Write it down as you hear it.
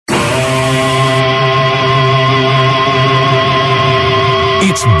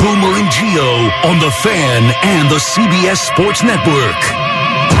It's Boomer and Gio on The Fan and the CBS Sports Network.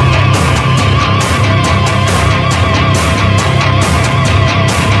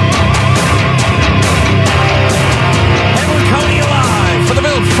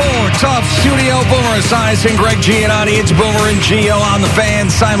 Tough Studio, Boomer Esiason, Greg Giannotti. It's Boomer and Gio on The Fan,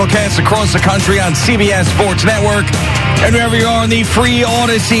 simulcast across the country on CBS Sports Network. And wherever you are on the free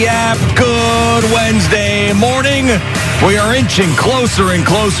Odyssey app, good Wednesday morning. We are inching closer and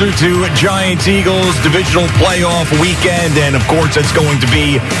closer to Giants-Eagles divisional playoff weekend. And, of course, it's going to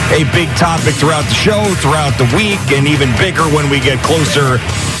be a big topic throughout the show, throughout the week, and even bigger when we get closer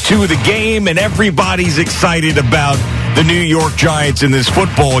to the game. And everybody's excited about the New York Giants in this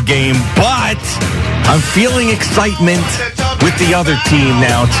football game, but I'm feeling excitement with the other team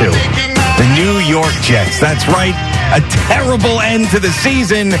now, too. The New York Jets. That's right. A terrible end to the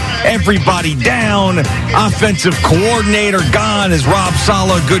season. Everybody down. Offensive coordinator gone. Is Rob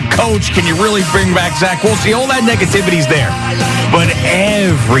Saleh a good coach? Can you really bring back Zach Wilson? All that negativity's there. But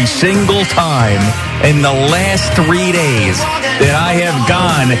every single time in the last 3 days that I have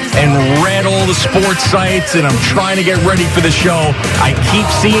gone and read all the sports sites and I'm trying to get ready for the show, I keep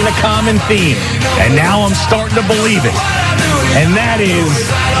seeing a common theme. And now I'm starting to believe it. And that is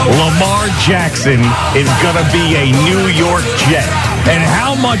Lamar Jackson is going to be a New York Jet. And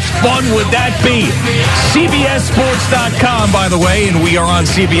how much fun would that be? CBSSports.com, by the way, and we are on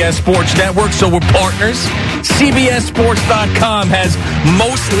CBS Sports Network, so we're partners. CBSSports.com has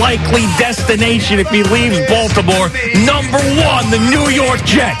most likely destination if he leaves Baltimore. Number one, the New York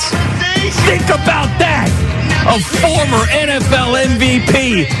Jets. Think about that. A former NFL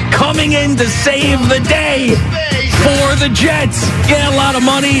MVP coming in to save the day for the Jets. Yeah, a lot of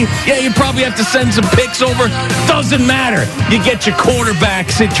money. Yeah, you probably have to send some picks over. Doesn't matter. You get your quarterback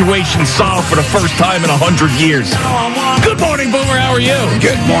situation solved for the first time in 100 years. Good morning, Boomer. How are you?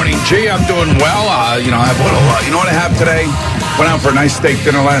 Good morning, G. I'm doing well. I have a little, you know what I have today? Went out for a nice steak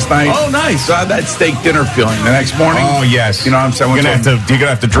dinner last night. Oh, nice. So I had that steak dinner feeling. The next morning. Oh, yes. You know what I'm saying? You're gonna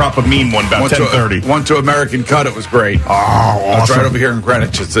have to drop a mean one about 10:30. Went to American Cut. It was great. Oh, awesome. It's right over here in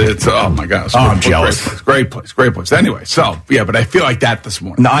Greenwich. It's oh my God. I'm jealous. Great place. Anyway, so yeah, but I feel like that this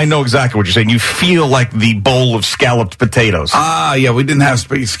morning. No, I know exactly what you're saying. You feel like the bowl of scalloped potatoes. Yeah, we didn't have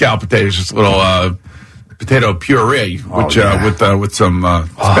scalloped potatoes, just a little potato puree, which with some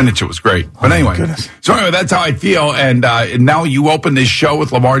spinach. It was great. But anyway, so anyway, that's how I feel. And now you open this show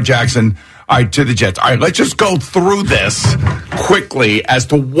with Lamar Jackson. All right, to the Jets. All right, let's just go through this quickly as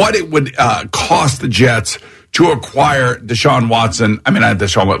to what it would cost the Jets to acquire Lamar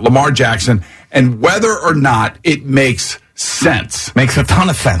Jackson, and whether or not it makes sense. Makes a ton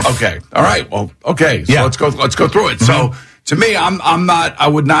of sense. Okay. All right. Well, okay. So yeah. let's go through it. Mm-hmm. So to me, I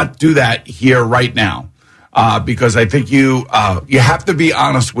would not do that here right now. Because I think you have to be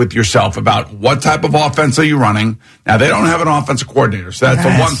honest with yourself about what type of offense are you running. Now, they don't have an offensive coordinator, so that's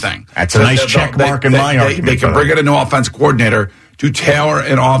the one thing. That's a nice check mark in my argument. They can bring in a new offensive coordinator to tailor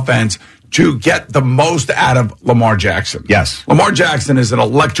an offense to get the most out of Lamar Jackson. Yes. Lamar Jackson is an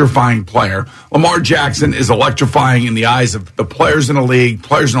electrifying player. Lamar Jackson is electrifying in the eyes of the players in the league.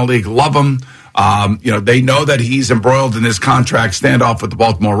 Players in the league love him. They know that he's embroiled in this contract standoff with the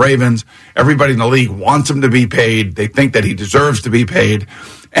Baltimore Ravens. Everybody in the league wants him to be paid. They think that he deserves to be paid.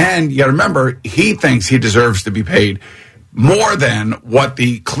 And you got to remember, he thinks he deserves to be paid more than what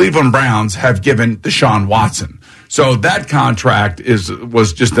the Cleveland Browns have given Deshaun Watson. So that contract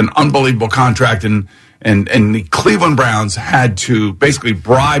was just an unbelievable contract. And the Cleveland Browns had to basically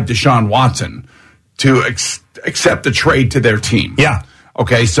bribe Deshaun Watson to accept the trade to their team. Yeah.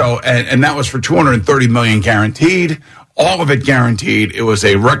 Okay, so, and that was for $230 million guaranteed, all of it guaranteed. It was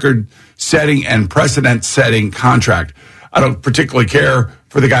a record-setting and precedent-setting contract. I don't particularly care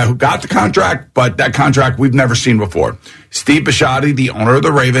for the guy who got the contract, but that contract we've never seen before. Steve Bisciotti, the owner of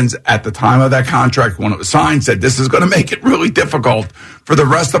the Ravens, at the time of that contract, when it was signed, said this is going to make it really difficult for the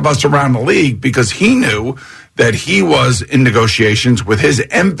rest of us around the league, because he knew that he was in negotiations with his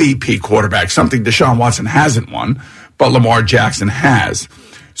MVP quarterback, something Deshaun Watson hasn't won, but Lamar Jackson has.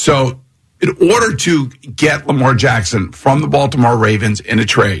 So in order to get Lamar Jackson from the Baltimore Ravens in a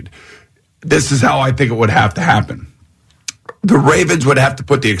trade, this is how I think it would have to happen. The Ravens would have to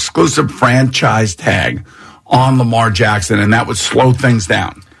put the exclusive franchise tag on Lamar Jackson, and that would slow things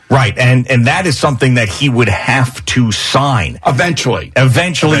down. Right, and that is something that he would have to sign. Eventually,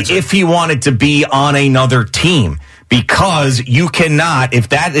 if he wanted to be on another team. Because you cannot, if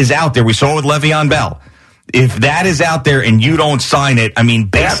that is out there, we saw it with Le'Veon Bell. If that is out there and you don't sign it, I mean,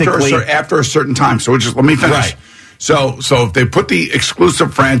 basically after a certain time. So just let me finish. Right. So if they put the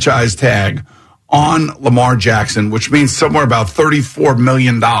exclusive franchise tag on Lamar Jackson, which means somewhere about $34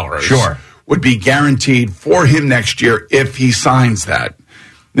 million would be guaranteed for him next year if he signs that.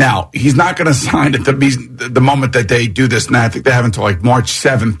 Now, he's not going to sign at the moment that they do this. Now, I think they have until like March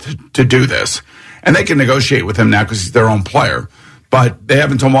 7th to do this. And they can negotiate with him now because he's their own player. But they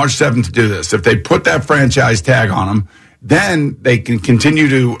have until March 7th to do this. If they put that franchise tag on him, then they can continue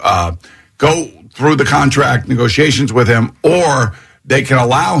to go through the contract negotiations with him, or they can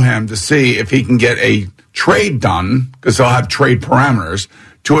allow him to see if he can get a trade done, because they'll have trade parameters,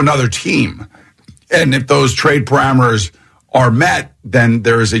 to another team. And if those trade parameters are met, then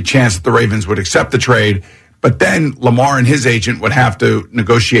there is a chance that the Ravens would accept the trade. But then Lamar and his agent would have to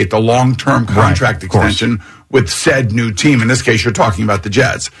negotiate the long-term contract extension with said new team. In this case, you're talking about the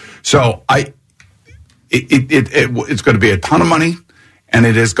Jets. So it's going to be a ton of money, and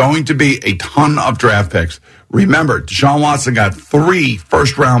it is going to be a ton of draft picks. Remember, Deshaun Watson got 3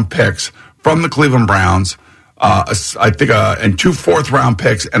 first-round picks from the Cleveland Browns, I think, and 2 fourth-round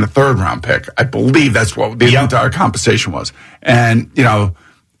picks and a third-round pick. I believe that's what the entire compensation was. And,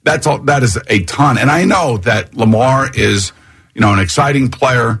 that is a ton. And I know that Lamar is, an exciting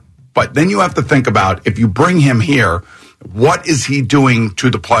player, but then you have to think about, if you bring him here, what is he doing to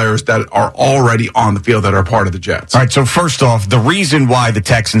the players that are already on the field that are part of the Jets? All right, so first off, the reason why the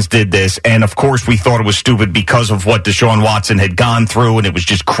Texans did this, and of course we thought it was stupid because of what Deshaun Watson had gone through, and it was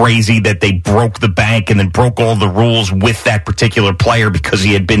just crazy that they broke the bank and then broke all the rules with that particular player because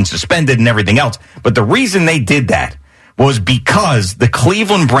he had been suspended and everything else. But the reason they did that was because the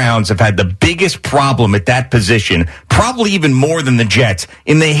Cleveland Browns have had the biggest problem at that position, probably even more than the Jets,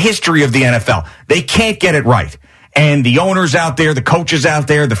 in the history of the NFL. They can't get it right. And the owners out there, the coaches out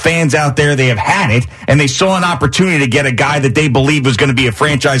there, the fans out there, they have had it, and they saw an opportunity to get a guy that they believe was going to be a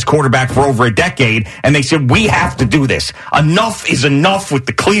franchise quarterback for over a decade, and they said, we have to do this. Enough is enough with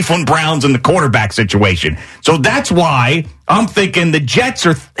the Cleveland Browns and the quarterback situation. So that's why I'm thinking the Jets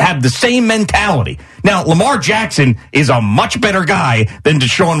have the same mentality. Now, Lamar Jackson is a much better guy than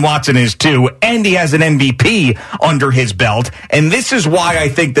Deshaun Watson is too, and he has an MVP under his belt. And this is why I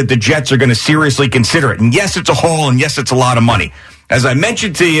think that the Jets are going to seriously consider it. And yes, it's a haul, and yes, it's a lot of money. As I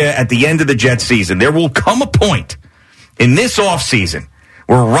mentioned to you at the end of the Jets season, there will come a point in this offseason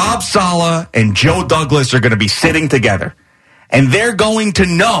where Rob Saleh and Joe Douglas are going to be sitting together, and they're going to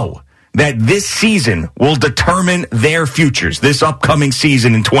know that this season will determine their futures, this upcoming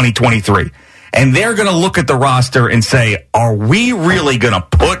season in 2023. And they're going to look at the roster and say, are we really going to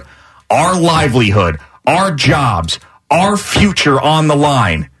put our livelihood, our jobs, our future on the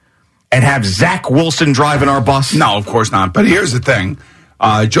line and have Zach Wilson driving our bus? No, of course not. But here's the thing.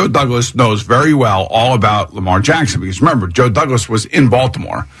 Joe Douglas knows very well all about Lamar Jackson, because remember, Joe Douglas was in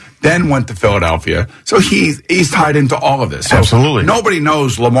Baltimore, then went to Philadelphia. So he's tied into all of this. So absolutely. Nobody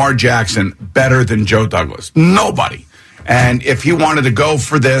knows Lamar Jackson better than Joe Douglas. Nobody. And if he wanted to go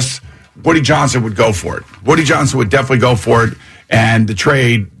for this, Woody Johnson would go for it. Woody Johnson would definitely go for it. And the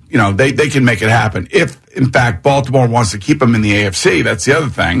trade, they can make it happen. If, in fact, Baltimore wants to keep him in the AFC, that's the other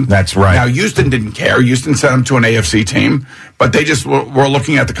thing. That's right. Now, Houston didn't care. Houston sent him to an AFC team, but they just were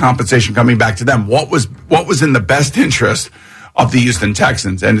looking at the compensation coming back to them. What was in the best interest of the Houston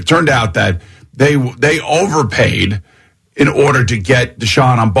Texans? And it turned out that they overpaid in order to get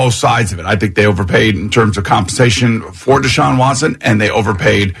Deshaun on both sides of it. I think they overpaid in terms of compensation for Deshaun Watson, and they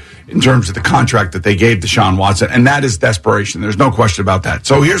overpaid in terms of the contract that they gave Deshaun Watson, and that is desperation. There's no question about that.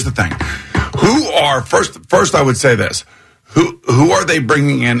 So here's the thing. First I would say this. Who are they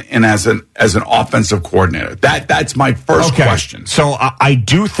bringing in as an offensive coordinator? That's my first question. So I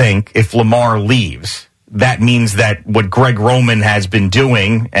do think if Lamar leaves, that means that what Greg Roman has been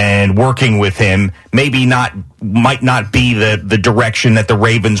doing and working with him might not be the direction that the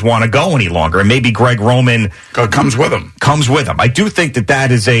Ravens want to go any longer. And maybe Greg Roman comes with him. I do think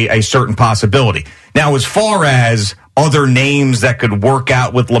that is a certain possibility. Now, as far as other names that could work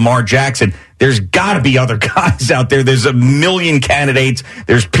out with Lamar Jackson, there's got to be other guys out there. There's a million candidates.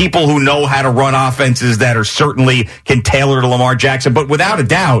 There's people who know how to run offenses that are certainly can tailor to Lamar Jackson. But without a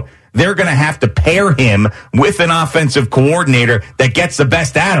doubt, they're going to have to pair him with an offensive coordinator that gets the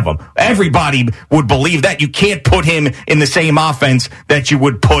best out of him. Everybody would believe that. You can't put him in the same offense that you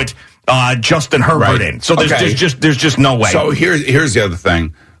would put Justin Herbert in. So there's just no way. So here's the other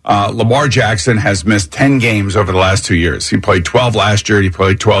thing. Lamar Jackson has missed 10 games over the last 2 years. He played 12 last year. He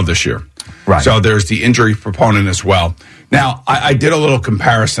played 12 this year. Right. So there's the injury proponent as well. Now, I did a little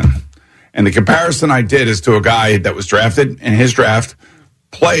comparison. And the comparison I did is to a guy that was drafted in his draft,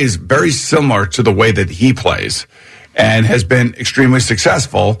 plays very similar to the way that he plays, and has been extremely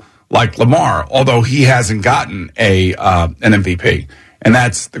successful like Lamar, although he hasn't gotten an MVP. and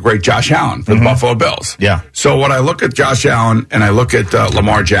that's the great Josh Allen for the Buffalo Bills. Yeah. So when I look at Josh Allen and I look at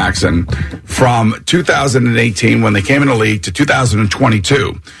Lamar Jackson from 2018 when they came in the league to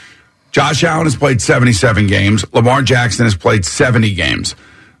 2022, Josh Allen has played 77 games. Lamar Jackson has played 70 games.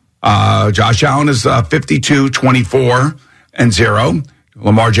 Josh Allen is 52-24-0.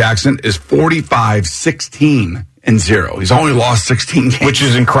 Lamar Jackson is 45-16-0. He's only lost 16 games, which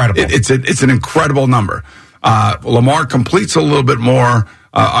is incredible. It's an incredible number. Lamar completes a little bit more,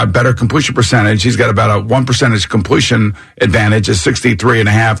 a better completion percentage. He's got about a 1% completion advantage, is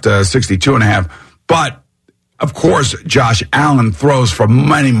 63.5 to 62.5. But of course, Josh Allen throws for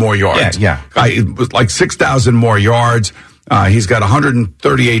many more yards. Yeah. It was like 6,000 more yards. He's got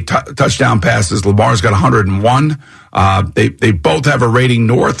 138 touchdown passes. Lamar's got 101. They both have a rating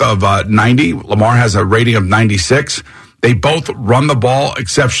north of 90. Lamar has a rating of 96. They both run the ball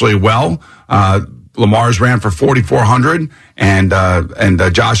exceptionally well. Lamar's ran for 4,400 and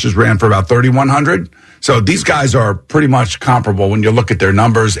Josh's ran for about 3,100. So these guys are pretty much comparable when you look at their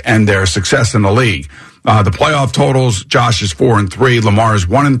numbers and their success in the league. The playoff totals, Josh is 4-3, Lamar is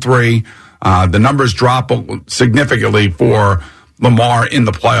 1-3. The numbers drop significantly for Lamar in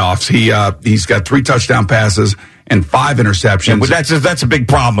the playoffs. He's got 3 touchdown passes and 5 interceptions. Yeah, that's a big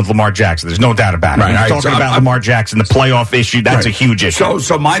problem with Lamar Jackson. There's no doubt about it. Right, Talking about Lamar Jackson, the playoff issue, that's a huge issue.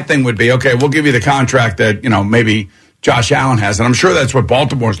 So my thing would be, okay, we'll give you the contract that, maybe Josh Allen has, and I'm sure that's what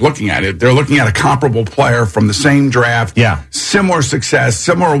Baltimore's looking at. They're looking at a comparable player from the same draft. Yeah. Similar success,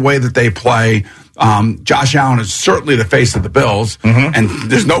 similar way that they play. Josh Allen is certainly the face of the Bills, and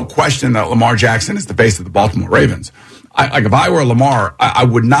there's no question that Lamar Jackson is the face of the Baltimore Ravens. If I were Lamar, I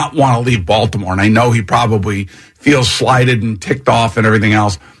would not want to leave Baltimore, and I know he probably feels slighted and ticked off and everything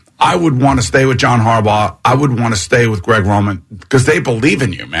else. I would want to stay with John Harbaugh. I would want to stay with Greg Roman because they believe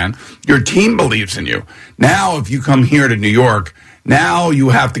in you, man. Your team believes in you. Now, if you come here to New York, now you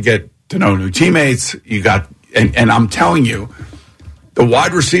have to get to know new teammates. And I'm telling you, the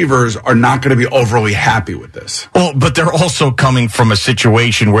wide receivers are not going to be overly happy with this. Well, but they're also coming from a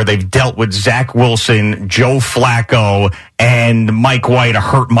situation where they've dealt with Zach Wilson, Joe Flacco, and Mike White, a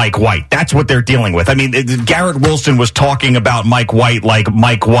hurt Mike White. That's what they're dealing with. I mean, Garrett Wilson was talking about Mike White like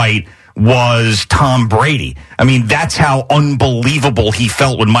Mike White was Tom Brady. I mean, that's how unbelievable he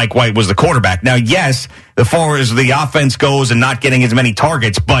felt when Mike White was the quarterback. Now, yes, as far as the offense goes and not getting as many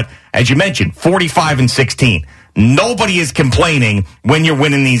targets, but as you mentioned, 45-16. Nobody is complaining when you're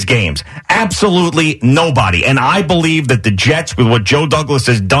winning these games. Absolutely nobody. And I believe that the Jets, with what Joe Douglas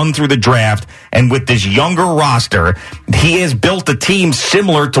has done through the draft and with this younger roster, he has built a team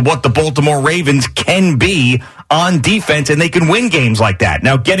similar to what the Baltimore Ravens can be on defense, and they can win games like that.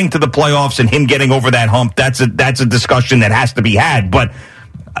 Now, getting to the playoffs and him getting over that hump, that's a discussion that has to be had. But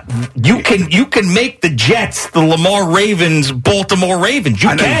you can make the Jets the Lamar Ravens, Baltimore Ravens. You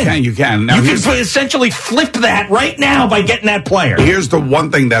can. Now, you can essentially flip that right now by getting that player. Here's the one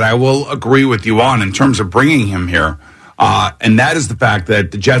thing that I will agree with you on in terms of bringing him here, and that is the fact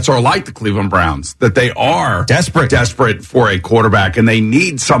that the Jets are like the Cleveland Browns, that they are desperate for a quarterback, and they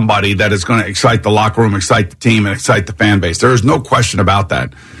need somebody that is going to excite the locker room, excite the team, and excite the fan base. There is no question about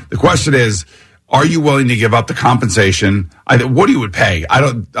that. The question is, are you willing to give up the compensation? What he would pay?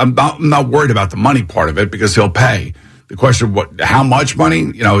 I'm not worried about the money part of it because he'll pay. The question, how much money?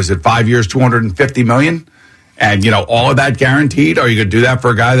 Is it 5 years, $250 million? And, all of that guaranteed? Are you going to do that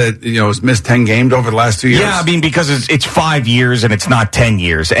for a guy that, has missed 10 games over the last 2 years? Yeah, I mean, because it's 5 years and it's not 10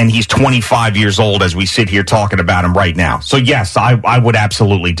 years. And he's 25 years old as we sit here talking about him right now. So, yes, I would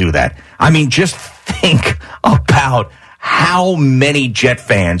absolutely do that. I mean, just think about how many Jet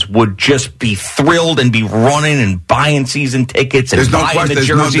fans would just be thrilled and be running and buying season tickets and buying the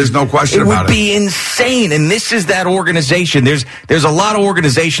jerseys. There's no question about it. It would be insane. And this is that organization. There's a lot of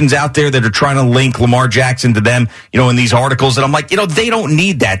organizations out there that are trying to link Lamar Jackson to them, in these articles. And I'm like, they don't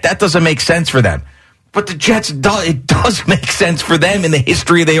need that. That doesn't make sense for them. But the Jets, it does make sense for them in the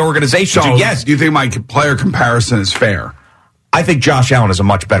history of the organization. So yes. Do you think my player comparison is fair? I think Josh Allen is a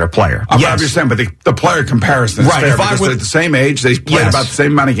much better player. I'm not understanding, but the player comparison is fair because they're at the same age. They played about the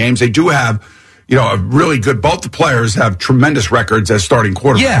same amount of games. They do have, a really good. Both the players have tremendous records as starting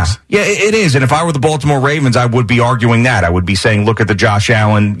quarterbacks. Yeah, it is. And if I were the Baltimore Ravens, I would be arguing that. I would be saying, look at the Josh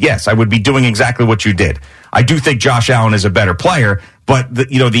Allen. Yes, I would be doing exactly what you did. I do think Josh Allen is a better player, but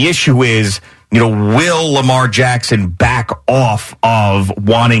the issue is, will Lamar Jackson back off of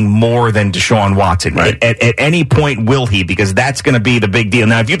wanting more than Deshaun Watson? Right. At any point, will he? Because that's going to be the big deal.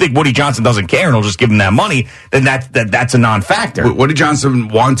 Now, if you think Woody Johnson doesn't care and he'll just give him that money, then that's a non-factor. Woody Johnson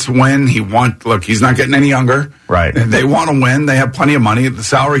wants to win. Look, he's not getting any younger. Right. They want to win. They have plenty of money. The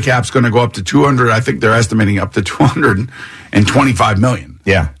salary cap's going to go up to 200. I think they're estimating up to 200. and $25 million.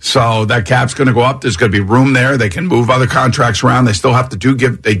 Yeah. So that cap's going to go up. There's going to be room there. They can move other contracts around. They still have to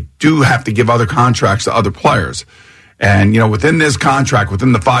give other contracts to other players. And, within this contract,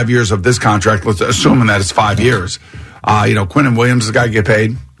 within the 5 years of this contract, let's assuming that it's 5 years, Quinnen Williams is the guy to get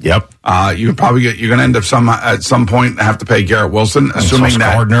paid. Yep. You're going to end up at some point have to pay Garrett Wilson, assuming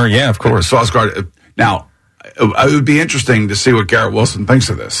that Gardner, yeah, of course. Sauce Gardner. Now, it would be interesting to see what Garrett Wilson thinks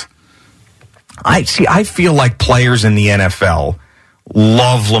of this. I feel like players in the NFL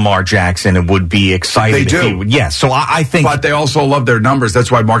love Lamar Jackson and would be excited. They do. If he would. Yeah, so I think. But they also love their numbers.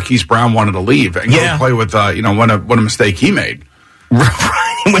 That's why Marquise Brown wanted to leave and go play with, what a mistake he made.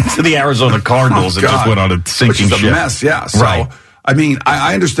 He went to the Arizona Cardinals and just went on a sinking ship. Which is a mess, yeah. So, right. I mean,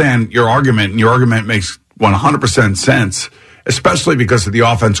 I understand your argument, and your argument makes 100% sense, especially because of the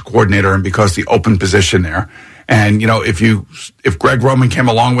offense coordinator and because the open position there. And, if Greg Roman came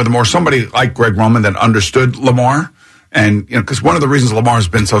along with him, or somebody like Greg Roman that understood Lamar, and, because one of the reasons Lamar has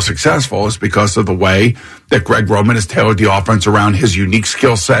been so successful is because of the way that Greg Roman has tailored the offense around his unique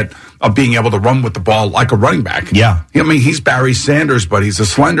skill set of being able to run with the ball like a running back. Yeah. I mean, he's Barry Sanders, but he's a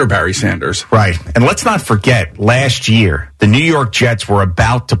slender Barry Sanders. Right. And let's not forget, last year, the New York Jets were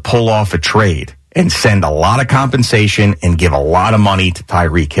about to pull off a trade and send a lot of compensation and give a lot of money to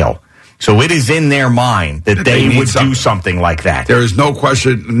Tyreek Hill. So it is in their mind that they would do something like that. There is no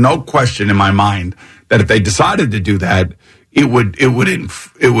question in my mind that if they decided to do that, it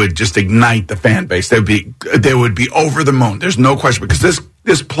would just ignite the fan base. They would be over the moon. There's no question, because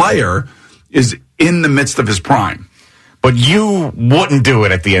this player is in the midst of his prime. But you wouldn't do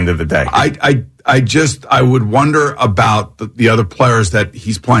it at the end of the day. I would wonder about the other players that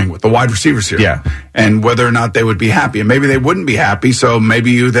he's playing with, the wide receivers here. Yeah. And whether or not they would be happy. And maybe they wouldn't be happy, so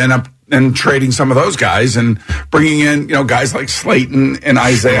maybe you then up and trading some of those guys and bringing in, guys like Slayton and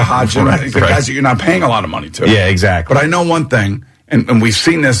Isaiah Hodgins, guys that you're not paying a lot of money to. Yeah, exactly. But I know one thing, and we've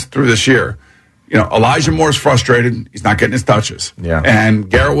seen this through this year. Elijah Moore's frustrated. He's not getting his touches. Yeah. And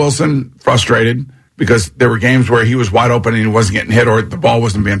Garrett Wilson frustrated because there were games where he was wide open and he wasn't getting hit or the ball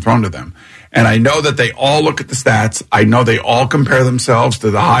wasn't being thrown to them. And I know that they all look at the stats. I know they all compare themselves to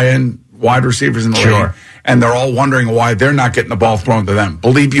the high-end wide receivers in the league. And they're all wondering why they're not getting the ball thrown to them.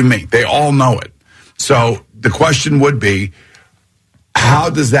 Believe you me, they all know it. So the question would be, how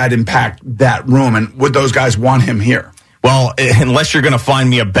does that impact that room? And would those guys want him here? Well, unless you're going to find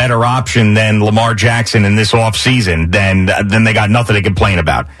me a better option than Lamar Jackson in this offseason, then they got nothing to complain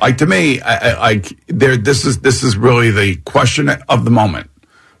about. Like, to me, this is really the question of the moment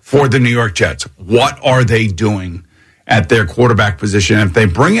for the New York Jets. What are they doing at their quarterback position? And if they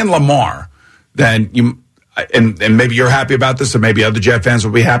bring in Lamar, then and maybe you're happy about this, or maybe other Jet fans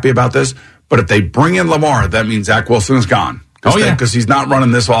will be happy about this. But if they bring in Lamar, that means Zach Wilson is gone. Because he's not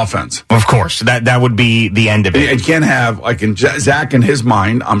running this offense. Of course. That would be the end of it. It can't have, Zach in his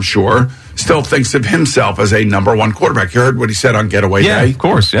mind, I'm sure, still thinks of himself as a number one quarterback. You heard what he said on Getaway Day? Yeah, of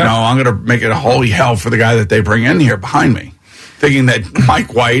course, yeah. I'm going to make it a holy hell for the guy that they bring in here behind me. Thinking that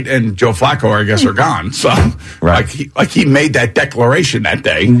Mike White and Joe Flacco, I guess, are gone. So, right. he made that declaration that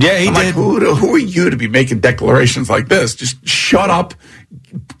day. Yeah, he did. Like, who are you to be making declarations like this? Just shut up,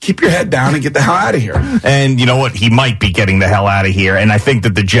 keep your head down, and get the hell out of here. And you know what? He might be getting the hell out of here. And I think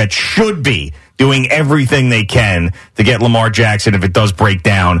that the Jets should be doing everything they can to get Lamar Jackson if it does break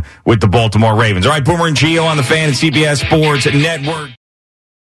down with the Baltimore Ravens. All right, Boomer and Gio on the Fan and CBS Sports Network.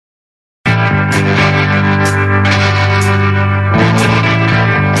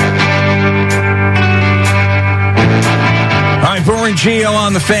 Boomer and Gio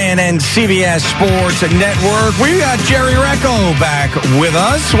on the Fan and CBS Sports Network. We got Jerry Recco back with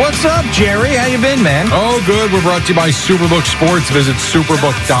us. What's up, Jerry? How you been, man? Oh, good. We're brought to you by Superbook Sports. Visit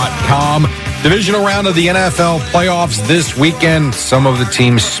superbook.com. Divisional round of the NFL playoffs this weekend. Some of the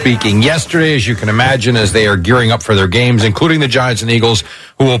teams speaking yesterday, as you can imagine, as they are gearing up for their games, including the Giants and Eagles,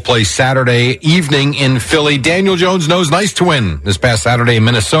 who will play Saturday evening in Philly. Daniel Jones knows nice to win this past Saturday in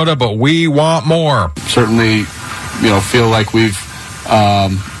Minnesota, but we want more. Certainly, feel like we've,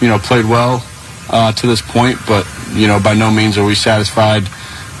 played well to this point, but, by no means are we satisfied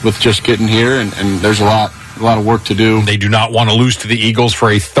with just getting here, and there's a lot of work to do. They do not want to lose to the Eagles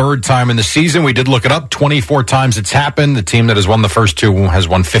for a third time in the season. We did look it up. 24 times it's happened. The team that has won the first two has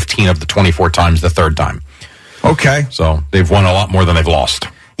won 15 of the 24 times the third time. Okay. So they've won a lot more than they've lost.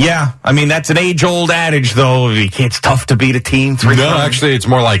 Yeah. I mean, that's an age-old adage, though. It's tough to beat a team three times. No, actually, it's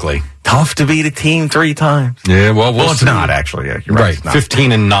more likely. Tough to beat a team three times. Yeah, well, it's see. not, actually. Yeah, you're right.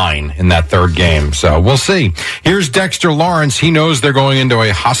 15-9 in that third game. So we'll see. Here's Dexter Lawrence. He knows they're going into a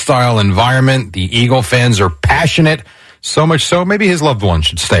hostile environment. The Eagle fans are passionate. So much so, maybe his loved one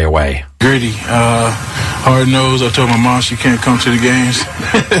should stay away. Gritty, hard nose. I told my mom she can't come to the games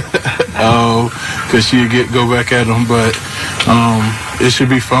because she'll go back at them. But it should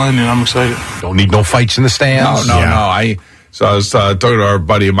be fun, and I'm excited. Don't need no fights in the stands. No. I was talking to our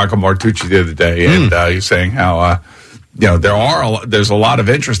buddy Michael Martucci the other day, and he was saying how there's a lot of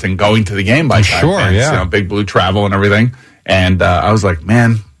interest in going to the game by sure, fans, yeah. Big Blue travel and everything. And I was like,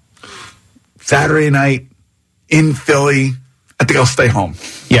 man, Saturday night in Philly, I think I'll stay home.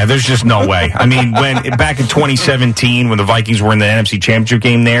 Yeah, there's just no way. I mean, back in 2017, when the Vikings were in the NFC Championship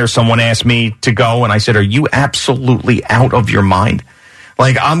game there, someone asked me to go, and I said, are you absolutely out of your mind?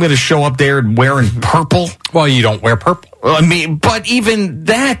 Like, I'm going to show up there wearing purple? Well, you don't wear purple. Well, I mean, but even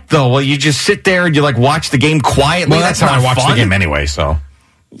that, though, you just sit there and you, watch the game quietly. Well, that's how I watch fun. the game anyway, so.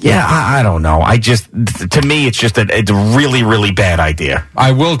 Yeah, I don't know. To me, it's just it's a really, really bad idea.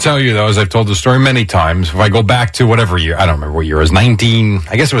 I will tell you, though, as I've told the story many times, if I go back to whatever year, I don't remember what year it was, I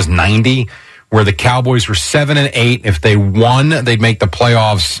guess it was 90, where the Cowboys were 7-8. If they won, they'd make the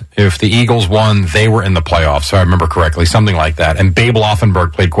playoffs. If the Eagles won, they were in the playoffs. So I remember correctly, something like that. And Babe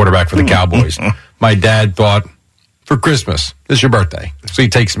Offenberg played quarterback for the Cowboys. My dad thought, for Christmas, this is your birthday. So he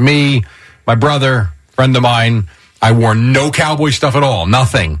takes me, my brother, friend of mine. I wore no Cowboy stuff at all,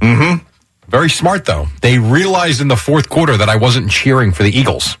 nothing. Mm-hmm. Very smart, though. They realized in the fourth quarter that I wasn't cheering for the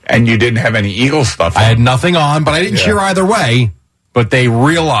Eagles. And you didn't have any Eagles stuff on. I had nothing on, but I didn't cheer either way. But they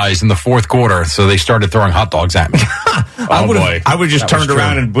realized in the fourth quarter, so they started throwing hot dogs at me. I would have just turned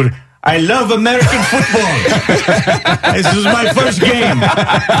around and put, I love American football. This is my first game.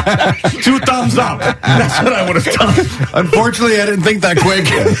 2 thumbs up. That's what I would have done. Unfortunately, I didn't think that quick.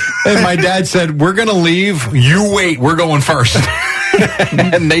 And my dad said, we're going to leave. You wait. We're going first.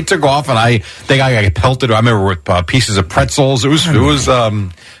 And they took off, and I think I got pelted. I remember with pieces of pretzels. It was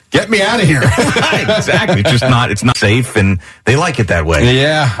get me out of here. Exactly. It's not safe, and they like it that way.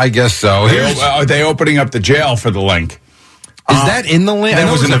 Yeah, I guess so. Are they opening up the jail for the link? Is that in the link? That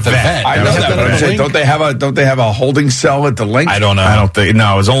was in the vet. I know that, but I'm saying, don't they have a holding cell at the link? I don't know. I don't think.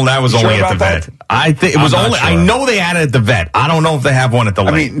 No, that was only at the vet. That? I think it was only. Sure. I know they had it at the vet. I don't know if they have one at the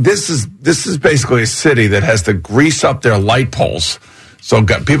link. I mean, this is basically a city that has to grease up their light poles so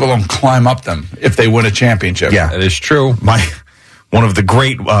people don't climb up them if they win a championship. Yeah, that is true. One of the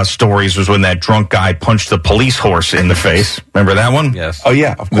great stories was when that drunk guy punched the police horse in the face. Remember that one? Yes. Oh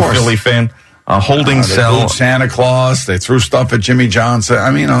yeah, of course. The Philly fan. Holding They cell. booed Santa Claus. They threw stuff at Jimmy Johnson.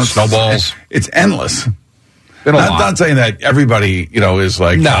 I mean, snowballs. It's endless. Not saying that everybody, is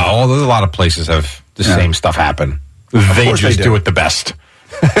like. No, there's a lot of places have the same stuff happen. They just do it the best.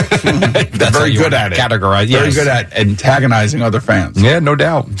 That's very good at it. Categorize. Very good at antagonizing other fans. Yeah, no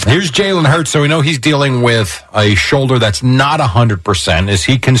doubt. Here's Jalen Hurts. So we know he's dealing with a shoulder that's not 100%. Is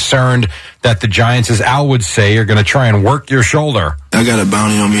he concerned that the Giants, as Al would say, are going to try and work your shoulder? I got a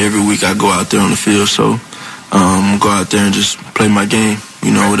bounty on me every week I go out there on the field, so go out there and just play my game.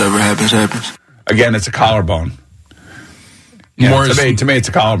 Whatever happens, happens. Again, it's a collarbone. To me, it's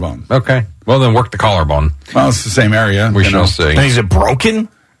a collarbone. Okay. Well, then work the collarbone. Well, it's the same area. We shall see. Is it broken?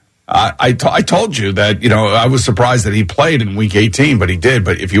 I told you that, I was surprised that he played in Week 18, but he did.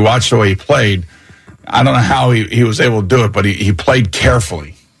 But if you watch the way he played, I don't know how he was able to do it, but he played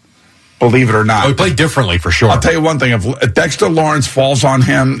carefully. Believe it or not. He played differently for sure. I'll tell you one thing. If Dexter Lawrence falls on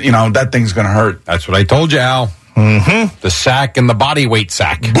him, that thing's going to hurt. That's what I told you, Al. Mm-hmm. The sack and the body weight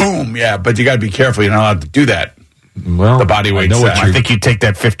sack. Boom. Yeah, but you got to be careful. You're not allowed to do that. Well, the body weight sack. I think you take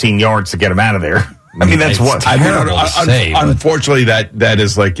that 15 yards to get him out of there. I mean, that's what. Unfortunately, that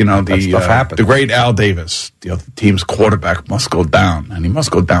is like, stuff happens. The great Al Davis, the other team's quarterback, must go down, and he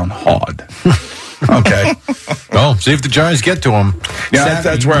must go down hard. Okay. Well, see if the Giants get to him. Yeah,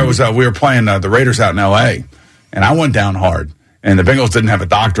 that's where I was. We were playing the Raiders out in L.A., and I went down hard. And the Bengals didn't have a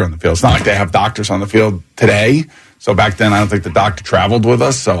doctor on the field. It's not like they have doctors on the field today. So back then, I don't think the doctor traveled with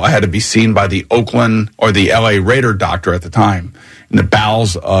us. So I had to be seen by the Oakland or the L.A. Raider doctor at the time in the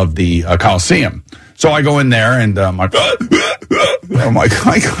bowels of the Coliseum. So I go in there, and I'm like that.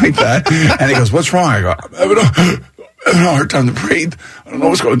 And he goes, "What's wrong?" I go, "I'm having a hard time to breathe. I don't know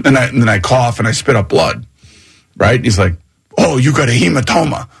what's going on." And then I cough, and I spit up blood. Right? And he's like, "Oh, you got a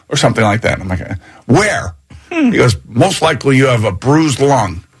hematoma," or something like that. And I'm like, "Where?" He goes, "Most likely you have a bruised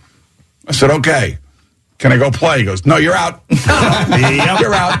lung." I said, "Okay. Can I go play?" He goes, "No, you're out." Yep.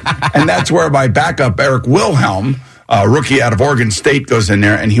 You're out. And that's where my backup, Eric Wilhelm, rookie out of Oregon State, goes in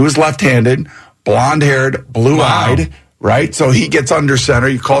there. And he was left-handed, blonde-haired, blue-eyed, right? So he gets under center.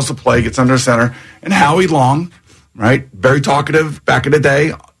 He calls the play, gets under center. And Howie Long, right, very talkative back in the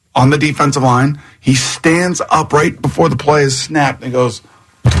day on the defensive line. He stands up right before the play is snapped and he goes,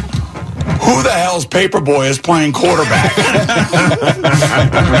 who the hell's Paperboy is playing quarterback?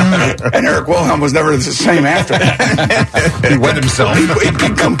 And Eric Wilhelm was never the same after that. He wet himself. He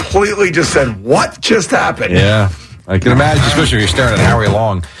completely just said, what just happened? Yeah. I can imagine, especially if you're staring at Howie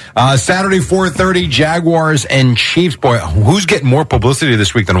Long. Saturday, 4:30, Jaguars and Chiefs. Boy, who's getting more publicity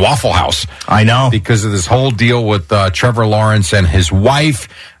this week than Waffle House? I know. Because of this whole deal with Trevor Lawrence and his wife.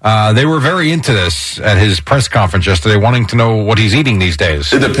 They were very into this at his press conference yesterday, wanting to know what he's eating these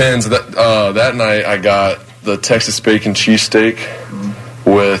days. It depends. That night, I got the Texas bacon cheesesteak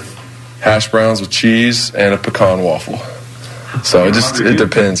with hash browns with cheese and a pecan waffle. So it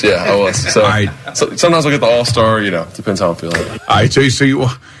depends. Yeah, I was. So, so sometimes I'll get the All-Star, depends how I'm feeling. All right, so he's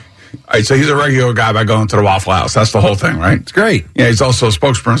a regular guy by going to the Waffle House. That's the whole thing, right? It's great. Yeah, he's also a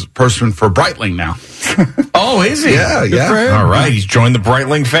spokesperson for Breitling now. Oh, is he? Yeah, yeah. All right, he's joined the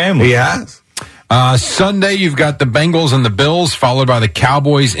Breitling family. He has. Sunday, you've got the Bengals and the Bills, followed by the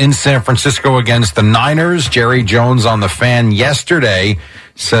Cowboys in San Francisco against the Niners. Jerry Jones on the Fan yesterday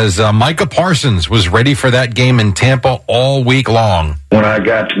says Micah Parsons was ready for that game in Tampa all week long. When I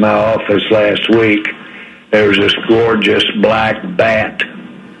got to my office last week, there was this gorgeous black bat,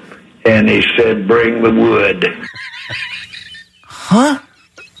 and he said, "Bring the wood." Huh?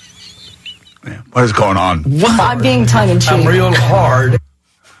 Man, what is going on? What? I'm being tongue-in-cheek. I'm real hard.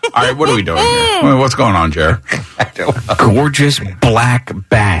 All right, what are we doing here? What's going on, Jer? Gorgeous black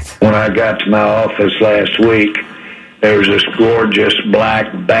bat. When I got to my office last week, there was this gorgeous black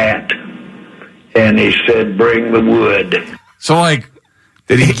bat, and he said, "Bring the wood." So,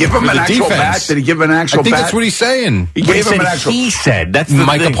 did he give him an the actual defense. bat? Did he give him an actual I think bat? that's what he's saying. He gave him an actual. He said that's the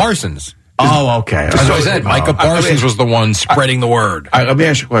Micah thing. Parsons. Oh, okay. That's what I said. Micah Parsons was the one spreading the word. All right, let me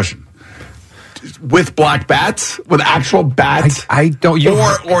ask you a question. With black bats? With actual bats? I don't.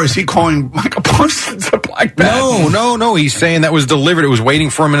 Or is he calling Micah Parsons a black bat? No. He's saying that was delivered. It was waiting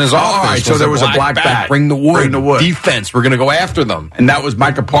for him in his office. All right, so there was a black bat. Bring the wood. Bring the wood. Defense. We're going to go after them. And that was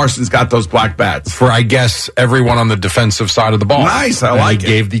Micah Parsons got those black bats. For, I guess, everyone on the defensive side of the ball. Nice, I like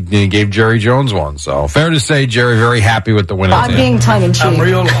it. He gave Jerry Jones one. So, fair to say, Jerry, very happy with the win. I'm being tongue-in-cheek. I'm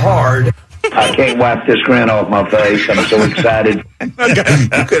real hard. I can't wipe this grin off my face. I'm so excited. You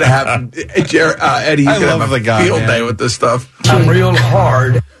could have Eddie. You could have the guy, field man. day with this stuff. I'm real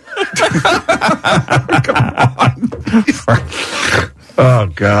hard. Come on. Oh,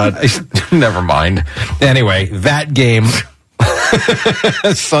 God. Never mind. Anyway, that game,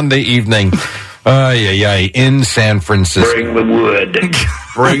 Sunday evening, in San Francisco. Bring the wood.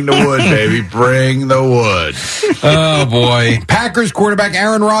 Bring the wood, baby. Bring the wood. Oh, boy. Packers quarterback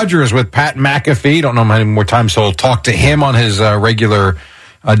Aaron Rodgers with Pat McAfee. Don't know how many more times he'll talk to him on his regular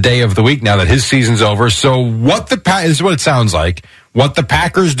day of the week now that his season's over. So this is what it sounds like. What the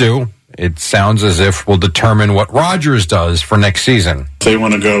Packers do, it sounds as if will determine what Rodgers does for next season. If they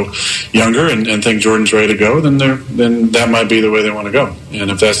want to go younger and think Jordan's ready to go, then that might be the way they want to go. And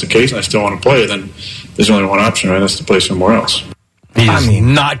if that's the case and I still want to play, then there's only one option, right? That's to play somewhere else. He's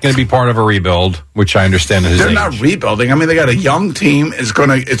not going to be part of a rebuild, which I understand is his They're age. not rebuilding. I mean, they got a young team. It's going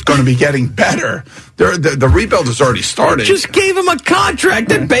to be getting better. The rebuild has already started. Just gave him a contract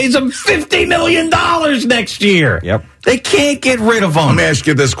that pays him $50 million next year. Yep. They can't get rid of him. Let me ask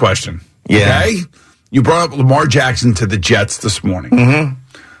you this question. Yeah. Okay? You brought up Lamar Jackson to the Jets this morning. Mm-hmm.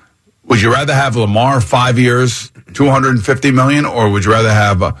 Would you rather have Lamar 5 years, $250 million, or would you rather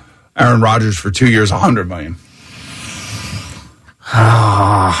have Aaron Rodgers for 2 years, $100 million?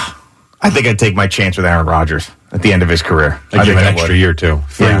 I think I'd take my chance with Aaron Rodgers at the end of his career. I'd give an extra year, too.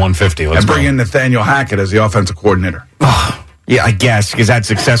 $150. And bring in Nathaniel Hackett as the offensive coordinator. Yeah, I guess, because had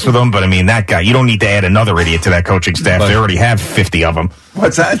success with him. But, I mean, that guy, you don't need to add another idiot to that coaching staff. They already have 50 of them.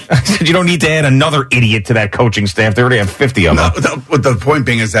 What's that? I said you don't need to add another idiot to that coaching staff. They already have 50 of them. The point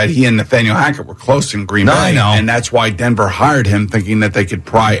being is that he and Nathaniel Hackett were close in Green Bay. I know. And that's why Denver hired him, thinking that they could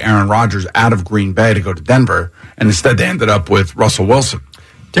pry Aaron Rodgers out of Green Bay to go to Denver. And instead they ended up with Russell Wilson.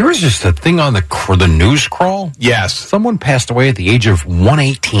 There was just a thing on the news crawl. Yes. Someone passed away at the age of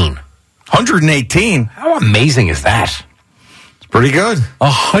 118. 118? How amazing is that? It's pretty good.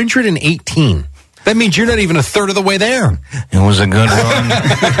 118. That means you're not even a third of the way there. It was a good run.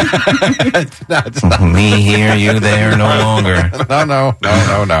 Me here, you there, no longer. No.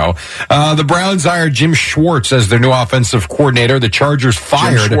 The Browns hired Jim Schwartz as their new offensive coordinator. The Chargers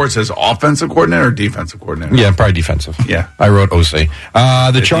fired. Jim Schwartz as offensive coordinator or defensive coordinator? Yeah, probably defensive. Yeah. I wrote OC.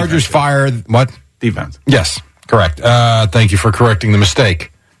 The Chargers fired, what? Defense. Yes, correct. Thank you for correcting the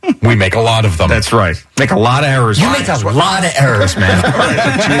mistake. We make a lot of them. That's right. Make a lot of errors. You make a lot of errors, man.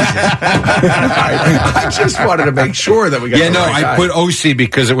 I just wanted to make sure that we got the right guy. I put OC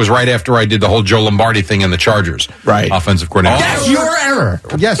because it was right after I did the whole Joe Lombardi thing in the Chargers. Right. Offensive coordinator. That's your error.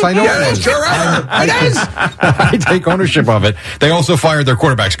 Yes, I know it is. Your error. It is. I take ownership of it. They also fired their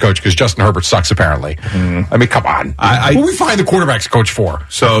quarterbacks coach because Justin Herbert sucks, apparently. I mean, come on. What do we find the quarterbacks coach for?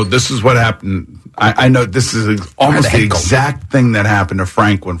 So this is what happened. I know this is almost the exact thing that happened to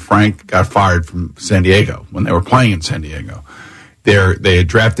Frank when Frank got fired from San Diego, when they were playing in San Diego. They had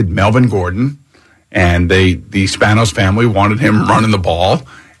drafted Melvin Gordon, and the Spanos family wanted him running the ball.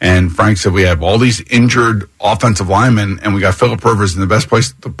 And Frank said, we have all these injured offensive linemen, and we got Phillip Rivers, and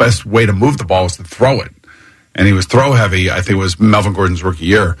the best way to move the ball is to throw it. And he was throw heavy. I think it was Melvin Gordon's rookie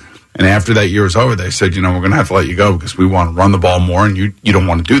year. And after that year was over, they said, we're going to have to let you go because we want to run the ball more, and you don't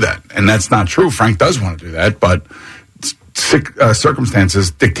want to do that. And that's not true. Frank does want to do that, but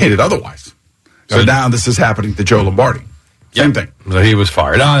circumstances dictated otherwise. So now this is happening to Joe Lombardi. Same thing. So he was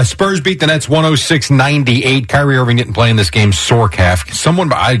fired. Spurs beat the Nets 106-98. Kyrie Irving didn't play in this game, sore calf.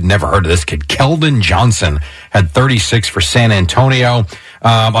 I'd never heard of this kid. Keldon Johnson had 36 for San Antonio.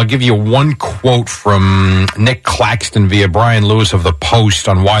 I'll give you one quote from Nick Claxton via Brian Lewis of The Post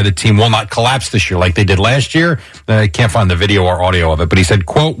on why the team will not collapse this year like they did last year. I can't find the video or audio of it, but he said,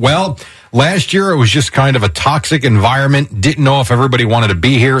 quote, well, last year it was just kind of a toxic environment. Didn't know if everybody wanted to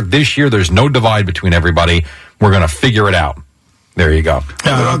be here. This year there's no divide between everybody. We're going to figure it out. There you go.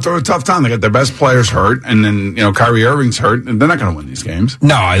 They're going through a tough time. They got their best players hurt, and then Kyrie Irving's hurt, and they're not going to win these games.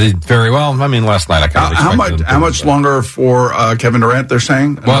 No, I did very well. I mean, last night I kind of expected how much longer for Kevin Durant? They're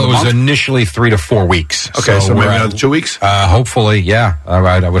saying. Well, it was initially 3 to 4 weeks. Okay, so maybe another 2 weeks. Hopefully, yeah. All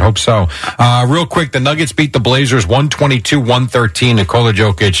right, I would hope so. Real quick, the Nuggets beat the Blazers 122-113. Nikola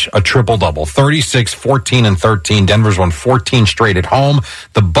Jokic a triple double, 36, 14, and 13. Denver's won 14 straight at home.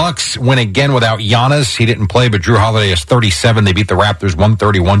 The Bucks win again without Giannis. He didn't play, but Drew Holiday has 37. They beat the Raptors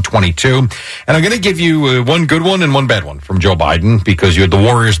 130-122. And I'm going to give you one good one and one bad one from Joe Biden because you had the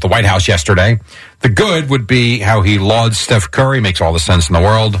Warriors at the White House yesterday. The good would be how he lauds Steph Curry. Makes all the sense in the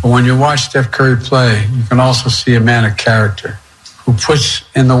world. When you watch Steph Curry play, you can also see a man of character who puts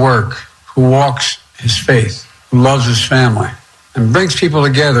in the work, who walks his faith, who loves his family, and brings people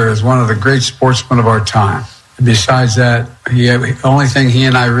together as one of the great sportsmen of our time. And besides that, the only thing he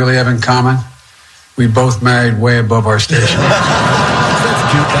and I really have in common, we both married way above our station.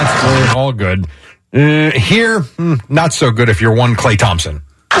 That's cute. That's all good. Here, not so good if you're one Klay Thompson.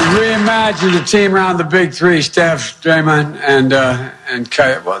 Reimagine the team around the big three: Steph, Draymond, and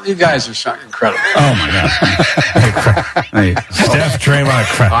Kyrie. Well, you guys are so incredible. Oh my God! Hey, Steph, Draymond,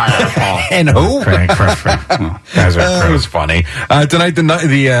 and who? Guys are it was funny. Tonight, the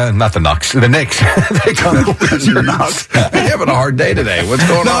Knicks. They come You're You're having a hard day today. What's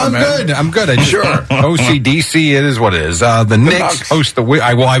going on, man? I'm good. Sure. OCDC, it is what it is. The Knicks host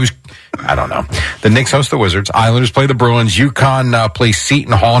the. I don't know. The Knicks host the Wizards. Islanders play the Bruins. UConn plays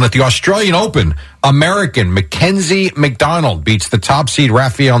Seton Hall. And at the Australian Open, American Mackenzie McDonald beats the top seed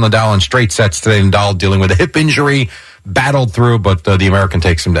Rafael Nadal in straight sets today. Nadal dealing with a hip injury, battled through, but the American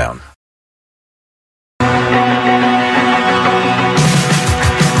takes him down.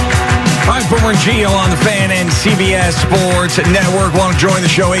 Boomer and Gio on the Fan and CBS Sports Network. Want to join the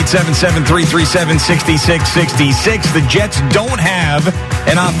show? 877-337-6666. The Jets don't have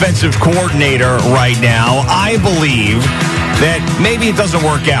an offensive coordinator right now. I believe that maybe it doesn't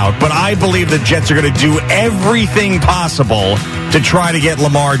work out, but I believe the Jets are going to do everything possible to try to get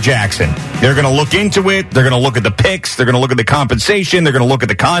Lamar Jackson. They're going to look into it. They're going to look at the picks. They're going to look at the compensation. They're going to look at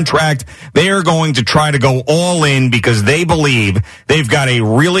the contract. They are going to try to go all in because they believe they've got a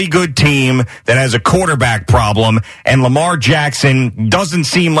really good team that has a quarterback problem, and Lamar Jackson doesn't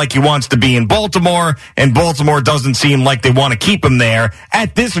seem like he wants to be in Baltimore, and Baltimore doesn't seem like they want to keep him there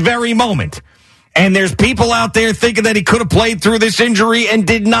at this very moment. And there's people out there thinking that he could have played through this injury and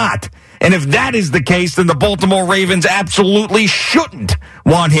did not. And if that is the case, then the Baltimore Ravens absolutely shouldn't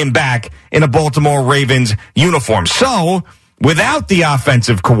want him back in a Baltimore Ravens uniform. So, without the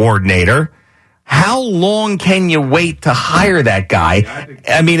offensive coordinator, how long can you wait to hire that guy?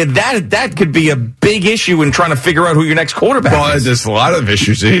 I mean, that could be a big issue in trying to figure out who your next quarterback is. There's a lot of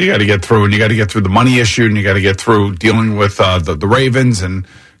issues that you got to get through, and you got to get through the money issue, and you got to get through dealing with the Ravens and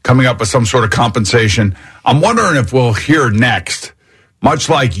coming up with some sort of compensation. I'm wondering if we'll hear next, much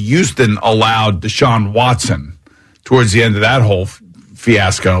like Houston allowed Deshaun Watson towards the end of that whole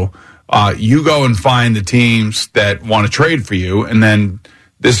fiasco, you go and find the teams that want to trade for you, and then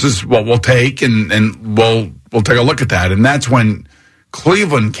this is what we'll take, and we'll take a look at that. And that's when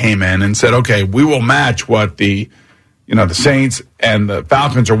Cleveland came in and said, okay, we will match what the Saints and the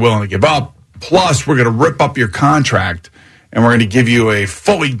Falcons are willing to give up, Plus, we're going to rip up your contract, and we're going to give you a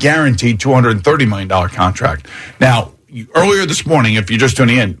fully guaranteed $230 million contract. Now, earlier this morning, if you're just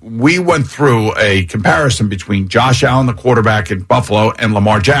tuning in, we went through a comparison between Josh Allen, the quarterback in Buffalo, and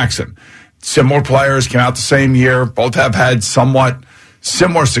Lamar Jackson. Similar players, came out the same year. Both have had somewhat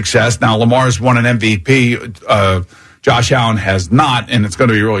similar success. Now, Lamar's won an MVP. Josh Allen has not, and it's going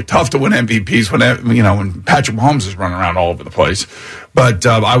to be really tough to win MVPs when Patrick Mahomes is running around all over the place. But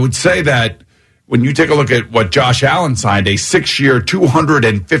I would say that when you take a look at what Josh Allen signed, a 6-year,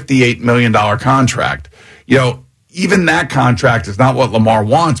 $258 million contract, even that contract is not what Lamar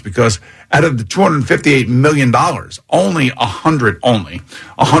wants, because out of the $258 million, only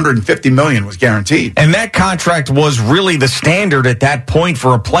 $150 million was guaranteed. And that contract was really the standard at that point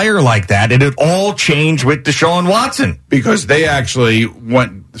for a player like that. And it all changed with Deshaun Watson. Because they actually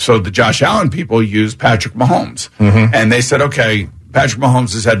so the Josh Allen people used Patrick Mahomes. Mm-hmm. And they said, okay, Patrick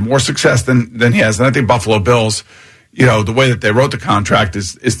Mahomes has had more success than he has. And I think Buffalo Bills, the way that they wrote the contract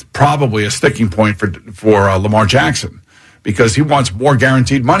is probably a sticking point for Lamar Jackson, because he wants more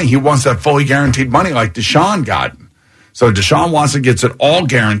guaranteed money. He wants that fully guaranteed money like Deshaun got. So Deshaun Watson gets it all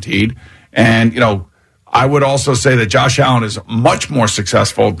guaranteed. And, I would also say that Josh Allen is much more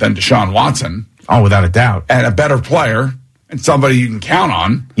successful than Deshaun Watson. Oh, without a doubt. And a better player. And somebody you can count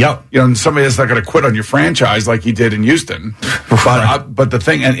on. Yep. Somebody that's not going to quit on your franchise like he did in Houston. But the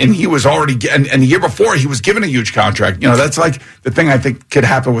thing, and he was already, and the year before, he was given a huge contract. That's like the thing I think could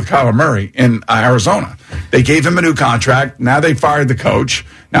happen with Kyler Murray in Arizona. They gave him a new contract. Now they fired the coach.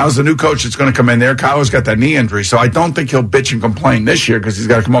 Now there's a new coach that's going to come in there. Kyler's got that knee injury. So I don't think he'll bitch and complain this year because he's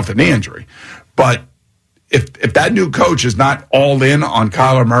got to come off the knee injury. But if that new coach is not all in on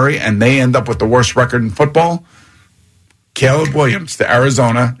Kyler Murray and they end up with the worst record in football, Caleb Williams to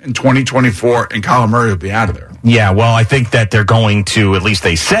Arizona in 2024, and Kyler Murray will be out of there. Yeah, well, I think that they're going to, at least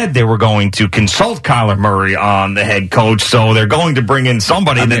they said they were going to consult Kyler Murray on the head coach, so they're going to bring in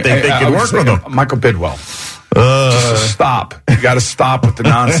somebody that they think can work with him. Michael Bidwell. Just stop. You got to stop with the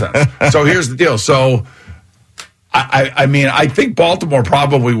nonsense. So here's the deal. So, I think Baltimore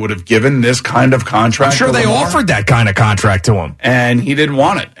probably would have given this kind of contract. I'm sure they offered that kind of contract to him. And he didn't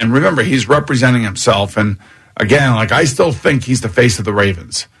want it. And remember, he's representing himself, and again, I still think he's the face of the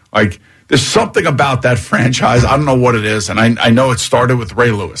Ravens. There's something about that franchise. I don't know what it is, and I know it started with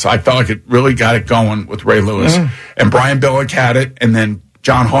Ray Lewis. I felt like it really got it going with Ray Lewis. Mm-hmm. And Brian Billick had it, and then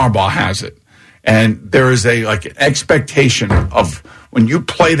John Harbaugh has it. And there is an expectation of when you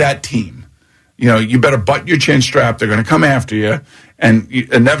play that team, you better button your chin strap. They're going to come after you, and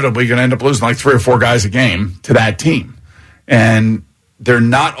inevitably you're going to end up losing 3 or 4 guys a game to that team. And they're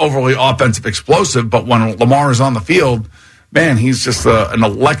not overly offensive explosive, but when Lamar is on the field, man, he's just an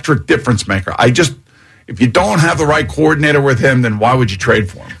electric difference maker. If you don't have the right coordinator with him, then why would you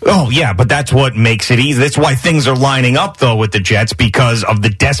trade for him? Oh, yeah, but that's what makes it easy. That's why things are lining up, though, with the Jets, because of the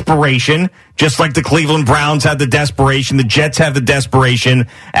desperation. Just like the Cleveland Browns had the desperation, the Jets have the desperation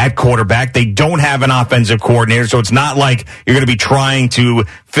at quarterback. They don't have an offensive coordinator, so it's not like you're going to be trying to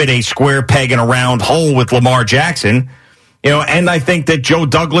fit a square peg in a round hole with Lamar Jackson. And I think that Joe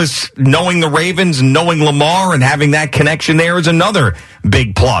Douglas, knowing the Ravens, knowing Lamar, and having that connection there is another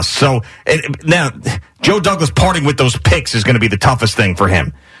big plus. So now, Joe Douglas parting with those picks is going to be the toughest thing for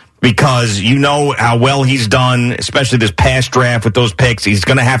him, because you know how well he's done, especially this past draft with those picks. He's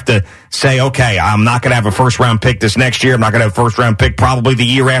going to have to say, okay, I'm not going to have a first-round pick this next year. I'm not going to have a first-round pick probably the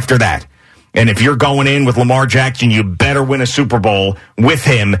year after that. And if you're going in with Lamar Jackson, you better win a Super Bowl with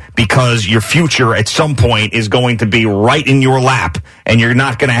him, because your future at some point is going to be right in your lap, and you're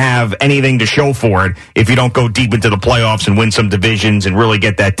not going to have anything to show for it if you don't go deep into the playoffs and win some divisions and really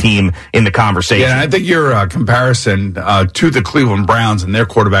get that team in the conversation. Yeah, I think your comparison to the Cleveland Browns and their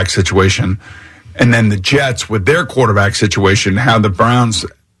quarterback situation, and then the Jets with their quarterback situation, how the Browns,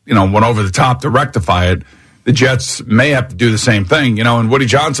 went over the top to rectify it. The Jets may have to do the same thing, and Woody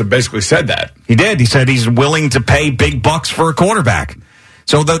Johnson basically said that. He did. He said he's willing to pay big bucks for a quarterback.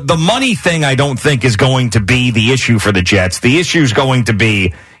 So the money thing, I don't think, is going to be the issue for the Jets. The issue is going to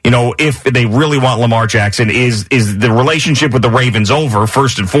be, if they really want Lamar Jackson, is the relationship with the Ravens over,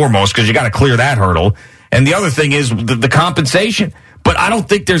 first and foremost, because you got to clear that hurdle. And the other thing is the compensation. But I don't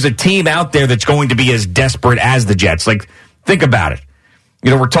think there's a team out there that's going to be as desperate as the Jets. Think about it.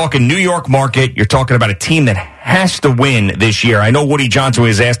 We're talking New York market. You're talking about a team that has to win this year. I know Woody Johnson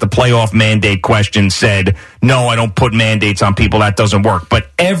was asked the playoff mandate question, said, no, I don't put mandates on people. That doesn't work. But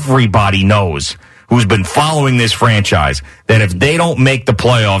everybody knows, who's been following this franchise, that if they don't make the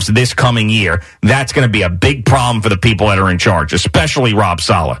playoffs this coming year, that's going to be a big problem for the people that are in charge, especially Rob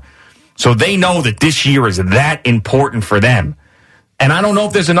Saleh. So they know that this year is that important for them. And I don't know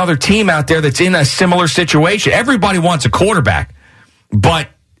if there's another team out there that's in a similar situation. Everybody wants a quarterback, but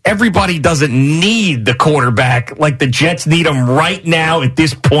everybody doesn't need the quarterback like the Jets need him right now at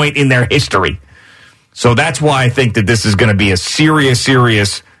this point in their history. So that's why I think that this is going to be a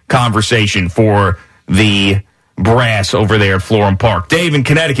serious conversation for the brass over there at Florham Park. Dave in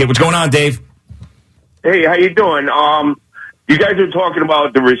Connecticut. What's going on, Dave? Hey, how you doing? You guys are talking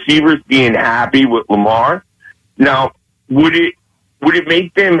about the receivers being happy with Lamar. Now, would it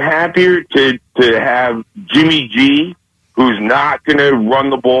make them happier to have Jimmy G, who's not going to run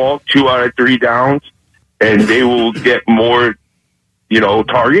the ball 2 out of 3 downs, and they will get more,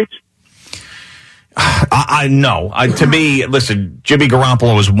 targets? No. To me, listen, Jimmy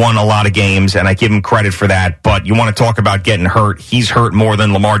Garoppolo has won a lot of games, and I give him credit for that. But you want to talk about getting hurt. He's hurt more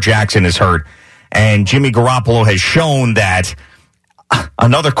than Lamar Jackson is hurt. And Jimmy Garoppolo has shown that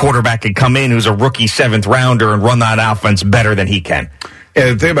another quarterback can come in who's a rookie 7th rounder and run that offense better than he can.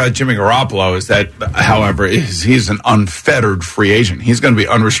 Yeah, the thing about Jimmy Garoppolo is that, however, he's an unfettered free agent. He's going to be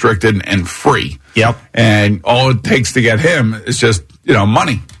unrestricted and free. Yep. And all it takes to get him is just,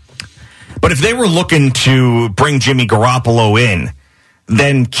 money. But if they were looking to bring Jimmy Garoppolo in,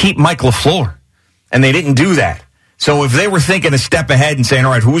 then keep Mike LaFleur. And they didn't do that. So if they were thinking a step ahead and saying,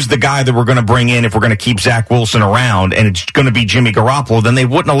 all right, who's the guy that we're going to bring in if we're going to keep Zach Wilson around, and it's going to be Jimmy Garoppolo, then they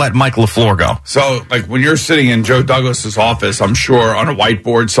wouldn't have let Mike LaFleur go. So, like, when you're sitting in Joe Douglas's office, I'm sure on a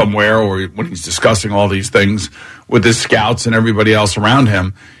whiteboard somewhere, or when he's discussing all these things with his scouts and everybody else around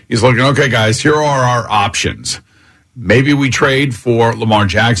him, he's looking, okay, guys, here are our options. Maybe we trade for Lamar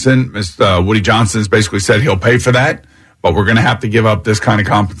Jackson. Mr. Woody Johnson's basically said he'll pay for that, but we're going to have to give up this kind of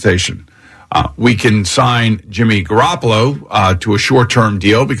compensation. We can sign Jimmy Garoppolo to a short-term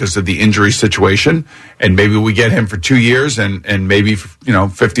deal because of the injury situation, and maybe we get him for 2 years and maybe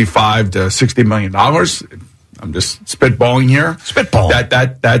 $55 to $60 million. I'm just spitballing here.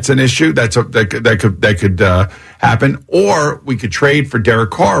 That's an issue. That could happen. Or we could trade for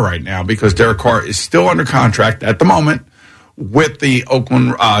Derek Carr right now because Derek Carr is still under contract at the moment with the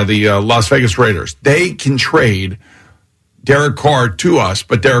Las Vegas Raiders. They can trade Derek Carr to us,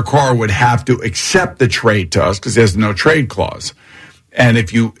 but Derek Carr would have to accept the trade to us because there's no trade clause. And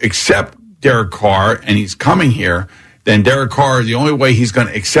if you accept Derek Carr and he's coming here, then Derek Carr, the only way he's going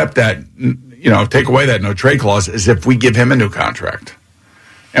to accept that, take away that no trade clause is if we give him a new contract.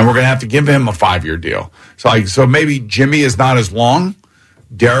 And we're going to have to give him a 5-year deal. So maybe Jimmy is not as long.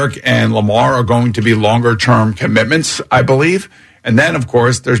 Derek and Lamar are going to be longer-term commitments, I believe. And then, of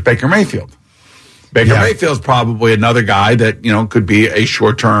course, there's Baker Mayfield. Baker Mayfield's probably another guy that, could be a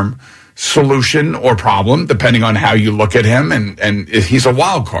short-term solution or problem, depending on how you look at him, and he's a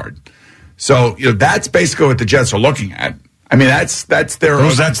wild card. So, that's basically what the Jets are looking at. I mean, that's their...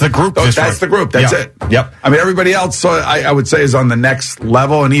 That's the group. That's the group. That's it. Yep. I mean, everybody else, I would say, is on the next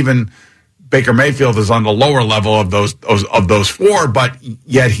level, and even Baker Mayfield is on the lower level of those 4, but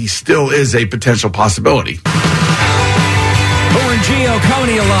yet he still is a potential possibility. Boomer and Gio coming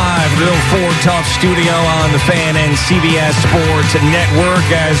to you live, Little Ford Tough Studio on the Fan and CBS Sports Network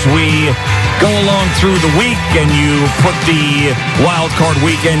as we go along through the week and you put the wild card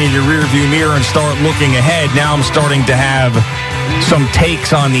weekend in your rearview mirror and start looking ahead. Now I'm starting to have some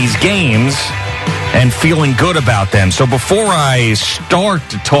takes on these games and feeling good about them. So before I start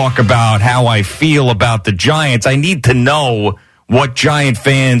to talk about how I feel about the Giants, I need to know what Giant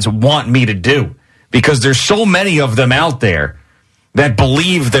fans want me to do because there's so many of them out there that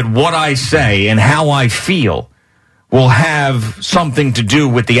believe that what I say and how I feel will have something to do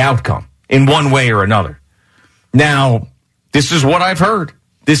with the outcome in one way or another. Now, this is what I've heard.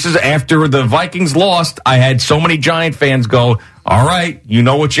 This is after the Vikings lost. I had so many Giant fans go, all right, you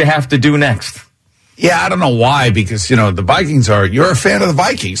know what you have to do next. Yeah, I don't know why, because, the Vikings you're a fan of the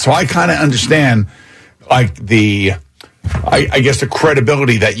Vikings, so I kind of understand, like, I guess the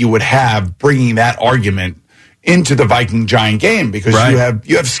credibility that you would have bringing that argument into the Viking-Giant game because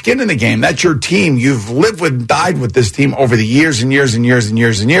you have skin in the game. That's your team. You've lived with, died with this team over the years and years and years and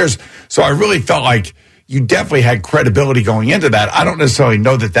years and years. So I really felt like you definitely had credibility going into that. I don't necessarily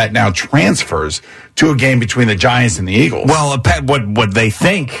know that now transfers to a game between the Giants and the Eagles. Well, what they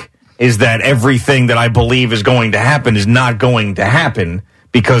think is that everything that I believe is going to happen is not going to happen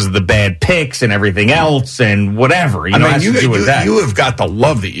because of the bad picks and everything else and whatever. You have got to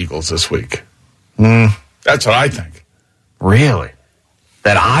love the Eagles this week. That's what I think. Really?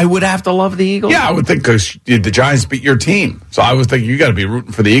 That I would have to love the Eagles? Yeah, I would think because the Giants beat your team. So I would think you got to be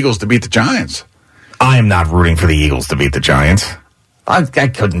rooting for the Eagles to beat the Giants. I am not rooting for the Eagles to beat the Giants. I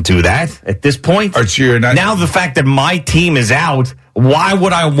couldn't do that at this point. Now the fact that my team is out, why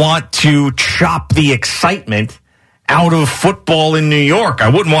would I want to chop the excitement out of football in New York. I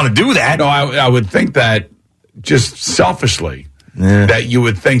wouldn't want to do that. No, I would think that just selfishly, that you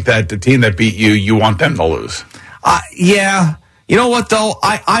would think that the team that beat you want them to lose. Yeah. You know what, though?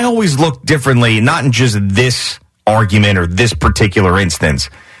 I always look differently, not in just this argument or this particular instance,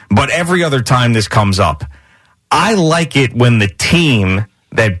 but every other time this comes up. I like it when the team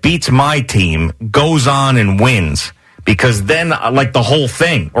that beats my team goes on and wins, because then I like the whole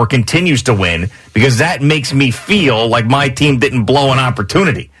thing, or continues to win, because that makes me feel like my team didn't blow an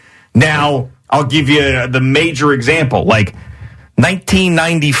opportunity. Now, I'll give you the major example, like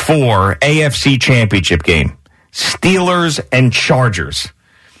 1994 AFC Championship game, Steelers and Chargers.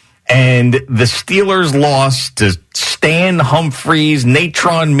 And the Steelers lost to Stan Humphries,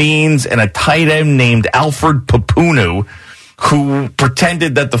 Natron Means, and a tight end named Alfred Papunu, who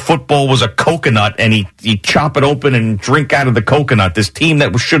pretended that the football was a coconut, and he'd chop it open and drink out of the coconut. This team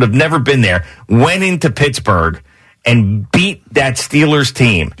that should have never been there went into Pittsburgh and beat that Steelers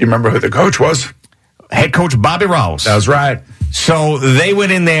team. Do you remember who the coach was? Head coach Bobby Rouse. That was right. So they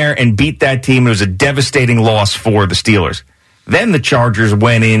went in there and beat that team. It was a devastating loss for the Steelers. Then the Chargers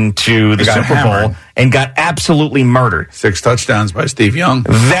went into the Super Bowl and got absolutely murdered. 6 touchdowns by Steve Young.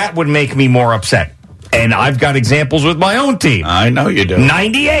 That would make me more upset. And I've got examples with my own team. I know you do.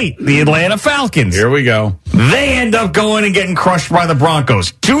 98, the Atlanta Falcons. Here we go. They end up going and getting crushed by the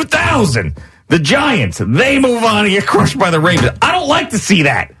Broncos. 2000, the Giants. They move on and get crushed by the Ravens. I don't like to see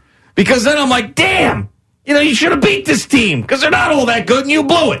that, because then I'm like, damn, you should have beat this team, because they're not all that good and you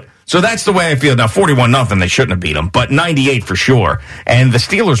blew it. So that's the way I feel. Now, 41-0, they shouldn't have beat them, but 98 for sure. And the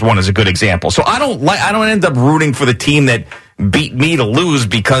Steelers one is a good example. So I don't end up rooting for the team that beat me to lose,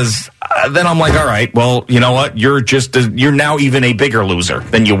 because then I'm like, all right, well, you know what? You're now even a bigger loser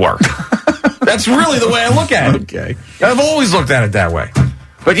than you were. That's really the way I look at it. Okay. I've always looked at it that way.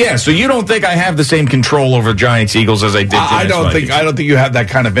 But yeah, so you don't think I have the same control over Giants Eagles as I did? I don't think you have that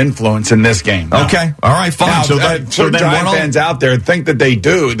kind of influence in this game. No. Okay, all right, fine. Now, so then Giant fans out there think that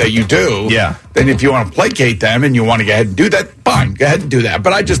you do. Yeah. Then if you want to placate them and you want to go ahead and do that, fine, go ahead and do that.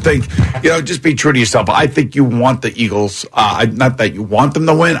 But I just think, just be true to yourself. I think you want the Eagles. Not that you want them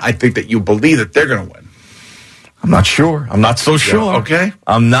to win. I think that you believe that they're going to win. I'm not sure. I'm not so sure. Okay.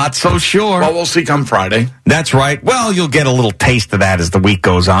 I'm not so sure. Well, we'll see come Friday. That's right. Well, you'll get a little taste of that as the week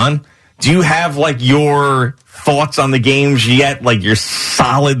goes on. Do you have, your thoughts on the games yet? Like, your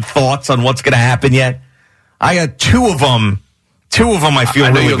solid thoughts on what's going to happen yet? I got two of them. I feel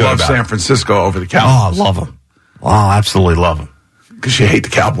really good about. I love San Francisco over the Cowboys. Oh, I love them. Oh, absolutely love them. Because you hate the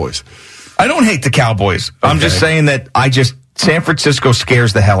Cowboys. I don't hate the Cowboys. Okay. I'm just saying that San Francisco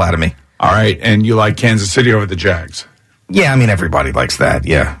scares the hell out of me. All right, and you like Kansas City over the Jags? Yeah, I mean, everybody likes that.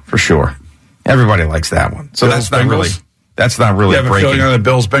 Yeah, for sure. Everybody likes that one. So Bills, that's not really you have a feeling on the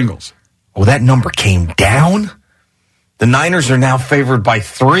Bills-Bengals. Oh, that number came down? The Niners are now favored by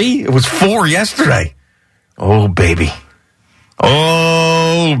 3? It was 4 yesterday. Oh, baby.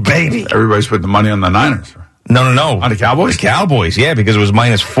 Oh, baby. Everybody's putting the money on the Niners. No. On the Cowboys? The Cowboys, yeah, because it was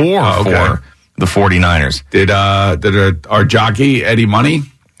 -4 for the 49ers. Did our jockey, Eddie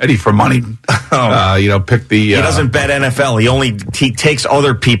for money, pick the... He doesn't bet NFL. He takes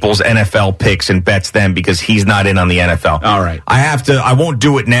other people's NFL picks and bets them, because he's not in on the NFL. All right. I won't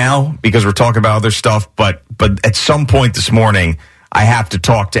do it now because we're talking about other stuff, but at some point this morning, I have to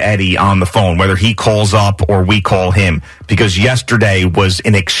talk to Eddie on the phone, whether he calls up or we call him, because yesterday was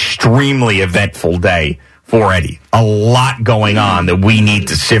an extremely eventful day for Eddie. A lot going on that we need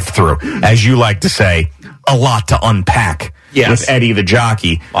to sift through. As you like to say, a lot to unpack. Yes. With Eddie the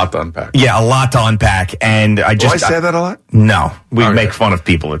jockey. A lot to unpack. Yeah, a lot to unpack. And I just... Do I say that a lot? No. We make fun of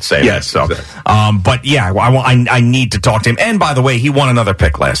people that say that. So, exactly. But yeah, I need to talk to him. And by the way, he won another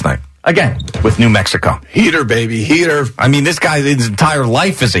pick last night. Again, with New Mexico. Heater, baby, heater. I mean, this guy, his entire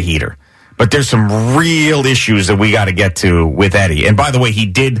life is a heater. But there's some real issues that we got to get to with Eddie. And by the way, he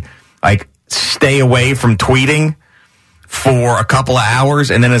did, stay away from tweeting for a couple of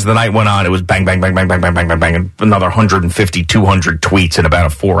hours, and then as the night went on, it was bang, bang, bang, bang, bang, bang, bang, bang, bang, and another 150, 200 tweets in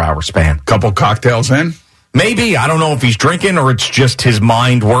about a 4-hour span. Couple cocktails in? Maybe. I don't know if he's drinking or it's just his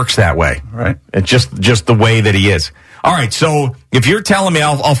mind works that way. Right. It's just the way that he is. All right, so if you're telling me,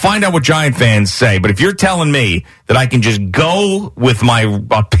 I'll find out what Giant fans say, but if you're telling me that I can just go with my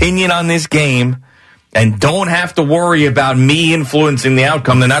opinion on this game and don't have to worry about me influencing the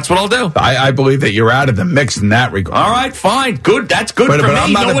outcome, then that's what I'll do. I believe that you're out of the mix in that regard. All right, fine. Good. That's good for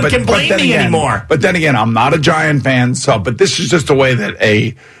me. No one can blame me anymore. But then again, I'm not a Giant fan, but this is just the way that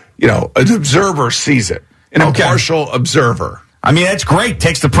an observer sees it. An impartial observer. I mean, that's great.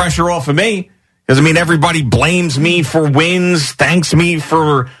 Takes the pressure off of me. Because, everybody blames me for wins, thanks me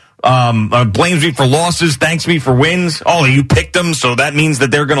for blames me for losses, thanks me for wins. Oh, you picked them, so that means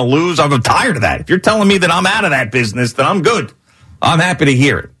that they're going to lose. I'm tired of that. If you're telling me that I'm out of that business, then I'm good. I'm happy to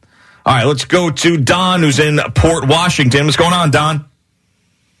hear it. All right, let's go to Don, who's in Port Washington. What's going on, Don?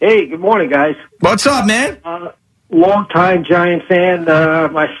 Hey, good morning, guys. What's up, man? Long-time Giant fan.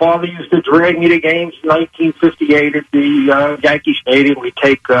 My father used to drag me to games in 1958 at the Yankee Stadium. We'd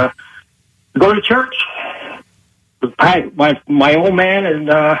go to church. My old man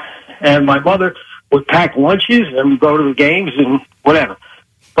and my mother would pack lunches and we'd go to the games and whatever.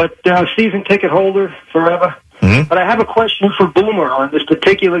 But season ticket holder forever. Mm-hmm. But I have a question for Boomer on this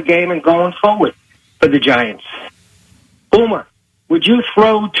particular game and going forward for the Giants. Boomer, would you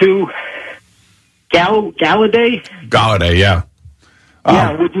throw to Galladay? Galladay, yeah.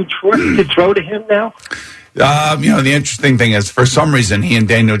 Would you trust to throw to him now? The interesting thing is, for some reason, he and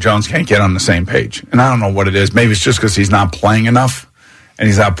Daniel Jones can't get on the same page. And I don't know what it is. Maybe it's just because he's not playing enough and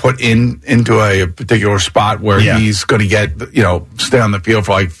he's not put into a particular spot where he's going to get, stay on the field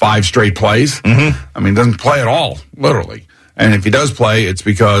for like 5 straight plays. Mm-hmm. I mean, doesn't play at all, literally. And if he does play, it's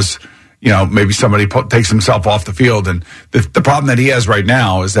because, maybe somebody takes himself off the field. And the problem that he has right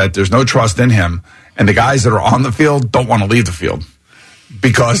now is that there's no trust in him. And the guys that are on the field don't want to leave the field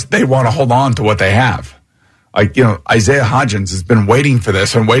because they want to hold on to what they have. Like, Isaiah Hodgins has been waiting for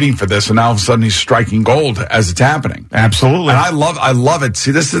this, and now all of a sudden he's striking gold as it's happening. Absolutely. And I love it.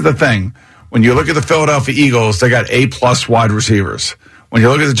 See, this is the thing. When you look at the Philadelphia Eagles, they got A+ wide receivers. When you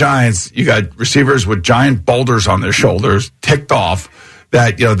look at the Giants, you got receivers with giant boulders on their shoulders, ticked off,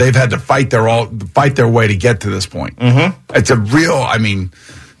 that, they've had to fight their way to get to this point. Mm-hmm. It's a real,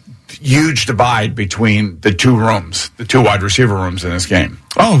 huge divide between the two wide receiver rooms in this game.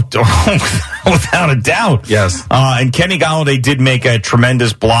 Oh, without a doubt. Yes. And Kenny Galladay did make a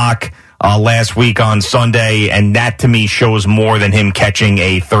tremendous block last week on Sunday, and that to me shows more than him catching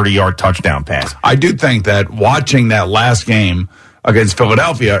a 30-yard touchdown pass. I do think that watching that last game against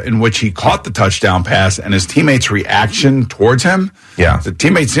Philadelphia, in which he caught the touchdown pass, and his teammates' reaction towards him, the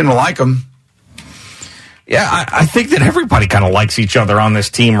teammates seem to like him. Yeah, I think that everybody kind of likes each other on this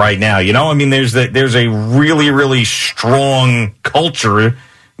team right now. There's a really, really strong culture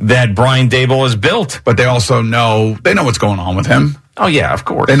that Brian Daboll has built. But they also know what's going on with him. Oh, yeah, of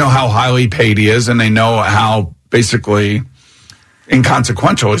course. They know how highly paid he is, and they know how basically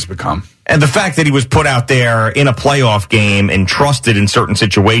inconsequential he's become. And the fact that he was put out there in a playoff game and trusted in certain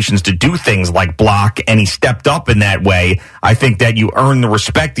situations to do things like block, and he stepped up in that way, I think that you earn the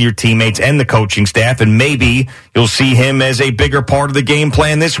respect of your teammates and the coaching staff, and maybe you'll see him as a bigger part of the game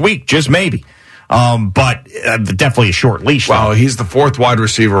plan this week, just maybe. But definitely a short leash. Well, he's the 4th wide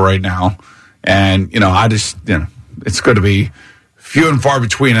receiver right now, and, it's going to be few and far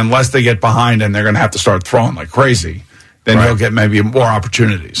between unless they get behind and they're going to have to start throwing like crazy. Then he'll get maybe more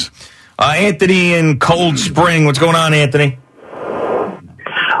opportunities. Anthony in Cold Spring. What's going on, Anthony?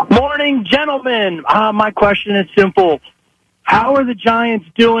 Morning, gentlemen. My question is simple. How are the Giants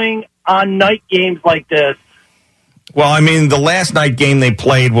doing on night games like this? Well, the last night game they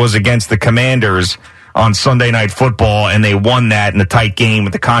played was against the Commanders on Sunday Night Football, and they won that in a tight game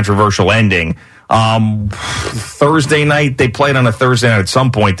with a controversial ending. Thursday night, they played on a Thursday night at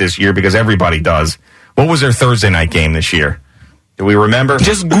some point this year because everybody does. What was their Thursday night game this year? Do we remember?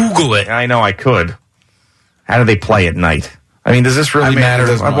 Just Google it. I know I could. How do they play at night? Does this really matter?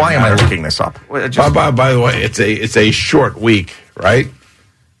 Why am I looking this up? By the way, it's a short week, right?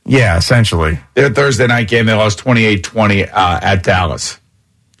 Yeah, essentially. Their Thursday night game, they lost 28-20 at Dallas.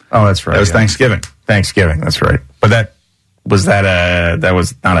 Oh, that's right. That was Thanksgiving. Thanksgiving, that's right. But that was not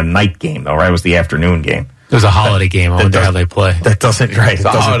a night game, though, right? It was the afternoon game. It was a holiday game. I wonder how they play. That doesn't, right. It's a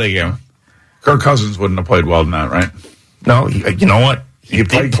holiday game. Kirk Cousins wouldn't have played well in that, right? No, you know what? He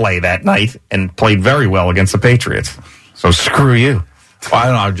did play that night and played very well against the Patriots. So screw you. Well, I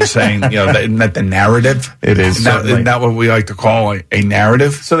don't know. I'm just saying, isn't that the narrative? It is. Isn't that what we like to call a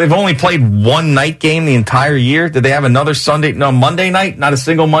narrative? So they've only played one night game the entire year? Did they have another Monday night? Not a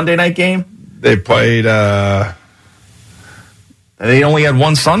single Monday night game? They played... They only had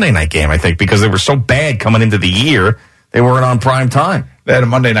one Sunday night game, I think, because they were so bad coming into the year, they weren't on prime time. They had a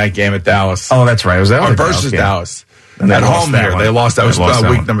Monday night game at Dallas. Oh, that's right. It was that versus Dallas. And at home here. They lost. That was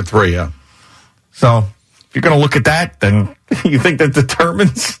week number 3, yeah. So if you're going to look at that, then you think that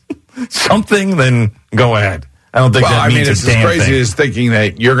determines something, then go ahead. I don't think that means it's a damn as crazy thing. as thinking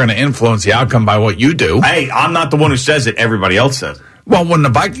that you're going to influence the outcome by what you do. Hey, I'm not the one who says it. Everybody else says it. Well, when the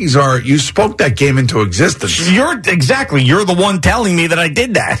Vikings you spoke that game into existence. You're the one telling me that I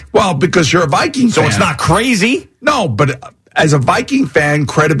did that. Well, because you're a Viking fan. So it's not crazy? No, but as a Viking fan,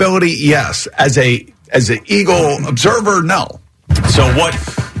 credibility, yes. As an Eagle observer, no. So what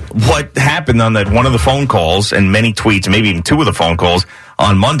what happened on that one of the phone calls and many tweets, maybe even two of the phone calls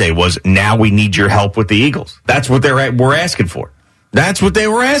on Monday was, now we need your help with the Eagles. That's what we're asking for. That's what they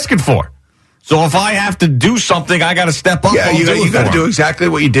were asking for. So if I have to do something, I got to step up. Yeah, you got to do exactly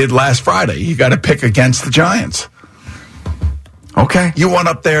what you did last Friday. You got to pick against the Giants. Okay. You went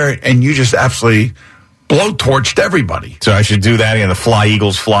up there and you just absolutely blowtorched everybody. So I should do that again. The Fly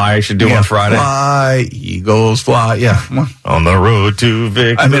Eagles Fly I should do on Friday. Fly Eagles Fly. Yeah. On the road to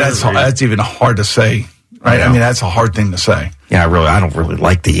victory. I mean, that's even hard to say, right? I mean, that's a hard thing to say. Yeah, I don't really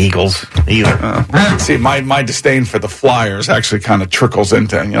like the Eagles either. See, my disdain for the Flyers actually kind of trickles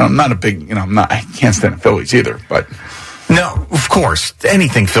into, I'm not a big, I can't stand the Phillies either, but. No, of course,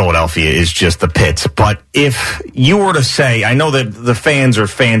 anything Philadelphia is just the pits. But if you were to say, I know that the fans are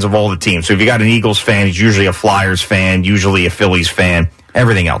fans of all the teams. So if you got an Eagles fan, he's usually a Flyers fan, usually a Phillies fan,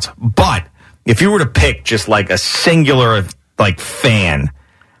 everything else. But if you were to pick just like a singular fan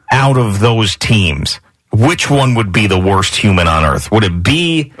out of those teams, which one would be the worst human on earth? Would it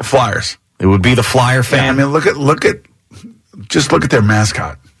be the Flyers? It would be the Flyer fan. Yeah, I mean, look at their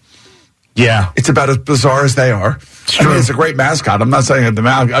mascot. Yeah, it's about as bizarre as they are. I mean, it's a great mascot. I'm not saying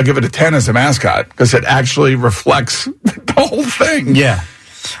I'll give it a 10 as a mascot because it actually reflects the whole thing. Yeah,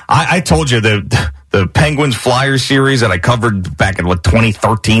 I told you the Penguins Flyers series that I covered back in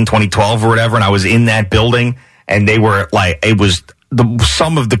 2013, 2012 or whatever, and I was in that building, and they were it was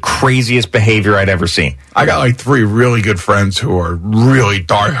some of the craziest behavior I'd ever seen. I got 3 really good friends who are really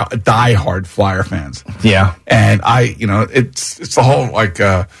diehard Flyer fans. Yeah, and it's the whole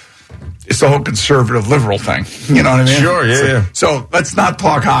it's the whole conservative liberal thing. You know what I mean? Sure, yeah. So let's not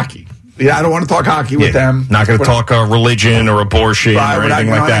talk hockey. Yeah, I don't want to talk hockey with them. Not going to talk religion or abortion or anything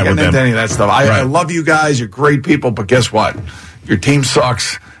like that with them. Any of that stuff. I love you guys. You're great people, but guess what? Your team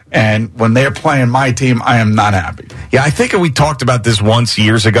sucks. And when they're playing my team, I am not happy. Yeah, I think we talked about this once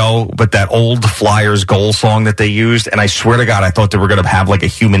years ago, but that old Flyers goal song that they used, and I swear to God, I thought they were going to have a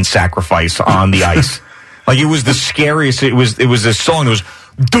human sacrifice on the ice. It was the scariest. It was this song. It was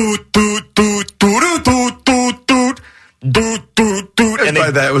doot doot doot doot doot doot doot doot doot doot. And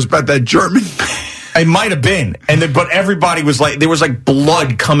it was about that German. It might have been, but everybody was there was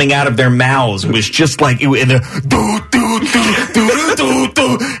blood coming out of their mouths. It was just and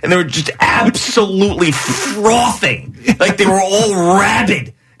they were just absolutely frothing, they were all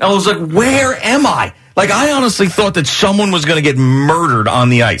rabid. And I was like, where am I? I honestly thought that someone was going to get murdered on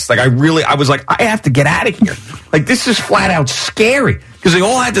the ice. I was like, I have to get out of here. This is flat out scary because they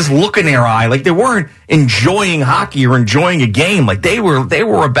all had this look in their eye, they weren't enjoying hockey or enjoying a game. They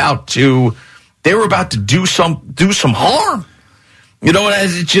were about to do some harm. You know,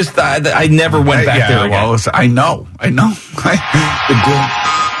 it's just I never went back there again. Well, I know. Yeah,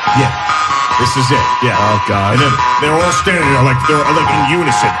 this is it. Yeah. Oh God. And then they were all standing there they're in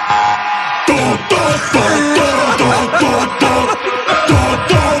unison. They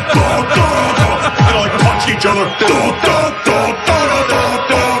punch each other.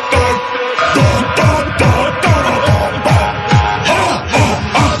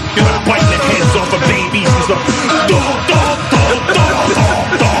 Biting the heads off of babies and stuff.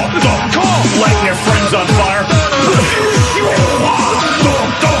 Lighting their friends on fire.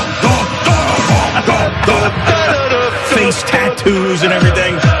 Face tattoos and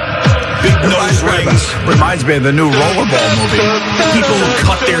everything. Big nose rings. Reminds me of the new Rollerball movie. People who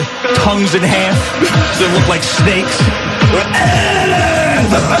cut their tongues in half so they look like snakes.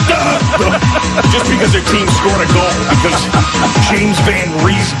 Just because their team scored a goal because James Van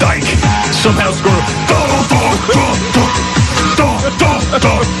Riesdyk somehow scored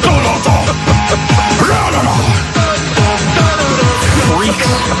freaks.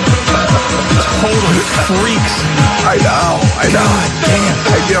 Total freaks. I know. God damn.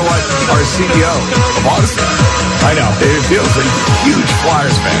 And you know what? Our CEO of Odyssey, I know. David Fields, a huge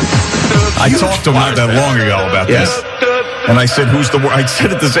Flyers fan. I talked to him not that long ago about this. And I said, I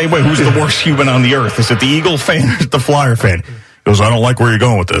said it the same way. Who's the worst human on the earth? Is it the Eagle fan or is it the Flyer fan? He goes, I don't like where you're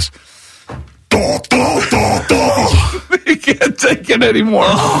going with this. You can't take it anymore.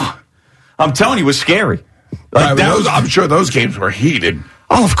 I'm telling you, it was scary. I'm sure those games were heated.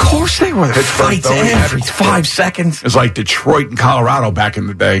 Oh, of course they were. Fights every 5 seconds. It's like Detroit and Colorado back in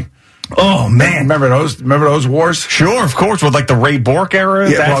the day. Oh man, remember those wars? Sure, of course, with the Ray Bourque era.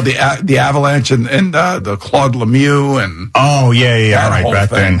 Yeah, well, the Avalanche and the Claude Lemieux and yeah, right back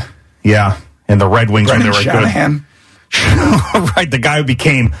then. Yeah, and the Red Wings Brendan when they were Shanahan. Good. Right, the guy who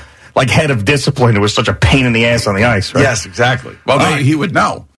became head of discipline. It was such a pain in the ass on the ice. Right? Yes, exactly. Well, he would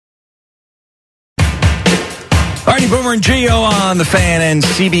know. All right, righty, Boomer and Gio on the Fan and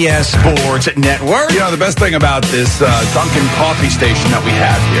CBS Sports Network. You know, the best thing about this Dunkin' coffee station that we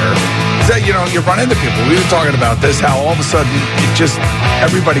have here is that, you know, you run into people. We were talking about this, how all of a sudden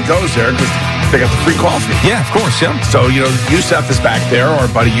everybody goes there because they got the free coffee. Yeah, of course, yeah. So, you know, Youssef is back there, our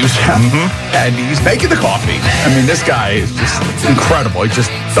buddy Youssef, and he's making the coffee. I mean, this guy is just incredible. He just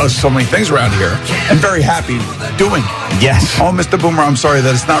does so many things around here and very happy doing it. Yes. Oh, Mr. Boomer, I'm sorry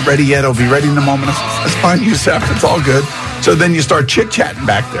that it's not ready yet. It'll be ready in a moment. It's fine, Youssef. It's all good. So then you start chit-chatting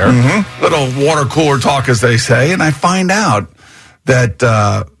back there. Little water cooler talk, as they say. And I find out that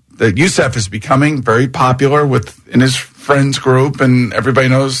that Youssef is becoming very popular in his friends group, and everybody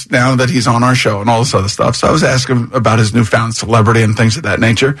knows now that he's on our show and all this other stuff. So I was asking him about his newfound celebrity and things of that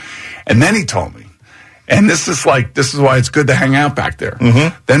nature. And then he told me, and this is why it's good to hang out back there.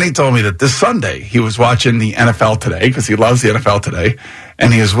 Then he told me that this Sunday he was watching the NFL Today, because he loves the NFL Today,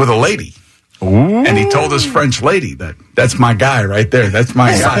 and he was with a lady. Ooh. And he told his French lady that's my guy right there. That's my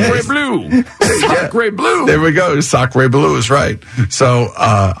guy. Sacre bleu. Sacre bleu. There we go. Sacre bleu is right. So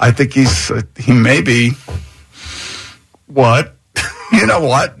I think he may be what? You know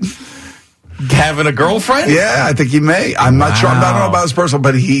what? Having a girlfriend? Yeah, I think he may. I'm not sure. I don't know about his personal,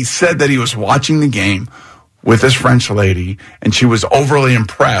 but he said that he was watching the game with his French lady, and she was overly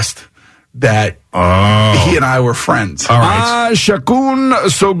impressed that he and I were friends. All right. Chacun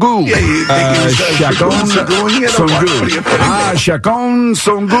Sogu. Yeah, Chacun Sogu. Chacun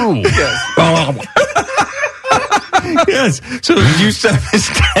Sogu. Yes. So Youssef is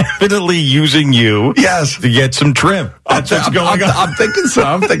definitely using you to get some trim. That's what's going on. I'm thinking so.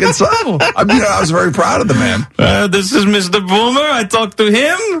 I mean, I was very proud of the man. This is Mr. Boomer. I talked to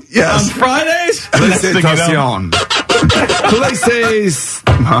him on Fridays. Félicitations.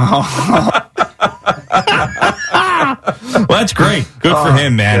 Well, that's great. Good for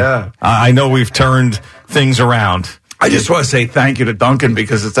him, man. Yeah. I know we've turned things around. I just want to say thank you to Duncan,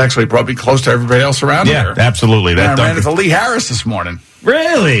 because it's actually brought me close to everybody else around here. Yeah, absolutely. I ran into Lee Harris this morning.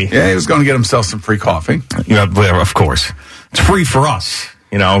 Really? Yeah, he was going to get himself some free coffee. You know, of course. It's free for us,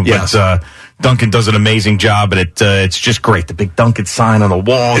 you know. Yes. But Duncan does an amazing job, and it's just great. The big Duncan sign on the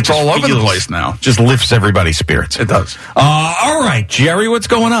wall. It's all over the place now. Just lifts everybody's spirits. It does. All right, Jerry, what's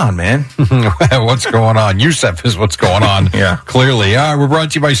going on, man? What's going on? Youssef is what's going on. Yeah. Clearly. We're brought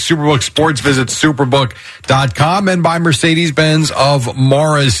to you by Superbook Sports. Visit superbook.com and by Mercedes-Benz of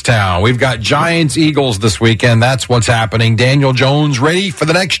Morristown. We've got Giants-Eagles this weekend. That's what's happening. Daniel Jones ready for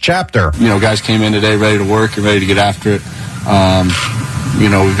the next chapter. You know, guys came in today ready to work and ready to get after it. You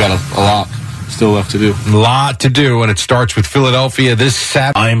know, we've got a lot still left to do. A lot to do, and it starts with Philadelphia this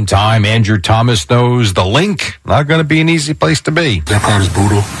Saturday time. Andrew Thomas knows the link. Not going to be an easy place to be. Their crowd is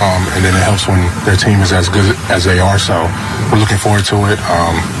brutal, and then it helps when their team is as good as they are. So we're looking forward to it.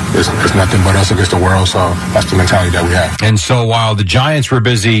 It's nothing but us against the world, so that's the mentality that we have. And so while the Giants were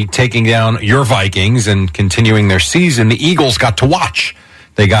busy taking down your Vikings and continuing their season, the Eagles got to watch.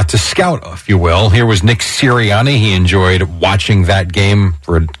 They got to scout, if you will. Here was Nick Sirianni. He enjoyed watching that game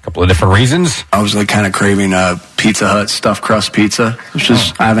for a couple of different reasons. I was kind of craving Pizza Hut stuffed crust pizza, which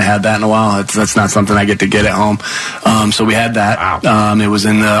is I haven't had that in a while. That's not something I get to get at home. So we had that. Wow. It was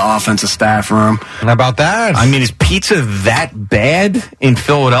in the offensive staff room. And how about that? I mean, is pizza that bad in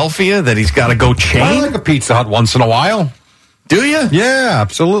Philadelphia that he's got to go chain? I like a Pizza Hut once in a while. Do you? Yeah,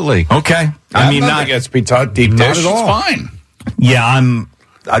 absolutely. Okay. I mean, not against Pizza Hut deep dish. at all. It's fine. Yeah,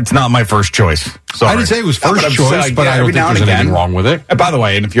 it's not my first choice. Sorry. I didn't say it was first choice, saying, but I don't think there's anything wrong with it. And by the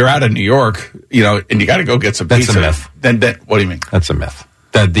way, and if you're out of New York, you know, and you got to go get some pizza. That's a myth. Then what do you mean? That's a myth.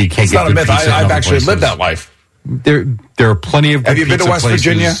 That you can't it's get not a good myth. pizza in I've other actually places. lived that life. There are plenty of good Have you been to pizza West places.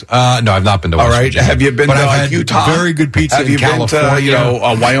 Virginia? No, I've not been to West Virginia. Have you been but to I've had Utah? Very good pizza Have in you California.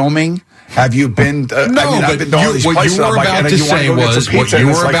 been to, Wyoming? Have you been to, I've been to all these places. What you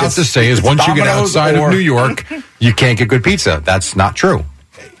were about to say is once you get outside of New York, you can't get good pizza. That's not true.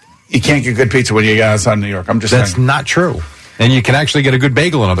 You can't get good pizza when you get outside of New York. I'm just saying. That's not true. And you can actually get a good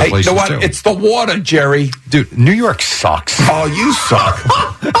bagel in other places, you know what? too. It's the water, Jerry. Dude, New York sucks. Oh, you suck.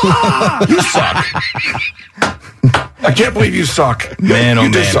 You suck. I can't believe you suck. Man,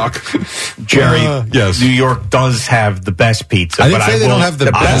 you do suck. Jerry, yes. New York does have the best pizza. I didn't say they don't have the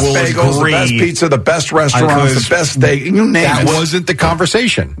best bagels, the best pizza, the best restaurants, the best steak. You name it. That wasn't the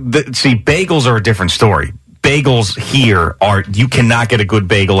conversation. See, bagels are a different story. Bagels here you cannot get a good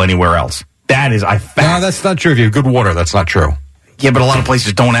bagel anywhere else. That is, No, that's not true. If you have good water, that's not true. Yeah, but a lot of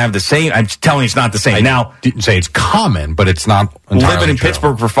places don't have the same. I'm telling you, it's not the same. I Now, didn't say it's common, but it's not entirely living in true.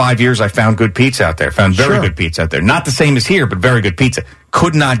 Pittsburgh for 5 years, I found good pizza out there. Found very good pizza out there. Not the same as here, but very good pizza.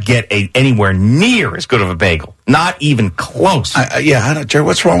 Could not get anywhere near as good of a bagel. Not even close. Jerry,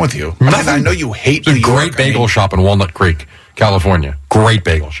 what's wrong with you? I know you hate It's a New York. great bagel shop in Walnut Creek, California. Great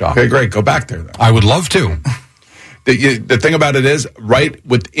bagel shop. Okay, great. Go back there, then. I would love to. The thing about it is, right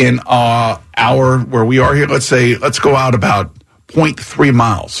within our where we are here, let's go out about 0.3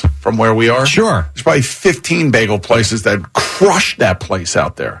 miles from where we are. Sure. There's probably 15 bagel places that crush that place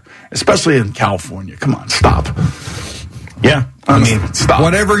out there, especially in California. Come on, stop. Yeah. I mean, stop.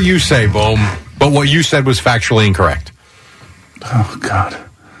 Whatever you say, Boom, but what you said was factually incorrect. Oh, God.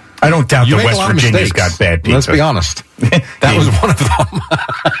 I don't doubt You that make a West lot of Virginia's mistakes. got bad pizza. Let's be honest. That was one of them.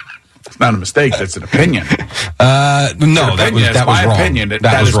 It's not a mistake. That's an opinion. No, that was my wrong. opinion.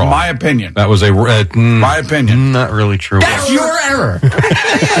 That was is wrong. my opinion. That was my opinion. Not really true. That's your error.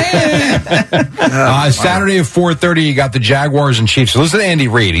 Saturday at 4:30, you got the Jaguars and Chiefs. So listen to Andy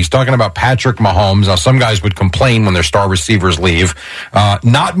Reid. He's talking about Patrick Mahomes. Now, some guys would complain when their star receivers leave.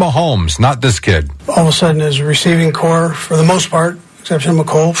 Not Mahomes, not this kid. All of a sudden, his receiving core, for the most part, exception of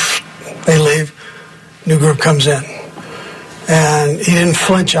McCole, they leave. New group comes in. And he didn't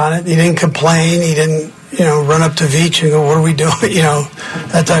flinch on it. He didn't complain. He didn't, run up to Veach and go, "What are we doing?"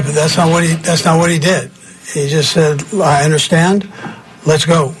 That's not what he did. He just said, "I understand. Let's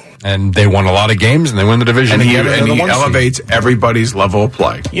go." And they won a lot of games, and they win the division. And he again. elevates everybody's level of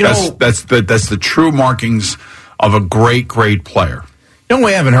play. That's the true markings of a great player. You know,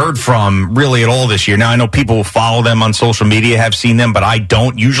 we haven't heard from really at all this year. Now, I know people who follow them on social media have seen them, but I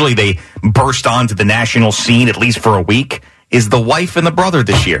don't. Usually they burst onto the national scene at least for a week. Is the wife and the brother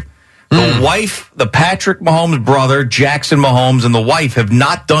this year. The wife, the Patrick Mahomes brother, Jackson Mahomes, and the wife have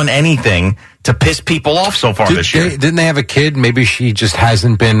not done anything to piss people off so far this year. Didn't they have a kid? Maybe she just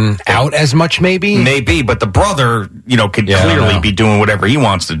hasn't been out as much, maybe? Maybe, but the brother, could clearly be doing whatever he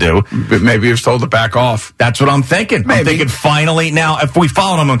wants to do. But maybe he was told to back off. That's what I'm thinking. I'm thinking finally. Now, if we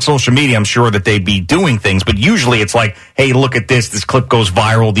followed them on social media, I'm sure that they'd be doing things, but usually it's like, hey, look at this. This clip goes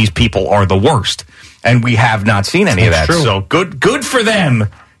viral. These people are the worst. And we have not seen any of that. True. So good for them.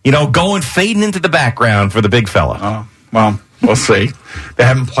 Fading into the background for the big fella. Well, we'll see. They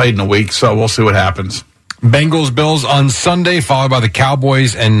haven't played in a week, so we'll see what happens. Bengals, Bills on Sunday, followed by the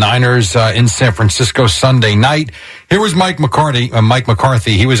Cowboys and Niners in San Francisco Sunday night. Here was Mike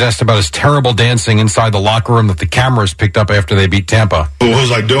McCarthy. He was asked about his terrible dancing inside the locker room that the cameras picked up after they beat Tampa. What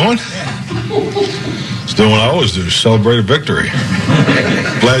was I doing? It's doing what I always do, celebrate a victory.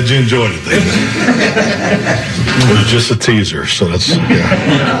 Glad you enjoyed it, David. It was just a teaser, so that's,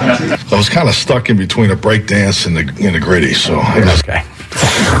 yeah. I was kind of stuck in between a break dance and the gritty, so. Okay.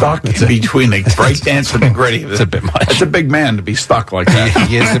 Stuck in between the break dance and the gritty. It's a bit much. It's a big man to be stuck like that.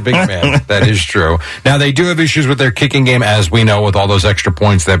 He is a big man. That is true. Now, they do have issues with their kicking game, as we know, with all those extra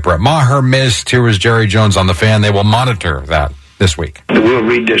points that Brett Maher missed. Here was Jerry Jones on the Fan. They will monitor that this week. We'll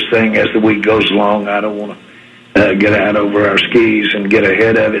read this thing as the week goes along. I don't want to get out over our skis and get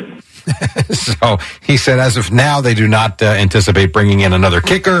ahead of it. So he said, as of now, they do not anticipate bringing in another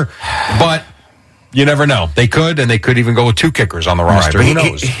kicker, but you never know. They could, and they could even go with two kickers on the roster. Right, Who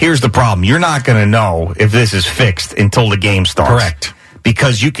knows? Here's the problem. You're not going to know if this is fixed until the game starts. Correct.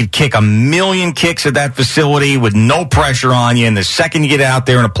 Because you could kick a million kicks at that facility with no pressure on you, and the second you get out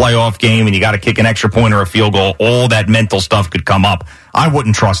there in a playoff game and you got to kick an extra point or a field goal, all that mental stuff could come up. I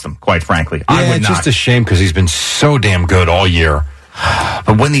wouldn't trust him, quite frankly. I would it's not. just a shame because he's been so damn good all year.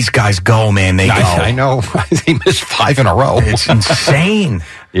 But when these guys go, man, they go. I know. He missed 5 in a row. It's insane.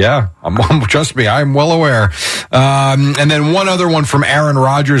 Yeah, trust me, I'm well aware. And then one other one from Aaron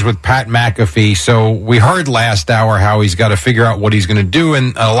Rodgers with Pat McAfee. So we heard last hour how he's got to figure out what he's going to do,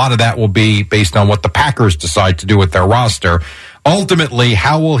 and a lot of that will be based on what the Packers decide to do with their roster. Ultimately,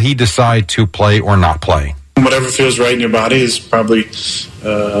 how will he decide to play or not play? Whatever feels right in your body is probably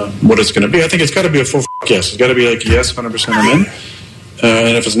what it's going to be. I think it's got to be a full yes. It's got to be like, yes, 100% I'm in.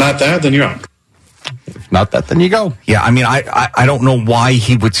 And if it's not that, then you're out. If not that, then you go. Yeah, I mean, I don't know why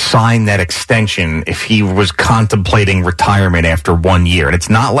he would sign that extension if he was contemplating retirement after 1 year. And it's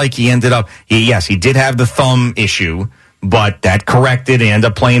not like he ended up, he did have the thumb issue, but that corrected. He ended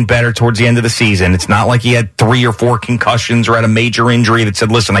up playing better towards the end of the season. It's not like he had 3 or 4 concussions or had a major injury that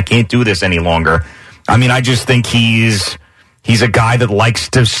said, listen, I can't do this any longer. I mean, I just think he's a guy that likes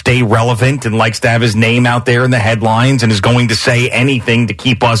to stay relevant and likes to have his name out there in the headlines and is going to say anything to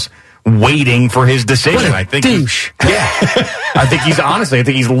keep us waiting for his decision. I think douche. I think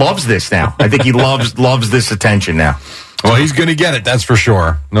he loves this now. I think he loves this attention now. Well, he's going to get it, that's for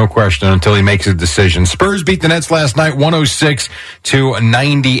sure. No question, until he makes a decision. Spurs beat the Nets last night,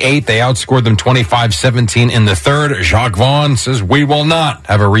 106-98. They outscored them 25-17 in the third. Jacques Vaughn says, we will not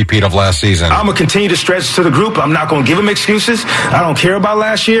have a repeat of last season. I'm going to continue to stretch to the group. I'm not going to give them excuses. I don't care about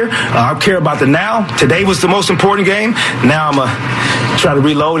last year. I care about the now. Today was the most important game. Now I'm going to try to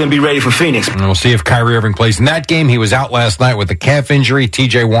reload and be ready for Phoenix. And we'll see if Kyrie Irving plays in that game. He was out last night with a calf injury.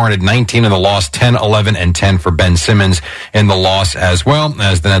 TJ Warren had 19 in the loss, 10, 11, and 10 for Ben Simmons in the loss as well,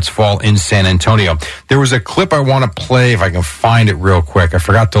 as the Nets fall in San Antonio. There was a clip I want to play, if I can find it real quick. I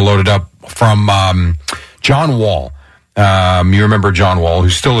forgot to load it up, from John Wall. You remember John Wall, who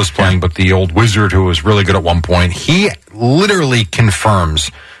still is playing, but the old Wizard who was really good at one point. He literally confirms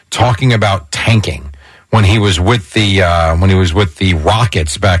talking about tanking when he was with the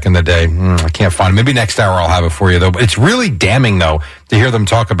Rockets back in the day. I can't find it. Maybe next hour I'll have it for you, though. But it's really damning, though, to hear them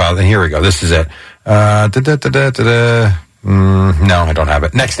talk about it. And here we go. This is it. No, I don't have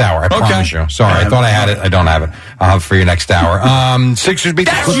it. Next hour, I promise you. Sorry, I thought I had it. I don't have it. I'll have it for you next hour. Sixers beat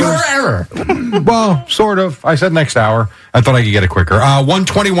the Clippers. That's your error. Well, sort of. I said next hour. I thought I could get it quicker.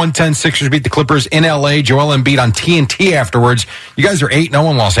 120-110, Sixers beat the Clippers in L.A. Joel Embiid on TNT afterwards. You guys are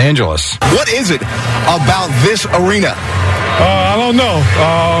 8-0 in Los Angeles. What is it about this arena? I don't know.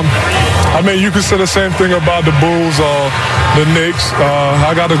 I mean, you could say the same thing about the Bulls or the Knicks.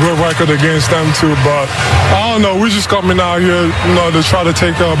 I got a good record against them too, but I don't know. We're just coming out here, to try to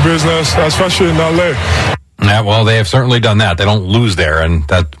take care of business, especially in LA. Yeah, well, they have certainly done that. They don't lose there, and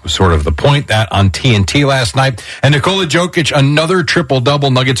that was sort of the point. That on TNT last night. And Nikola Jokic, another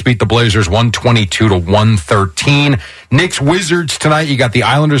triple-double. Nuggets beat the Blazers 122-113. Knicks Wizards tonight. You got the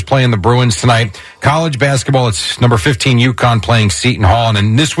Islanders playing the Bruins tonight. College basketball, it's number 15 UConn playing Seton Hall.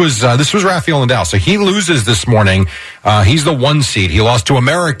 And this was Rafael Nadal. So he loses this morning. He's the 1 seed. He lost to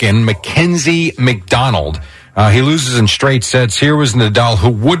American Mackenzie McDonald. He loses in straight sets. Here was Nadal, who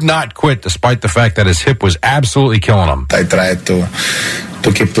would not quit despite the fact that his hip was absolutely killing him. I tried to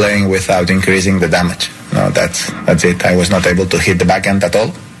keep playing without increasing the damage. No, that's it. I was not able to hit the backhand at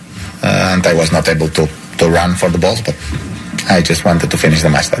all, and I was not able to run for the balls, but I just wanted to finish the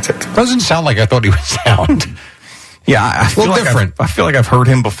match. That's it. Doesn't sound like I thought he would sound. Yeah, I feel like different. I feel like I've heard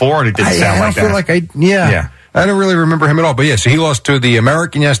him before, and it didn't sound like that. I don't really remember him at all. But yeah, so he lost to the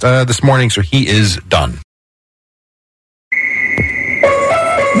American this morning, so he is done.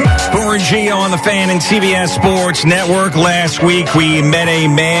 Boomer and Gio on the Fan and CBS Sports Network. Last week, we met a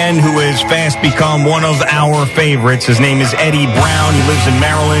man who has fast become one of our favorites. His name is Eddie Brown. He lives in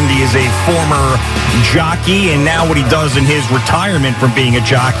Maryland. He is a former jockey, and now what he does in his retirement from being a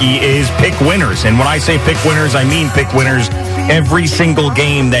jockey is pick winners. And when I say pick winners, I mean pick winners. Every single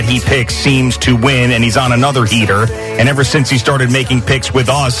game that he picks seems to win, and he's on another heater. And ever since he started making picks with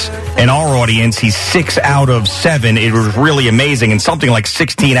us and our audience, he's 6 out of 7. It was really amazing, and something like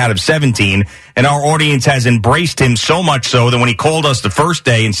 16 out of 17. And our audience has embraced him so much so that when he called us the first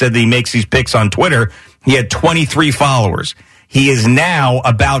day and said that he makes these picks on Twitter, he had 23 followers. He is now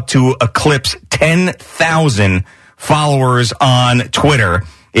about to eclipse 10,000 followers on Twitter.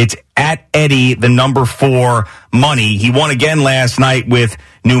 It's at Eddie, the number 4 money. He won again last night with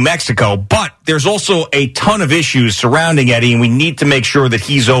New Mexico, but there's also a ton of issues surrounding Eddie, and we need to make sure that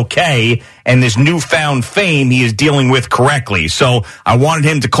he's okay and this newfound fame he is dealing with correctly. So I wanted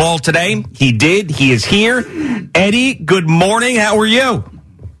him to call today. He did. He is here. Eddie, good morning. How are you?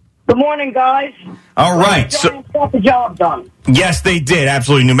 Good morning, guys. All right. The Giants got the job done. Yes, they did.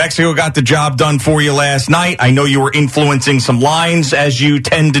 Absolutely. New Mexico got the job done for you last night. I know you were influencing some lines, as you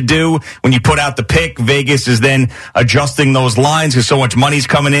tend to do. When you put out the pick, Vegas is then adjusting those lines because so much money's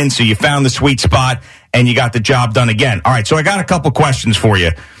coming in. So you found the sweet spot, and you got the job done again. All right, so I got a couple questions for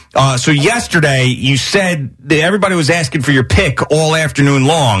you. So yesterday, you said that everybody was asking for your pick all afternoon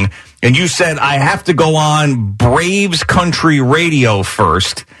long, and you said, I have to go on Braves Country Radio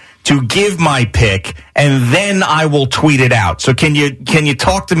first to give my pick, and then I will tweet it out. So can you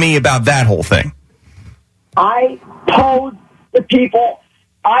talk to me about that whole thing? I told the people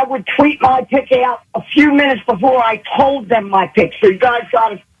I would tweet my pick out a few minutes before I told them my pick. So you guys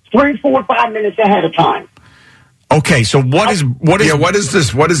got it 3, 4, 5 minutes ahead of time. Okay, so what is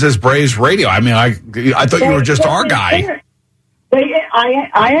this Braves Radio? I mean, I thought you were just our guy.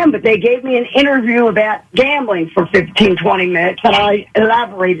 I am, but they gave me an interview about gambling for 15, 20 minutes, and I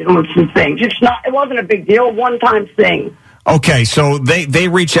elaborated on some things. It wasn't a big deal, one-time thing. Okay, so they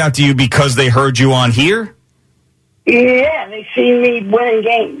reached out to you because they heard you on here? Yeah, they see me winning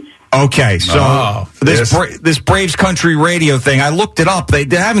games. Okay, so this Braves Country Radio thing, I looked it up. They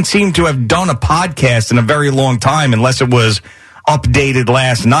haven't seemed to have done a podcast in a very long time, unless it was updated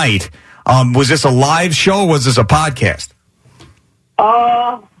last night. Was this a live show or was this a podcast?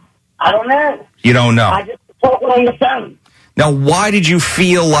 I don't know. You don't know. I just talked on the phone. Now, why did you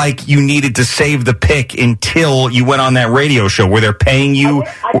feel like you needed to save the pick until you went on that radio show? Were they paying you?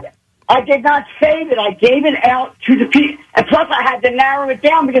 I did not save it. I gave it out to the people. And plus, I had to narrow it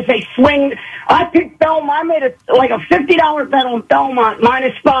down because they swing. I picked Belmont. I made a $50 bet on Belmont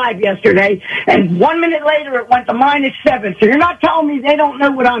 -5 yesterday. And 1 minute later, it went to -7. So you're not telling me they don't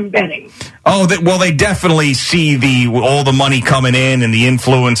know what I'm betting. Oh, they definitely see all the money coming in and the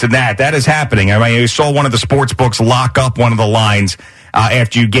influence and that. That is happening. I mean, you saw one of the sports books lock up one of the lines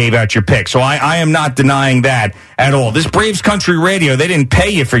after you gave out your pick. So I am not denying that at all. This Braves Country Radio, they didn't pay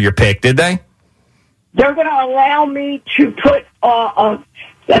you for your pick, did they? They're going to allow me to put a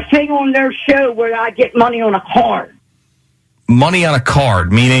thing on their show where I get money on a card. Money on a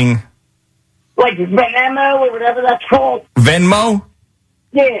card, meaning? Like Venmo or whatever that's called. Venmo?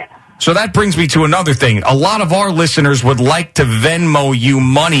 Yeah. So that brings me to another thing. A lot of our listeners would like to Venmo you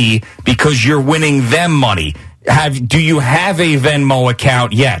money because you're winning them money. Do you have a Venmo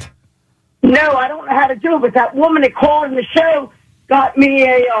account yet? No, I don't know how to do it, but that woman that called in the show got me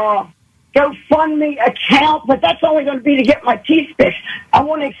a GoFundMe account, but that's only going to be to get my teeth fixed. I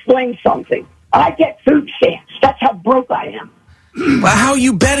want to explain something. I get food stamps. That's how broke I am. Well, how are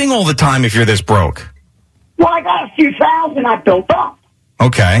you betting all the time if you're this broke? Well, I got a few thousand I built up.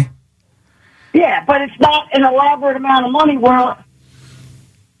 Okay. Yeah, but it's not an elaborate amount of money where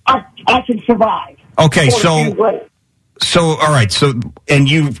I can survive. Okay, so all right, so and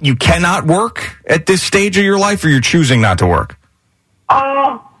you cannot work at this stage of your life, or you're choosing not to work?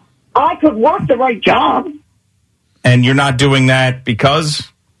 I could work the right job. And you're not doing that because?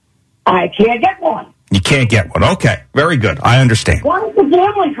 I can't get one. You can't get one. Okay, very good. I understand. Why don't the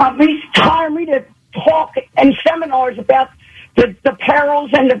gambling companies hire me to talk in seminars about the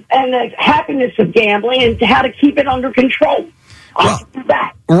perils and the happiness of gambling and how to keep it under control? I can do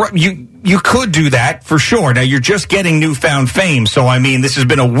that. You could do that for sure. Now you're just getting newfound fame, so I mean this has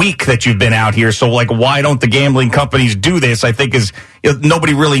been a week that you've been out here. So like, why don't the gambling companies do this? I think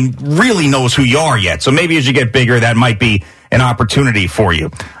nobody really knows who you are yet. So maybe as you get bigger, that might be an opportunity for you.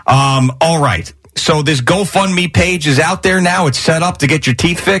 All right. So this GoFundMe page is out there now. It's set up to get your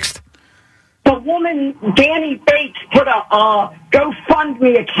teeth fixed. The woman Danny Bates put a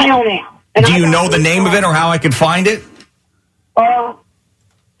GoFundMe account out. Do you know the name of it or how I can find it?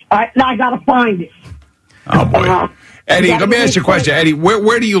 I got to find it. Oh, boy. Eddie, let me ask you a question. Eddie,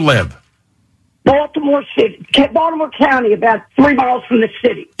 where do you live? Baltimore City. Baltimore County, about 3 miles from the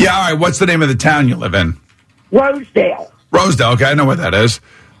city. Yeah, all right. What's the name of the town you live in? Rosedale. Rosedale. Okay, I know where that is.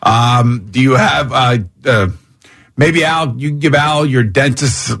 Do you have, maybe Al, you can give Al your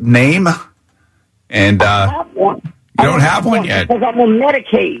dentist's name? And I don't have one. You don't have one yet? Because I'm on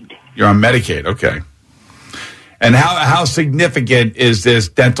Medicaid. You're on Medicaid, okay. And how significant is this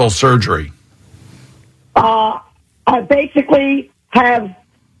dental surgery? I basically have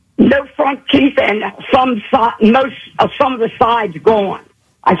no front teeth and some of the sides gone.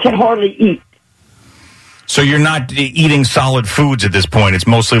 I can hardly eat. So you're not eating solid foods at this point. It's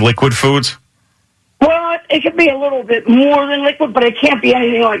mostly liquid foods? Well, it could be a little bit more than liquid, but it can't be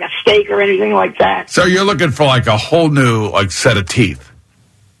anything like a steak or anything like that. So you're looking for like a whole new set of teeth?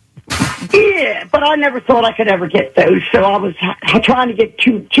 Yeah, but I never thought I could ever get those, so I was trying to get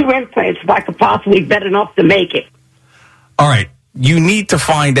two implants if I could possibly bet enough to make it. All right. You need to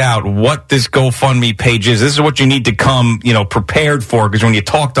find out what this GoFundMe page is. This is what you need to come, prepared for, because when you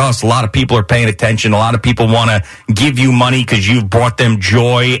talk to us, a lot of people are paying attention. A lot of people want to give you money because you've brought them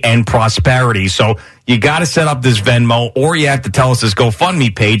joy and prosperity. So you got to set up this Venmo, or you have to tell us this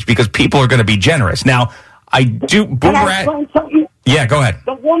GoFundMe page because people are going to be generous. Now, I do... Yeah, go ahead.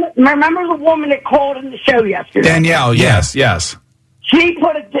 Remember the woman that called in the show yesterday? Danielle, yes. She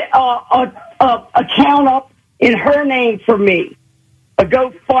put a account up in her name for me, a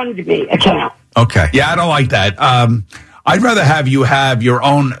GoFundMe account. Okay. Yeah, I don't like that. I'd rather have you have your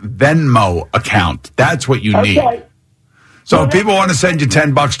own Venmo account. That's what you need. So if people want to send you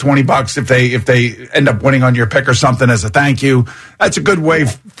 $10, $20 if they end up winning on your pick or something as a thank you, that's a good way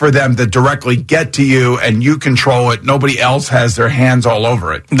for them to directly get to you and you control it. Nobody else has their hands all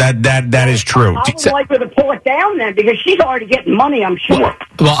over it. That is true. I would like her to pull it down then because she's already getting money, I'm sure.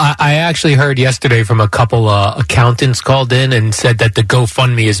 Well, I actually heard yesterday from a couple accountants called in and said that the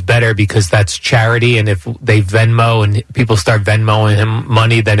GoFundMe is better because that's charity, and if they Venmo and people start Venmoing him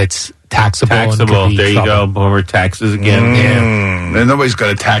money, then it's taxable. and could Taxable. be There you trouble. go. Boomer, taxes again. And nobody's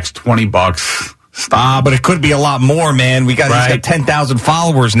going to tax $20. Stop. But it could be a lot more, man. He's got 10,000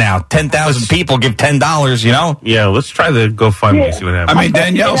 followers now. 10,000 people give $10, you know? Yeah, let's try the GoFundMe, see what happens. I mean,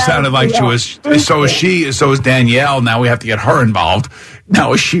 Danielle sounded like she was, so is Danielle. Now we have to get her involved.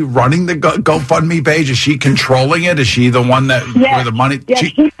 Now, is she running the GoFundMe page? Is she controlling it? Is she the one that, where the money? Yes,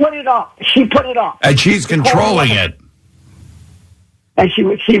 she put it up. She put it up. And she's controlling it. And she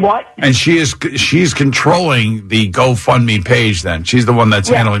what? And she's controlling the GoFundMe page then. She's the one that's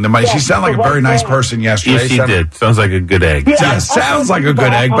handling the money. She sounded like a very nice person yesterday. Yes, she did. Sounds like a good egg. Yeah, sounds like a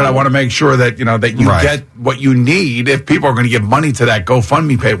good egg, but I want to make sure that, that you get what you need. If people are going to give money to that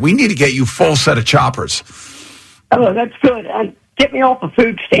GoFundMe page, we need to get you full set of choppers. Oh, that's good. Get me off of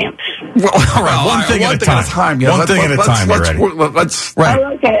food stamps. Well, all right, one thing at a time. One thing at a time, Let's Right.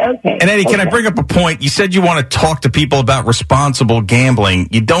 Oh, okay. And Eddie, can I bring up a point? You said you want to talk to people about responsible gambling.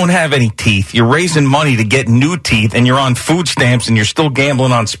 You don't have any teeth. You're raising money to get new teeth, and you're on food stamps, and you're still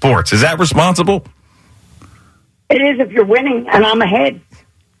gambling on sports. Is that responsible? It is if you're winning, and I'm ahead.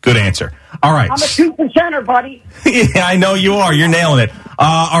 Good answer. All right. I'm a 2%er, buddy. Yeah, I know you are. You're nailing it.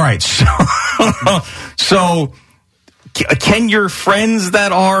 All right. So can your friends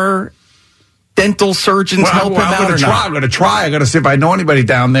that are dental surgeons help him out or not? I'm going to try. I'm going to see if I know anybody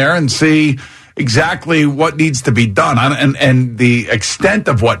down there and see exactly what needs to be done and the extent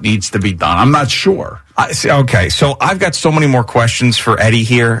of what needs to be done. I'm not sure. Okay, so I've got so many more questions for Eddie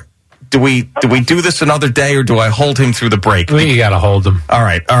here. Do we do this another day, or do I hold him through the break? You got to hold him. All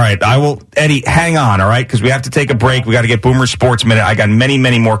right. I will. Eddie, hang on, all right? Because we have to take a break. We got to get Boomer Sports Minute. I got many,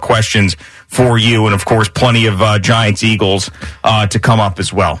 many more questions for you, and of course, plenty of Giants Eagles to come up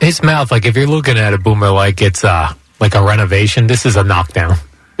as well. His mouth, like if you're looking at a Boomer like it's like a renovation, this is a knockdown.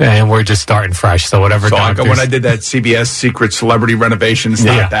 And we're just starting fresh. So whatever. So when I did that CBS Secret Celebrity Renovation, it's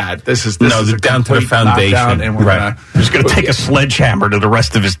not that. This is down to the foundation. And we're just going to take a sledgehammer to the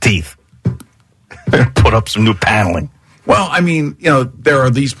rest of his teeth. Put up some new paneling. Well, I mean, there are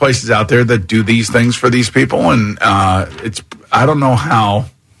these places out there that do these things for these people, and I don't know how.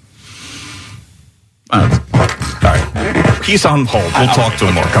 All right. He's on hold. We'll talk to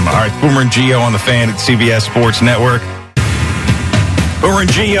him more. Come on. All right. Boomer and Gio on the Fan at CBS Sports Network. Boomer and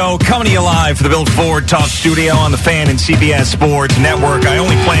Gio coming to you live for the Bill Ford Talk Studio on the Fan and CBS Sports Network. I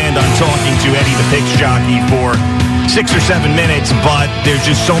only planned on talking to Eddie the Picks Jockey for 6 or 7 minutes, but there's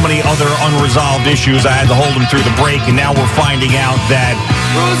just so many other unresolved issues. I had to hold him through the break, and now we're finding out that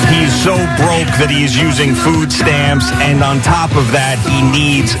he's so broke that he is using food stamps, and on top of that, he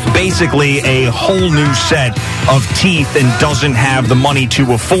needs basically a whole new set of teeth and doesn't have the money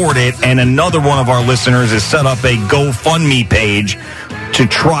to afford it. And another one of our listeners has set up a GoFundMe page to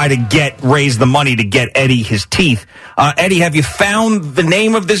try to raise the money to get Eddie his teeth. Eddie, have you found the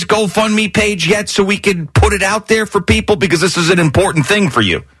name of this GoFundMe page yet so we can put it out there for people? Because this is an important thing for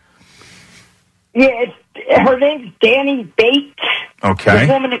you. Yeah, her name's Danny Bates. Okay.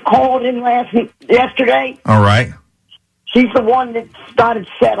 The woman that called in yesterday. All right. She's the one that got it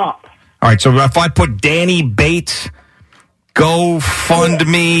set up. All right, so if I put Danny Bates,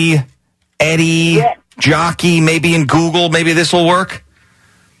 GoFundMe, Eddie, Jockey, maybe in Google, maybe this will work?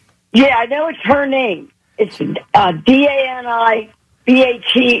 Yeah, I know it's her name. It's DANIBATES.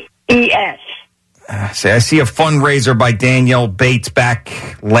 I see a fundraiser by Danielle Bates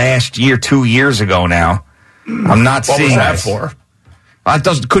back last year, 2 years ago now. I'm not seeing that for?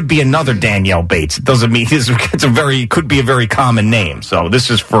 Could be another Danielle Bates. It doesn't mean it could be a very common name. So this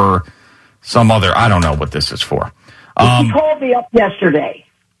is for some other. I don't know what this is for. She called me up yesterday.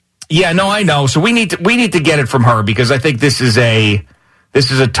 Yeah, no, I know. So we need to get it from her, because I think this is a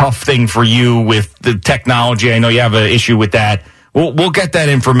tough thing for you with the technology. I know you have an issue with that. We'll get that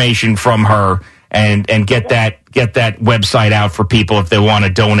information from her and get that website out for people if they want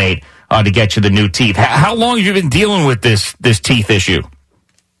to donate to get you the new teeth. How long have you been dealing with this teeth issue?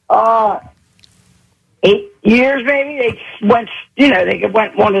 8 years maybe. They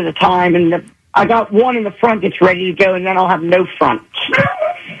went one at a time, and I got one in the front that's ready to go, and then I'll have no front.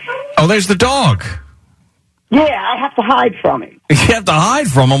 Oh, there's the dog. Yeah, I have to hide from him. You have to hide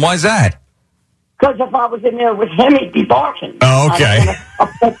from him? Why is that? Because if I was in there with him, he'd be barking. Oh, okay. I don't want to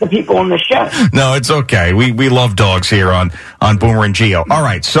upset the people on the show. No, it's okay. We love dogs here on Boomer and Gio. All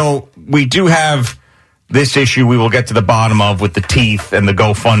right, so we do have this issue we will get to the bottom of with the teeth and the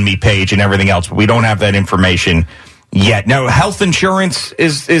GoFundMe page and everything else, but we don't have that information yet. Now, health insurance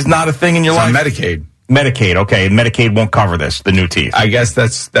is not a thing in your life? Medicaid. Medicaid, okay. Medicaid won't cover this, the new teeth. I guess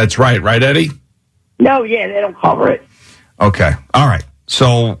that's right, Eddie? No, they don't cover it. Okay, all right.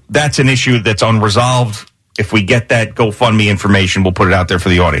 So that's an issue that's unresolved. If we get that GoFundMe information, we'll put it out there for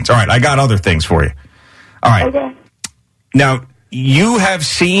the audience. All right, I got other things for you. All right. Okay. Now, you have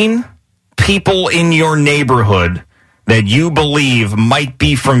seen people in your neighborhood that you believe might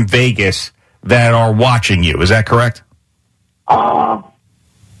be from Vegas that are watching you. Is that correct? I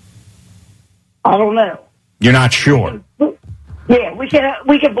don't know. You're not sure? Yeah, we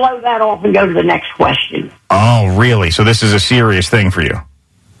can blow that off and go to the next question. Oh, really? So this is a serious thing for you?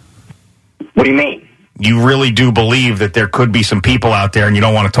 What do you mean? You really do believe that there could be some people out there and you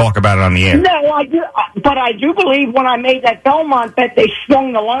don't want to talk about it on the air? No, I do, but I do believe when I made that Belmont bet, they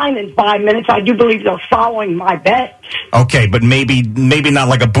swung the line in 5 minutes. I do believe they're following my bet. Okay, but maybe not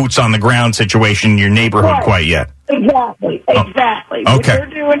like a boots on the ground situation in your neighborhood Right. quite yet. Exactly. Okay. What they're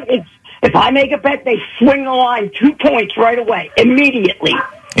doing is, if I make a bet, they swing the line 2 points right away, immediately.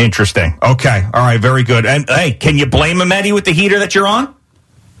 Interesting. Okay. All right. Very good. And hey, can you blame him, Eddie, with the heater that you're on?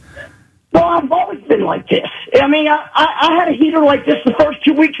 Well, I've always been like this. I mean, I had a heater like this the first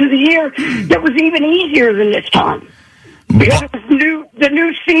 2 weeks of the year that was even easier than this time. Because it was the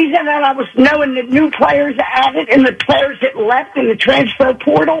new season, and I was knowing the new players added and the players that left in the transfer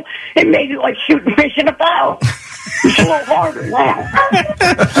portal. It made it like shooting fish in a barrel. It's a little harder now.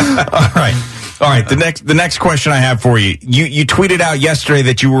 All right. The next question I have for you. You tweeted out yesterday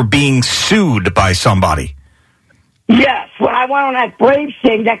that you were being sued by somebody. Yes, when I went on that Braves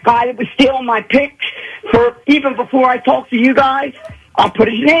thing, that guy that was stealing my picks, for even before I talked to you guys, I put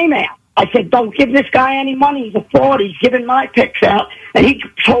his name out. I said, don't give this guy any money. He's a fraud. He's giving my picks out. And he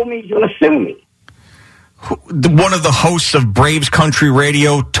told me he's going to sue me. One of the hosts of Braves Country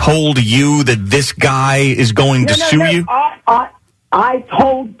Radio told you that this guy is going to sue you? I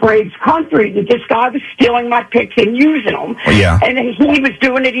told Braves Country that this guy was stealing my picks and using them. Yeah. And he was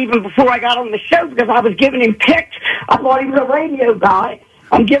doing it even before I got on the show because I was giving him picks. I thought he was a radio guy.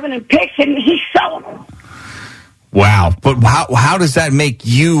 I'm giving him picks and he's selling them. Wow. But how does that make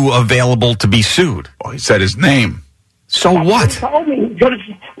you available to be sued? Well, he said his name. So what? He told me he's going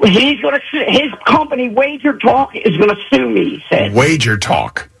to sue. His company, Wager Talk, is going to sue me, he said. Wager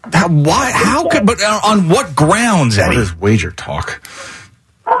Talk. Why? How could? But on what grounds, Eddie? What is Wager Talk?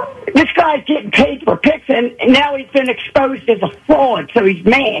 This guy's getting paid for picks, and now he's been exposed as a fraud, so he's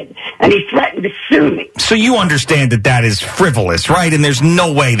mad, and he threatened to sue me. So you understand that is frivolous, right? And there's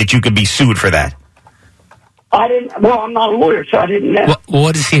no way that you could be sued for that. I didn't. Well, I'm not a lawyer, so I didn't know.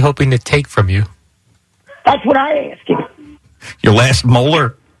 What is he hoping to take from you? That's what I asked him. Your last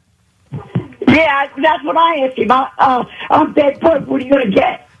molar? Yeah, that's what I asked him. I'm dead broke. What are you going to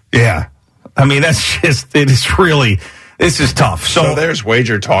get? Yeah. I mean, this is tough. So there's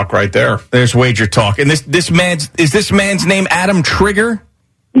Wager Talk right there. There's Wager Talk. And is this man's name Adam Trigger?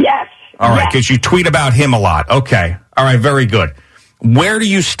 Yes. All right, because you tweet about him a lot. Okay. All right, very good. Where do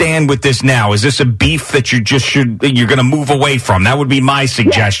you stand with this now? Is this a beef that you're going to move away from? That would be my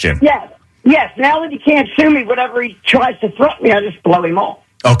suggestion. Yes. Now that he can't sue me, whatever he tries to threaten me, I just blow him off.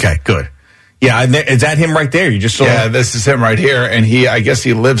 Okay, good. Yeah, is that him right there? You just saw this is him right here, and I guess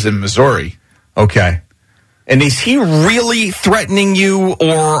he lives in Missouri. Okay. And is he really threatening you,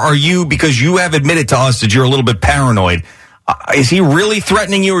 or are you, because you have admitted to us that you're a little bit paranoid, is he really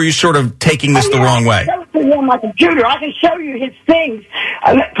threatening you, or are you sort of taking this the wrong way? I can show it to you on my computer. I can show you his things.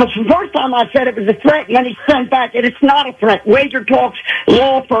 Because the first time I said it was a threat, and then he sent back that it's not a threat. Wager Talk's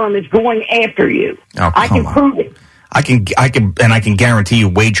law firm is going after you. Oh, I can prove it. I can guarantee you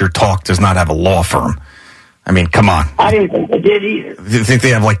Wager Talk does not have a law firm. I mean, come on. I didn't think they did either. Do you think they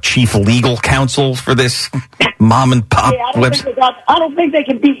have like chief legal counsel for this mom and pop website? I don't think they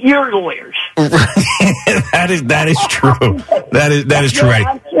can beat your lawyers. That is true. That is true.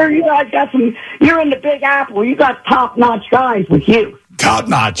 I'm sure you guys got some. You're in the Big Apple. You got top-notch guys with you. Top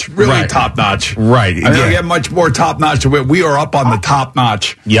notch, really top notch. Right. I don't get much more top notch. We are up on the top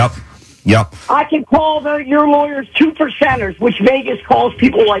notch. Yep. I can call your lawyers 2%ers, which Vegas calls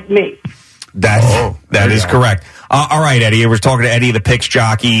people like me. That is correct. All right, Eddie. We're talking to Eddie, the picks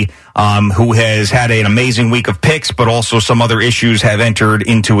jockey, who has had an amazing week of picks, but also some other issues have entered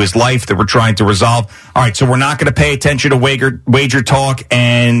into his life that we're trying to resolve. All right, so we're not going to pay attention to Wager Talk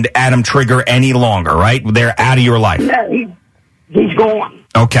and Adam Trigger any longer, right? They're out of your life. No, he's gone.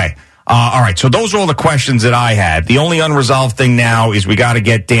 Okay. All right, so those are all the questions that I had. The only unresolved thing now is we got to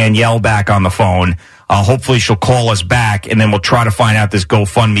get Danielle back on the phone. Hopefully she'll call us back, and then we'll try to find out this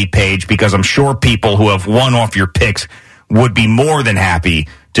GoFundMe page, because I'm sure people who have won off your picks would be more than happy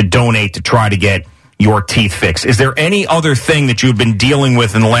to donate to try to get your teeth fixed. Is there any other thing that you've been dealing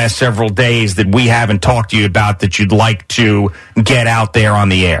with in the last several days that we haven't talked to you about that you'd like to get out there on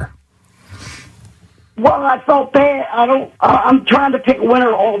the air? I don't think they can beat your lawyers. Is there any other thing that you've been dealing with in the last several days that we haven't talked to you about that you'd like to get out there on the air? I don't think they can beat your lawyers. Get out there on the air. Well, I felt bad. I'm trying to pick a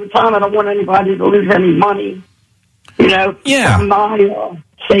winner all the time. I don't want anybody to lose any money. You know? Yeah.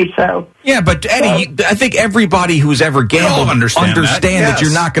 Say so. Yeah, but Eddie, I think everybody who's ever gambled understand that yes.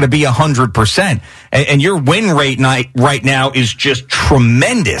 you're not going to be 100%. And your win rate right now is just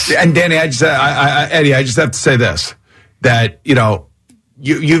tremendous. And Danny, Eddie, I just have to say this, that,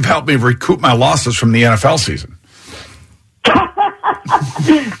 you've helped me recoup my losses from the NFL season.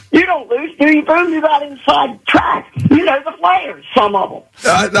 You don't lose, do you? Boom, you got inside track. You know the players, some of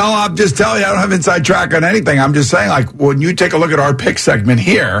them. No, I'm just telling you, I don't have inside track on anything. I'm just saying, like, when you take a look at our pick segment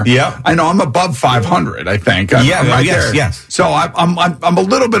here, I know I'm above 500, I think. I'm right there. Yes. So I'm a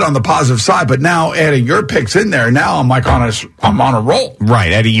little bit on the positive side, but now adding your picks in there, now I'm on a roll.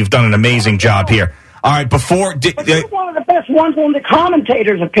 Right, Eddie, you've done an amazing job here. All right, But you're one of the best ones on the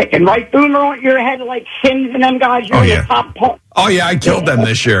commentators are picking, right? Boomer, you're ahead of like Sims and them guys. You're in the top point. Oh, yeah, I killed them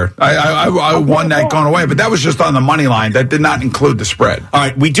this year. I won that going away, but that was just on the money line. That did not include the spread. All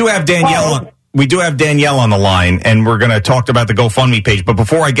right, we do have Danielle. We do have Danielle on the line, and we're going to talk about the GoFundMe page. But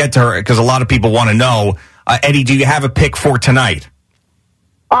before I get to her, because a lot of people want to know, Eddie, do you have a pick for tonight?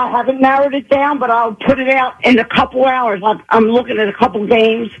 I haven't narrowed it down, but I'll put it out in a couple hours. I'm looking at a couple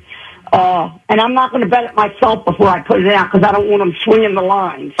games. And I'm not going to bet it myself before I put it out because I don't want them swinging the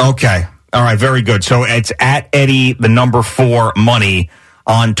lines. Okay. All right. Very good. So it's at Eddie, the number 4 money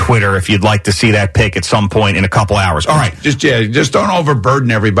on Twitter if you'd like to see that pick at some point in a couple hours. All right. Just don't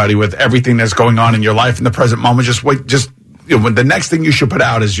overburden everybody with everything that's going on in your life in the present moment. Just wait. The next thing you should put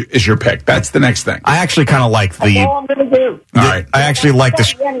out is your pick. That's the next thing. I actually kind of like That's all I'm going to do. All right. I actually like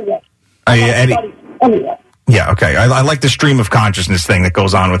this. Eddie. Anyway. Yeah, okay. I like the stream of consciousness thing that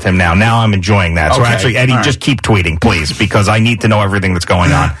goes on with him now. Now I'm enjoying that. So Okay. actually, Eddie, just keep tweeting, please, because I need to know everything that's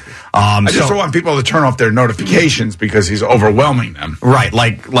going on. I just don't want people to turn off their notifications because he's overwhelming them. Right,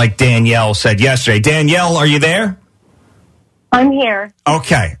 like Danielle said yesterday. Danielle, are you there? I'm here.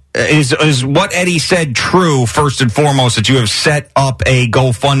 Okay. Is what Eddie said true, first and foremost, that you have set up a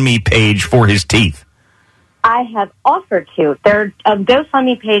GoFundMe page for his teeth? I have offered to. Their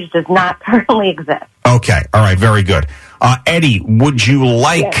GoFundMe page does not currently exist. Okay. All right. Very good. Eddie, would you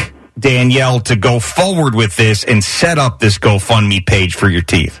like Danielle to go forward with this and set up this GoFundMe page for your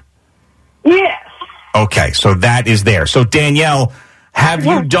teeth? Yes. Okay. So that is there. So Danielle, have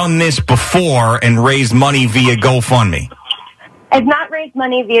you done this before and raised money via GoFundMe? I've not raised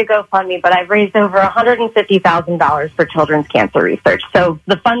money via GoFundMe, but I've raised over $150,000 for children's cancer research. So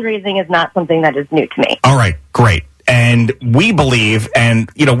the fundraising is not something that is new to me. All right, great. And we believe, and,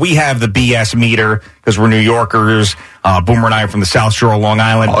 we have the BS meter because we're New Yorkers. Boomer and I are from the South Shore of Long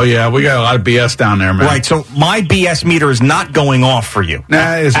Island. Oh, yeah, we got a lot of BS down there, man. Right, so my BS meter is not going off for you.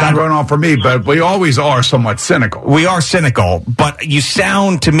 Nah, it's not going off for me, but we always are somewhat cynical. We are cynical, but you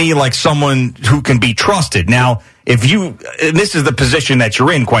sound to me like someone who can be trusted. Now, if you, and this is the position that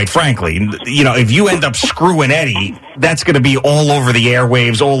you're in, quite frankly, if you end up screwing Eddie, that's going to be all over the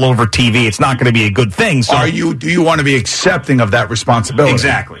airwaves, all over TV. It's not going to be a good thing. So, do you want to be accepting of that responsibility?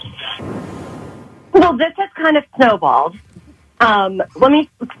 Exactly. Well, this has kind of snowballed. Let me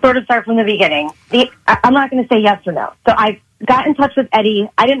sort of start from the beginning. I'm not going to say yes or no. So I got in touch with Eddie.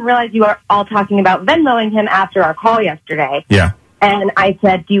 I didn't realize you were all talking about Venmoing him after our call yesterday. Yeah. And I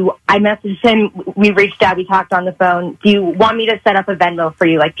said, I messaged him, we reached out, we talked on the phone. Do you want me to set up a Venmo for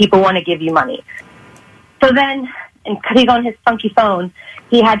you? Like, people want to give you money. So then, and because he's on his funky phone,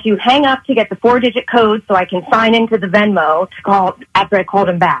 he had to hang up to get the 4-digit code so I can sign into the Venmo to call after I called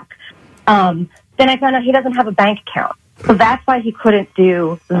him back. Then I found out he doesn't have a bank account. So that's why he couldn't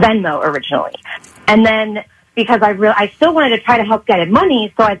do Venmo originally. And then, because I still wanted to try to help get him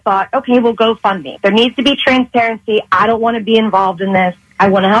money, so I thought, okay, we'll GoFundMe. There needs to be transparency. I don't want to be involved in this. I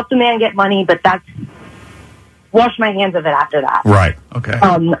want to help the man get money, but wash my hands of it after that. Right. Okay.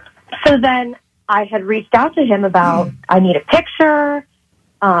 So then I had reached out to him about, I need a picture,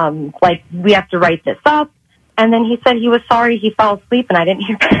 we have to write this up. And then he said he was sorry he fell asleep, and I didn't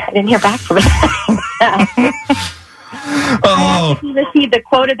hear back from him. He received a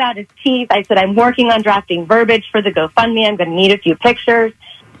quote about his teeth. I said, I'm working on drafting verbiage for the GoFundMe. I'm going to need a few pictures.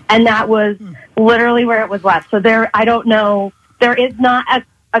 And that was literally where it was left. So I don't know. There is not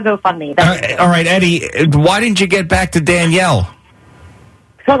a GoFundMe. All right, Eddie, why didn't you get back to Danielle?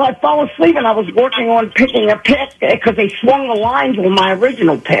 Because I fell asleep and I was working on picking a pick because they swung the lines on my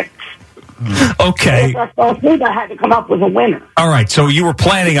original picks. Okay. If I fell asleep, I had to come up with a winner. All right, so you were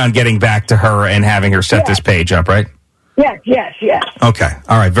planning on getting back to her and having her set this page up, right? Yes. Okay.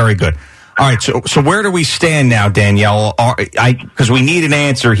 All right. Very good. All right, so where do we stand now, Danielle? Because we need an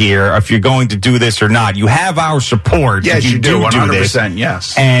answer here if you're going to do this or not. You have our support. Yes, if you do, 100%, this.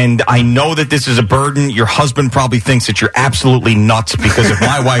 yes. And I know that this is a burden. Your husband probably thinks that you're absolutely nuts, because if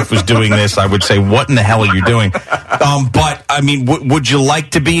my wife was doing this, I would say, what in the hell are you doing? But, I mean, would you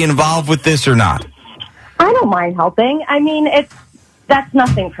like to be involved with this or not? I don't mind helping. I mean, that's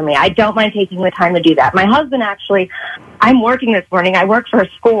nothing for me. I don't mind taking the time to do that. My husband actually, I'm working this morning. I work for a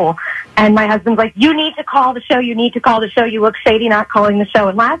school, and my husband's like, you need to call the show. You need to call the show. You look shady not calling the show.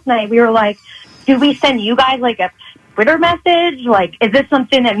 And last night we were like, do we send you guys like a Twitter message? Like, is this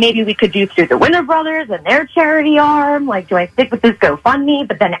something that maybe we could do through the Winter Brothers and their charity arm? Like, do I stick with this GoFundMe?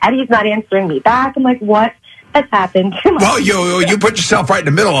 But then Eddie's not answering me back. I'm like, what has happened? Well, you put yourself right in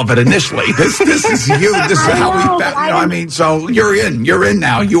the middle of it initially. This is you. This is how we found. I mean, so you're in. You're in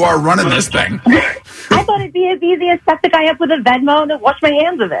now. You are running this thing. I thought it'd be as easy as set the guy up with a Venmo and wash my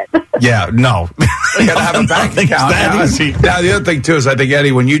hands of it. Yeah, no. You got to have a bank account. Now, the other thing too is, I think,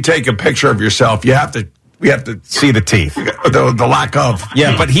 Eddie, when you take a picture of yourself, we have to see the teeth, the lack of.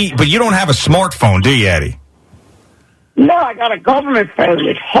 Yeah, but you don't have a smartphone, do you, Eddie? No, I got a government phone.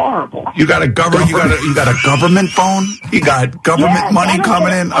 It's horrible. You got a government phone? You got government money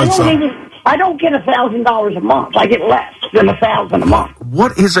coming in? I don't get $1,000 a month. I get less than $1,000 a month.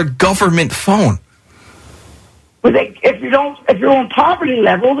 What is a government phone? But if you're on poverty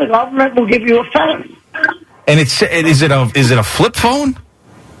level, the government will give you a phone. And is it a flip phone?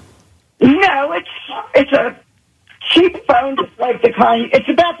 No, it's a cheap phone, just like the kind. It's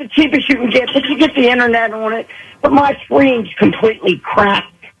about the cheapest you can get, but you get the internet on it. But my screen's completely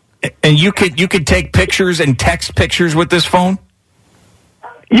cracked. And you could take pictures and text pictures with this phone?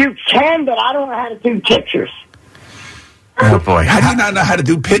 You can, but I don't know how to do pictures. Oh boy! How do you not know how to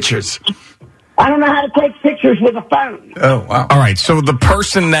do pictures? I don't know how to take pictures with a phone. Oh, wow. All right, so the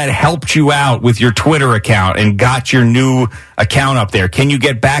person that helped you out with your Twitter account and got your new account up there, can you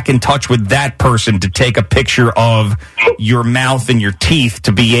get back in touch with that person to take a picture of your mouth and your teeth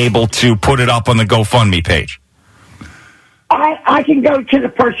to be able to put it up on the GoFundMe page? I can go to the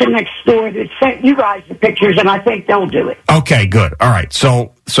person next door that sent you guys the pictures, and I think they'll do it. Okay, good. All right,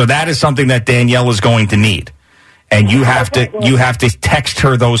 so that is something that Danielle is going to need, and you have to text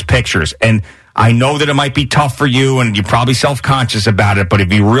her those pictures. And I know that it might be tough for you, and you're probably self-conscious about it, but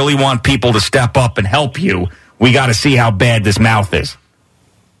if you really want people to step up and help you, we got to see how bad this mouth is.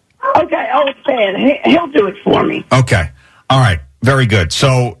 Okay, it's bad. He'll do it for me. Okay. All right. Very good.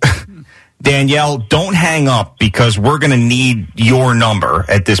 So, Danielle, don't hang up, because we're going to need your number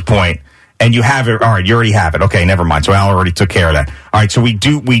at this point. And you have it. All right, you already have it. Okay, never mind. So Al already took care of that. All right, so we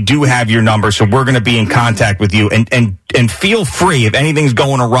do have your number, so we're going to be in contact with you. And feel free, if anything's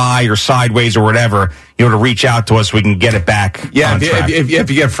going awry or sideways or whatever, to reach out to us so we can get it back. Yeah, if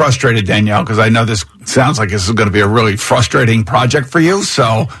you get frustrated, Danielle, because I know this sounds like this is going to be a really frustrating project for you.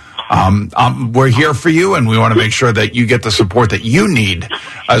 So we're here for you, and we want to make sure that you get the support that you need,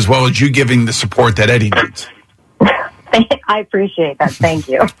 as well as you giving the support that Eddie needs. I appreciate that. Thank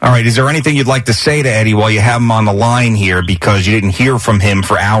you. All right. Is there anything you'd like to say to Eddie while you have him on the line here, because you didn't hear from him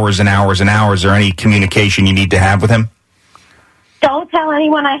for hours and hours and hours? Is there any communication you need to have with him? Don't tell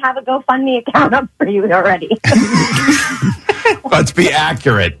anyone I have a GoFundMe account up for you already. Let's be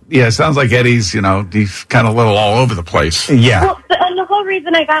accurate. Yeah, it sounds like Eddie's, he's kind of a little all over the place. Yeah. Well, and the whole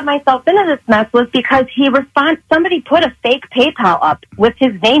reason I got myself into this mess was because somebody put a fake PayPal up with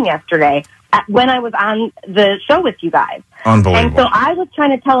his name yesterday when I was on the show with you guys. Unbelievable. And so I was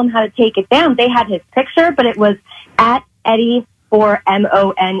trying to tell him how to take it down. They had his picture, but it was at Eddie for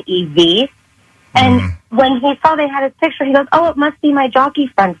MONEV. And when he saw they had his picture, he goes, "Oh, it must be my jockey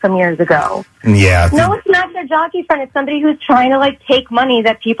friend from years ago." Yeah. No, it's not their jockey friend. It's somebody who's trying to take money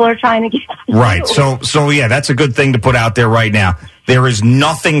that people are trying to get. Right. So yeah, that's a good thing to put out there right now. There is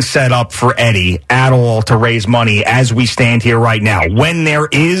nothing set up for Eddie at all to raise money as we stand here right now. When there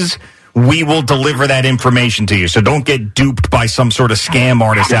is, we will deliver that information to you. So don't get duped by some sort of scam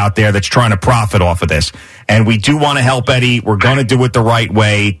artist out there that's trying to profit off of this. And we do want to help Eddie. We're going to do it the right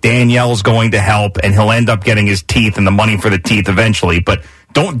way. Danielle's going to help, and he'll end up getting his teeth and the money for the teeth eventually. But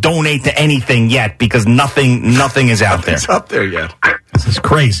don't donate to anything yet, because nothing is out there. It's up there yet. This is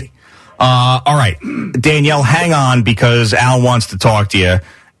crazy. All right. Danielle, hang on, because Al wants to talk to you.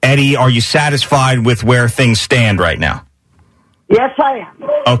 Eddie, are you satisfied with where things stand right now? Yes, I am.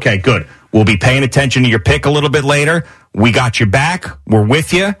 Okay, good. We'll be paying attention to your pick a little bit later. We got your back. We're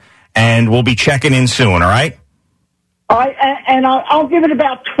with you, and we'll be checking in soon, all right? All right, and I'll give it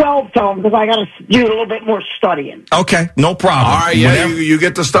about 12 to him, because I got to do a little bit more studying. Okay, no problem. All right, yeah, you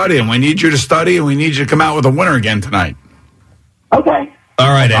get to study, and we need you to study, and we need you to come out with a winner again tonight. Okay. All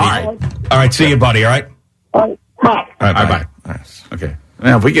right, Eddie. All right, see you, buddy. All right. Bye. All right, bye. Okay.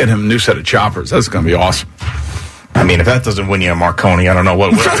 Now, if we get him a new set of choppers, that's going to be awesome. I mean, if that doesn't win you a Marconi, I don't know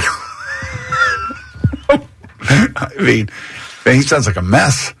what will. I mean, he sounds like a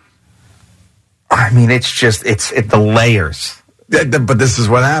mess. I mean, it's the layers. But this is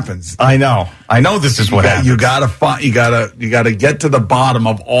what happens. I know this is what happens. You gotta get to the bottom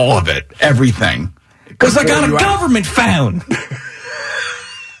of all of it, everything. Because I got a government found.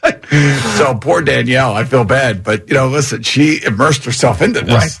 So poor Danielle, I feel bad, but listen, she immersed herself into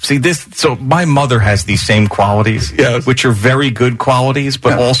this. Right. See this. So my mother has these same qualities, which are very good qualities,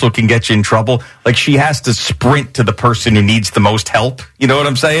 but also can get you in trouble. Like she has to sprint to the person who needs the most help. You know what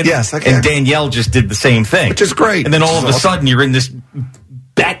I'm saying? Yes, I can. And Danielle just did the same thing, which is great. And then all of a sudden, you're in this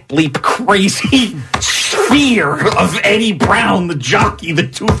back bleep crazy sphere of Eddie Brown, the jockey, the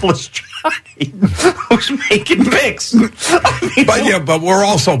toothless jockey, who's making picks. But we're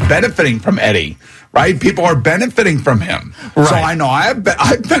also benefiting from Eddie, right? People are benefiting from him. Right. So I know I've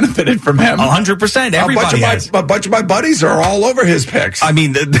benefited from him. 100%. Everybody has. A bunch of my buddies are all over his picks. I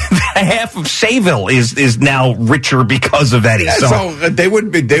mean, the half of Sayville is now richer because of Eddie. Yeah, so they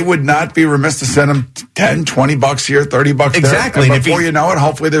would not be remiss to send him $10, $20 here, $30 exactly. there. And before you know it,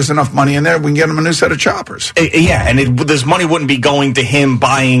 hopefully there's enough money in there, we can get him a new set of choppers. Yeah, and this money wouldn't be going to him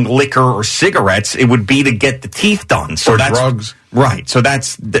buying liquor or cigarettes. It would be to get the teeth done. So or that's drugs. Right. So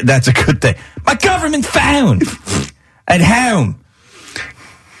that's a good thing. My government found at home.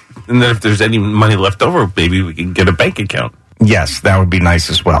 And then if there's any money left over, maybe we can get a bank account. Yes, that would be nice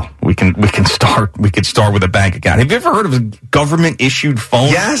as well. We can start with a bank account. Have you ever heard of a government issued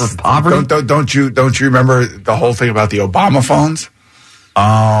phone for poverty? Don't you remember the whole thing about the Obama phones?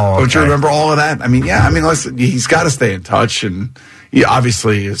 Oh, don't you remember all of that? I mean, listen, he's got to stay in touch, and he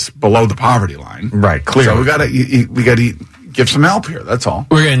obviously is below the poverty line. Right, clearly. So we got to give some help here. That's all.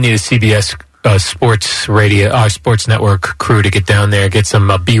 We're going to need a CBS sports radio, our sports network crew to get down there, get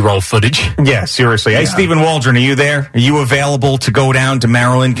some B-roll footage. Yeah, seriously. Hey, Stephen Waldron, are you there? Are you available to go down to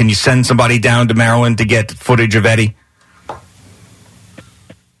Maryland? Can you send somebody down to Maryland to get footage of Eddie?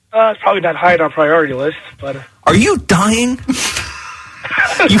 It's probably not high on our priority list, but... Are you dying?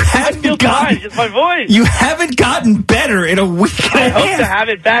 You haven't gotten just my voice. You haven't gotten better in a week and a half. I hope to have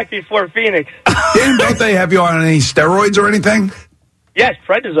it back before Phoenix. Don't they have you on any steroids or anything? Yes,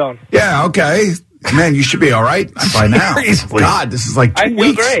 prednisone. Yeah, okay. Man, you should be all right by now. Seriously. God, this is like 2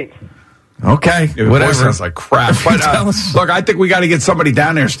 weeks. I feel great. Okay, whatever. Sounds like crap. But look, I think we got to get somebody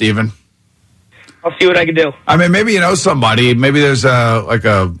down there, Stephen. I'll see what I can do. I mean, maybe you know somebody. Maybe there's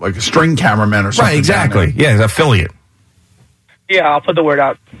a string cameraman or something. Right, exactly. Yeah, an affiliate. Yeah, I'll put the word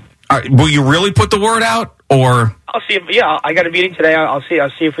out. All right, will you really put the word out, or? I'll see. I got a meeting today. I'll see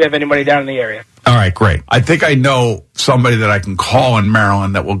if we have anybody down in the area. All right, great. I think I know somebody that I can call in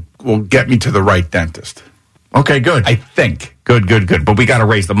Maryland that will get me to the right dentist. Okay, good. I think. Good. But we got to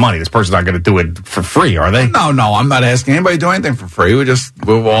raise the money. This person's not going to do it for free, are they? No. I'm not asking anybody to do anything for free.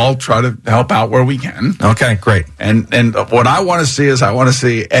 We'll all try to help out where we can. Okay, great. And what I want to see is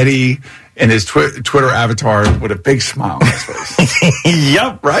Eddie in his Twitter avatar with a big smile on his face.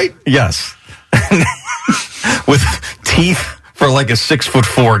 Yep. Right? Yes. With teeth for like a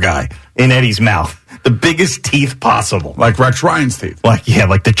 6'4" guy in Eddie's mouth. The biggest teeth possible. Like Rex Ryan's teeth. Like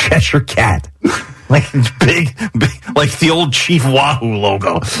the Cheshire Cat. Like big, like the old Chief Wahoo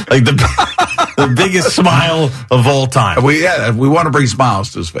logo. Like the biggest smile of all time. We want to bring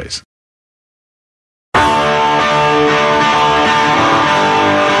smiles to his face.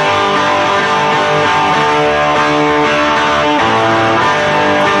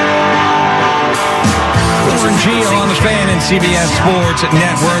 Gio on the Fan and CBS Sports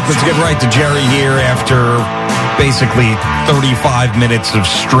Network. Let's get right to Jerry here after basically 35 minutes of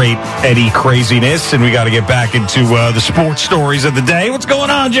straight Eddie craziness, and we got to get back into the sports stories of the day. What's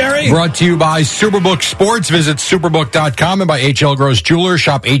going on, Jerry? Brought to you by Superbook Sports. Visit superbook.com and by H.L. Gross Jewelers.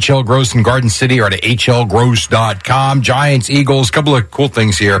 Shop H.L. Gross in Garden City or to hlgross.com. Giants, Eagles, couple of cool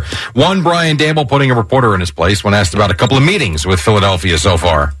things here. One, Brian Dable putting a reporter in his place when asked about a couple of meetings with Philadelphia so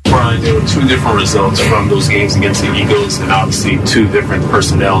far. Brian, there were two different results from those games against the Eagles and obviously two different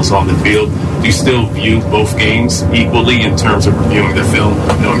personnels on the field. Do you still view both games equally in terms of reviewing the film,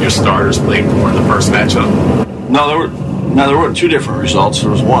 knowing your starters played more in the first matchup? No, there were two different results. There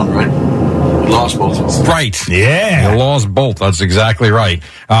was one, right? We lost both of them. Right. Yeah. You lost both. That's exactly right.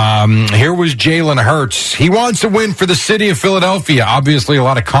 Here was Jalen Hurts. He wants to win for the city of Philadelphia. Obviously, a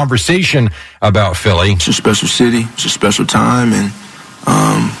lot of conversation about Philly. It's a special city. It's a special time, and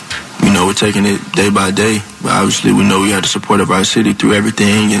we're taking it day by day. But obviously, we know we have to support our city through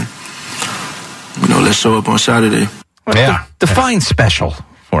everything, and let's show up on Saturday. Yeah. Define special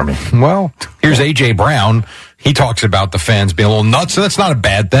for me. Well, here's A.J. Brown. He talks about the fans being a little nuts, so that's not a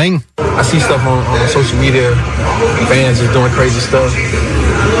bad thing. I see stuff on social media, fans just doing crazy stuff.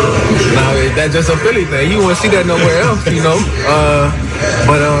 Now, that's just a Philly thing. You won't see that nowhere else, you know.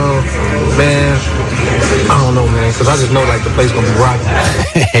 Man, I don't know, man, because I just know, like, the place going to be rocking.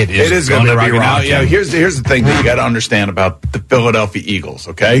 It is going to be rocking. Yeah, here's the thing that you got to understand about the Philadelphia Eagles,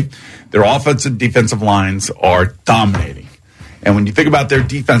 okay? Their offensive and defensive lines are dominating. And when you think about their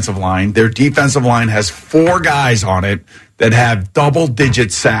defensive line has 4 guys on it that have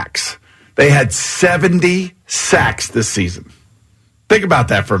double-digit sacks. They had 70 sacks this season. Think about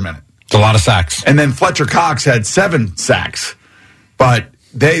that for a minute. It's a lot of sacks. And then Fletcher Cox had 7 sacks. But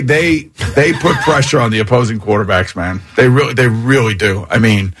they put pressure on the opposing quarterbacks, man. They really do. I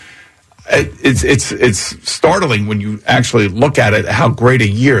mean, it's startling when you actually look at it, how great a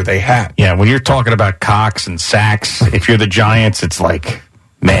year they had. Yeah, when you're talking about Cox and sacks, if you're the Giants, it's like,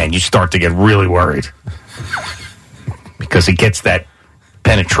 man, you start to get really worried. Because he gets that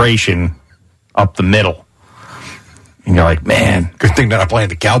penetration up the middle. And you're like, man. Good thing they're not playing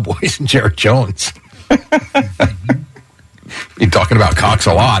the Cowboys and Jerry Jones. You're talking about Cox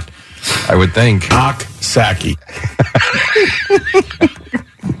a lot, I would think. Cock-sacky.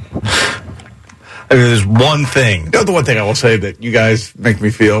 I mean, there's one thing. You know, the one thing I will say that you guys make me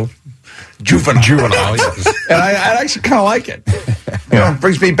feel juvenile. Yes. And I actually kind of like it. You know, it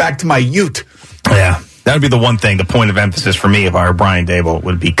brings me back to my youth. Yeah, that would be the one thing, the point of emphasis for me if I were Brian Daboll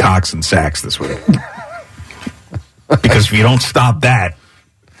would be Cox and sacks this week. Because if you don't stop that,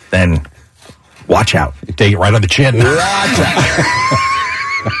 then watch out. You take it right on the chin. Watch out.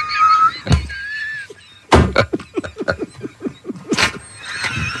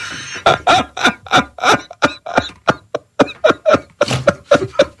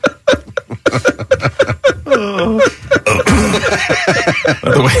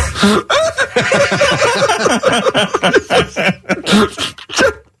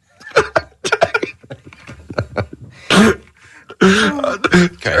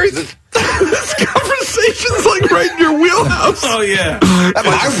 This conversation's like right in your wheelhouse. Oh, yeah. That's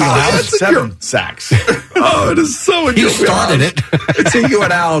my wheelhouse. 7 sacks. Oh, it is so in your wheelhouse. He started it. It's in you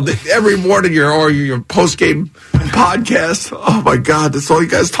and Al. Every morning your post-game podcast. Oh, my God. That's all you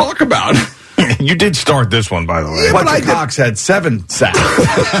guys talk about. You did start this one, by the way. Yeah, Fletcher Cox had 7 sacks.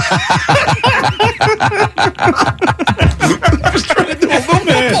 I was trying to do a little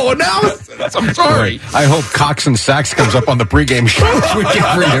football analysis. I'm sorry. I hope Cox and Sacks comes up on the pregame show this weekend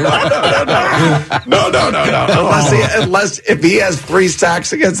for you. No. Unless if he has 3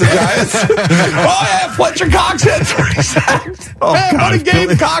 sacks against the Giants. Oh, yeah, Fletcher Cox had 3 sacks. Oh, man, what a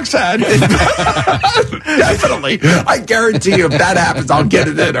game Cox had. Definitely. I guarantee you if that happens, I'll get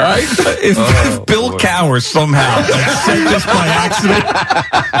it in, all right? If Bill Cowher somehow said this by accident.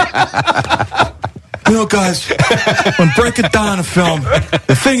 You know, guys, when breaking down a film,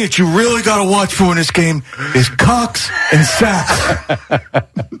 the thing that you really got to watch for in this game is Cox and sacks.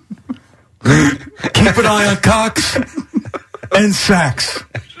 Keep an eye on Cox and sacks.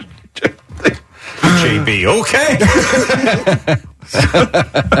 JB, okay.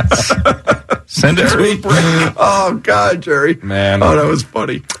 Send it to me. Oh, God, Jerry. Man. Oh, that was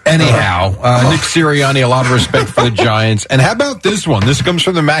funny. Anyhow, Nick Sirianni, a lot of respect for the Giants. And how about this one? This comes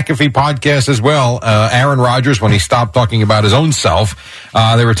from the McAfee podcast as well. Aaron Rodgers, when he stopped talking about his own self,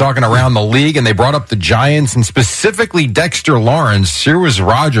 they were talking around the league, and they brought up the Giants, and specifically Dexter Lawrence. Here was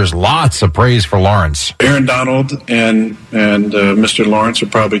Rodgers. Lots of praise for Lawrence. Aaron Donald and Mr. Lawrence are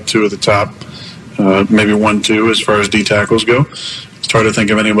probably 2 of the top, maybe 1-2 as far as D tackles go. It's hard to think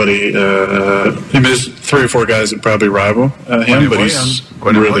of anybody. There's 3 or 4 guys that probably rival him, but he's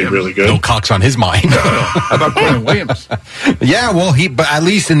really good. No Cox on his mind. How about Quentin Williams? Yeah, well, but at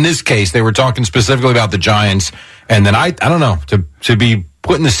least in this case, they were talking specifically about the Giants, and then I don't know, to be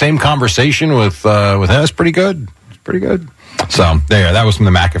put in the same conversation with him, that's pretty good. It's pretty good. So there, that was from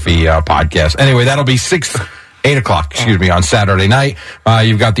the McAfee podcast. Anyway, that'll be 8 o'clock, on Saturday night.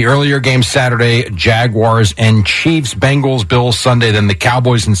 You've got the earlier game Saturday, Jaguars and Chiefs, Bengals, Bills Sunday, then the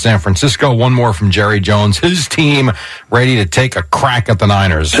Cowboys in San Francisco. One more from Jerry Jones. His team ready to take a crack at the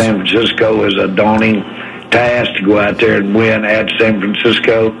Niners. San Francisco is a daunting task to go out there and win at San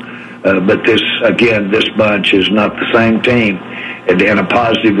Francisco. But this bunch is not the same team in a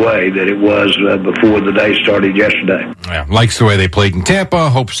positive way that it was before the day started yesterday. Yeah, likes the way they played in Tampa,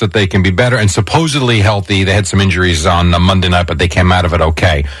 hopes that they can be better, and supposedly healthy. They had some injuries on Monday night, but they came out of it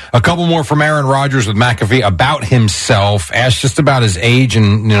okay. A couple more from Aaron Rodgers with McAfee about himself. Asked just about his age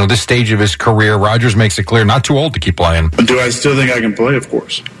and this stage of his career. Rodgers makes it clear not too old to keep playing. Do I still think I can play? Of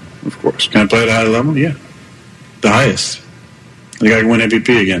course. Can I play at a high level? Yeah. The highest. The guy can win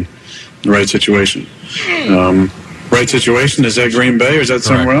MVP again. The right situation. Right situation, is that Green Bay or is that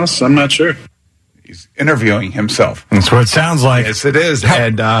somewhere else? I'm not sure. He's interviewing himself. That's what it sounds like. Yes, it is.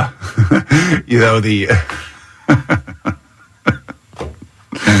 And,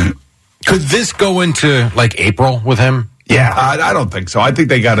 Could this go into like April with him? Yeah, I don't think so. I think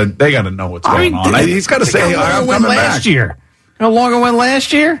they gotta know what's going on. He's got to say, I'm coming back. Year. How long it went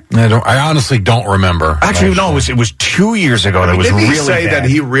last year? I honestly don't remember. Actually, no, it was 2 years ago. That was Didn't really he say bad. that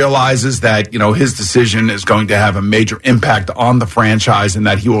he realizes that his decision is going to have a major impact on the franchise, and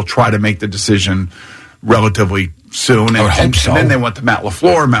that he will try to make the decision relatively soon? I would hope so. And then they went to Matt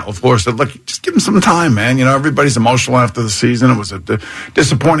LaFleur. Matt LaFleur said, "Look, just give him some time, man. Everybody's emotional after the season. It was a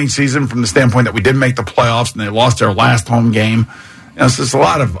disappointing season from the standpoint that we didn't make the playoffs, and they lost their last home game. So there's a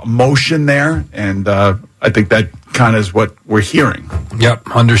lot of emotion there, and I think that kind of is what we're hearing."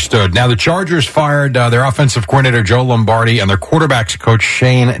 Yep, understood. Now, the Chargers fired their offensive coordinator, Joe Lombardi, and their quarterbacks coach,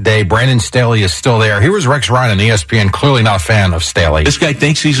 Shane Day. Brandon Staley is still there. Here was Rex Ryan on ESPN, clearly not a fan of Staley. This guy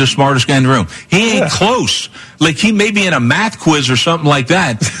thinks he's the smartest guy in the room. He ain't close. Like, he may be in a math quiz or something like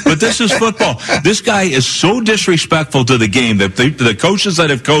that, but this is football. This guy is so disrespectful to the game that the coaches that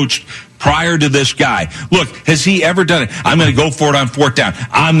have coached prior to this guy. Look, has he ever done it? I'm going to go for it on fourth down.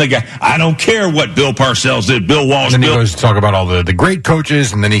 I'm the guy. I don't care what Bill Parcells did. Bill Walsh. And then he goes to talk about all the great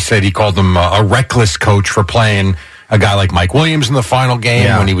coaches, and then he said he called them a reckless coach for playing a guy like Mike Williams in the final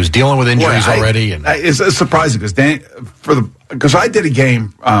game when he was dealing with injuries already. And it's surprising because I did a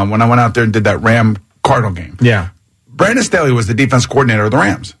game when I went out there and did that Ram-Cardinal game. Yeah. Brandon Staley was the defense coordinator of the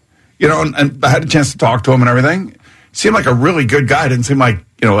Rams. And I had a chance to talk to him and everything. Seemed like a really good guy. Didn't seem like,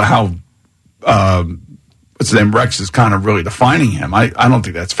 how what's his name, Rex is kind of really defining him. I don't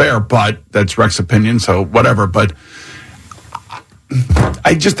think that's fair, but that's Rex's opinion, so whatever. But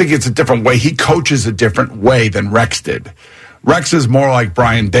I just think it's a different way. He coaches a different way than Rex did. Rex is more like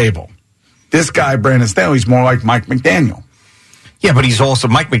Brian Dable. This guy, Brandon Staley, is more like Mike McDaniel. Yeah, but he's also,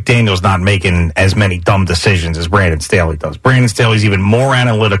 Mike McDaniel's not making as many dumb decisions as Brandon Staley does. Brandon Staley's even more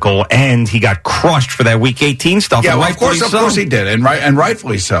analytical, and he got crushed for that Week 18 stuff. Yeah, well, of course he did, and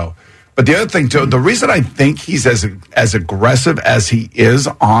rightfully so. But the other thing, too, the reason I think he's as aggressive as he is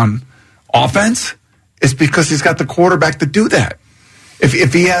on offense is because he's got the quarterback to do that.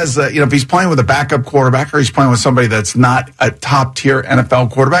 If he has, if he's playing with a backup quarterback or he's playing with somebody that's not a top tier NFL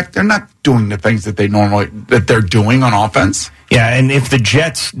quarterback, they're not doing the things that they're doing on offense. Yeah, and if the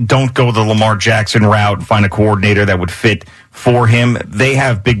Jets don't go the Lamar Jackson route and find a coordinator that would fit for him, they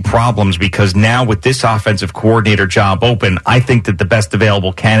have big problems because now with this offensive coordinator job open, I think that the best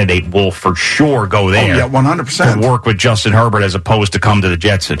available candidate will for sure go there. Oh, yeah, 100%. To work with Justin Herbert as opposed to come to the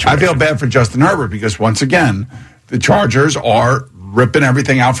Jets situation. I feel bad for Justin Herbert because, once again, the Chargers are ripping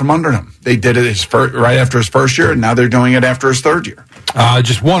everything out from under him. They did it right after his first year, and now they're doing it after his third year.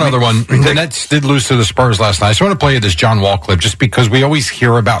 Just one other one. The Nets did lose to the Spurs last night. So I want to play you this John Wall clip just because we always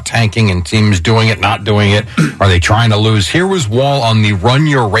hear about tanking and teams doing it, not doing it. Are they trying to lose? Here was Wall on the Run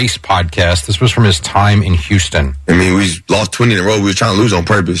Your Race podcast. This was from his time in Houston. I mean, we lost 20 in a row. We were trying to lose on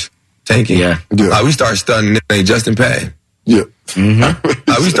purpose. Tanking. Yeah. We started studying Justin Patton. Yeah.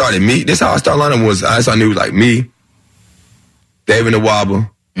 We started me. This how I started lining was I knew like me, David Nwaba,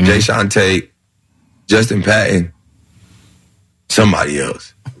 Jay Sean Tate, Justin Patton, somebody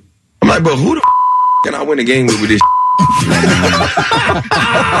else. I'm like, but who the can I win a game with this?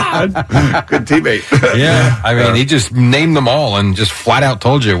 Good teammate. Yeah, I mean, he just named them all and just flat out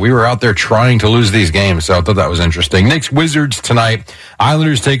told you we were out there trying to lose these games. So I thought that was interesting. Knicks Wizards tonight.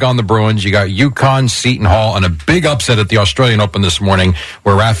 Islanders take on the Bruins. You got UConn, Seton Hall, and a big upset at the Australian Open this morning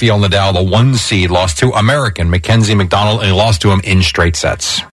where Rafael Nadal, the 1 seed, lost to American Mackenzie McDonald, and he lost to him in straight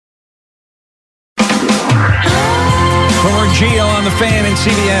sets. For Gio on the Fan and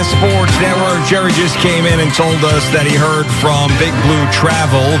CBS Sports Network, Jerry just came in and told us that he heard from Big Blue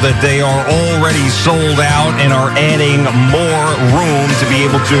Travel that they are already sold out and are adding more room to be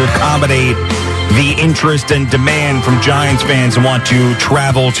able to accommodate the interest and demand from Giants fans who want to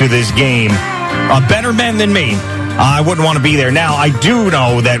travel to this game. Better men than me. I wouldn't want to be there. Now, I do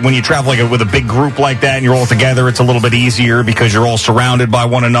know that when you travel with a big group like that and you're all together, it's a little bit easier because you're all surrounded by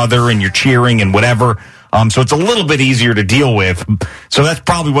one another and you're cheering and whatever. So it's a little bit easier to deal with. So that's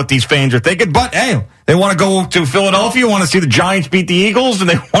probably what these fans are thinking. But, hey, they want to go to Philadelphia, want to see the Giants beat the Eagles, and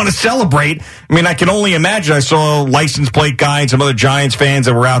they want to celebrate. I mean, I can only imagine. I saw a license plate guy and some other Giants fans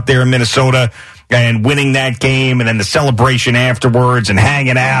that were out there in Minnesota and winning that game, and then the celebration afterwards and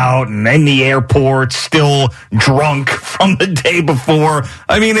hanging out and in the airport still drunk from the day before.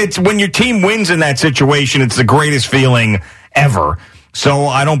 I mean, it's when your team wins in that situation, it's the greatest feeling ever. So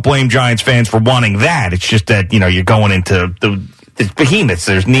I don't blame Giants fans for wanting that. It's just that, you're going into behemoths,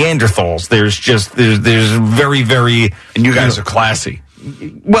 there's Neanderthals, there's very, very... And you guys are classy.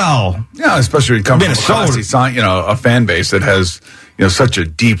 Well... Yeah, especially when it comes Minnesota. from a classy, a fan base that has, such a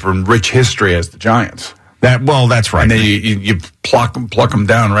deep and rich history as the Giants. That's right. And then you pluck them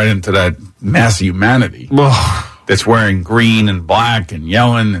down right into that mass of humanity that's wearing green and black and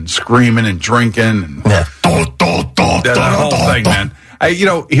yelling and screaming and drinking. And that whole thing, man.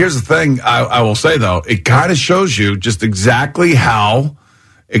 Here's the thing I will say, though. It kind of shows you just exactly how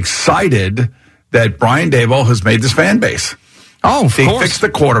excited that Brian Daboll has made this fan base. Oh, of they course. fixed the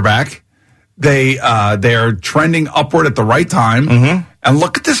quarterback. They're trending upward at the right time. Mm-hmm. And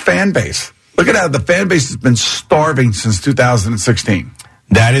look at this fan base. Look at how the fan base has been starving since 2016.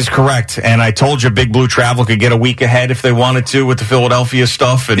 That is correct. And I told you Big Blue Travel could get a week ahead if they wanted to with the Philadelphia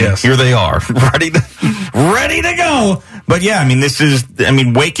stuff. And Here they are, ready to go. But yeah,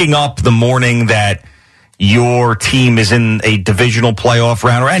 waking up the morning that your team is in a divisional playoff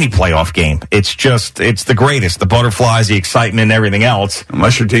round or any playoff game, it's the greatest. The butterflies, the excitement, and everything else.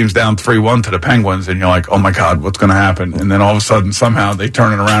 Unless your team's down 3-1 to the Penguins and you're like, oh my God, what's going to happen? And then all of a sudden, somehow they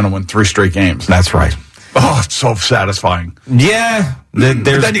turn it around and win 3 straight games. That's right. Oh, it's so satisfying. Yeah. But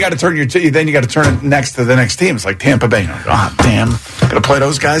then you got to turn it next to the next team. It's like Tampa Bay. Oh, damn. Got to play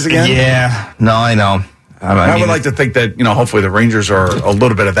those guys again? Yeah. No, I know. I would like to think that, hopefully the Rangers are a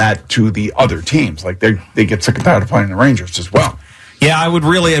little bit of that to the other teams. Like they get sick and tired of playing the Rangers as well. Yeah, I would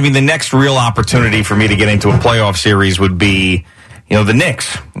really, the next real opportunity for me to get into a playoff series would be, the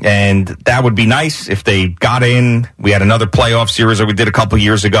Knicks. And that would be nice if they got in. We had another playoff series that we did a couple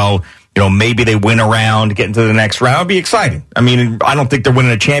years ago. Maybe they win around, get into the next round. It would be exciting. I don't think they're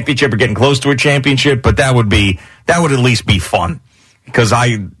winning a championship or getting close to a championship, but that would at least be fun. Because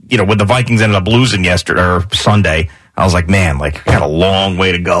when the Vikings ended up losing yesterday or Sunday, I was like, man, we got a long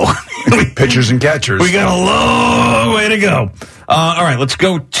way to go. Pitchers and catchers. We got a long way to go. All right, let's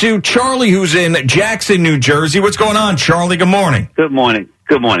go to Charlie, who's in Jackson, New Jersey. What's going on, Charlie? Good morning. Good morning.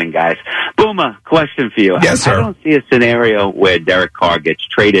 Good morning, guys. Boomer, question for you. Yes, sir. I don't see a scenario where Derek Carr gets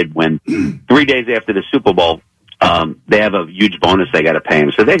traded when 3 days after the Super Bowl, they have a huge bonus they got to pay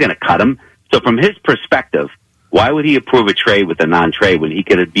him, so they're going to cut him. So from his perspective, why would he approve a trade with a non-trade when he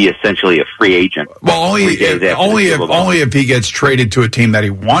could be essentially a free agent? Well, only if he gets traded to a team that he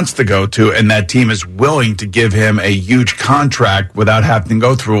wants to go to, and that team is willing to give him a huge contract without having to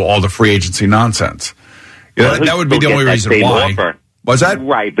go through all the free agency nonsense. That would be the only reason why. Offer. Was that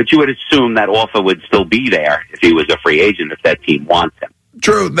right? But you would assume that offer would still be there if he was a free agent, if that team wants him.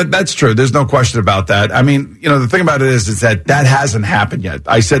 True. That's true. There's no question about that. The thing about it is that hasn't happened yet.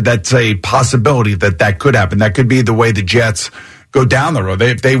 I said that's a possibility that could happen. That could be the way the Jets go down the road.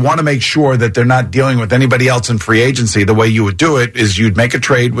 If they want to make sure that they're not dealing with anybody else in free agency, the way you would do it is you'd make a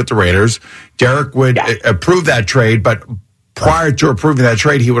trade with the Raiders. Derek would approve that trade, but prior to approving that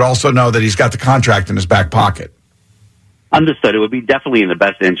trade, he would also know that he's got the contract in his back pocket. Understood. It would be definitely in the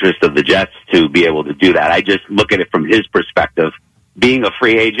best interest of the Jets to be able to do that. I just look at it from his perspective. Being a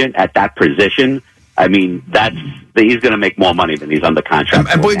free agent at that position, he's going to make more money than he's under contract.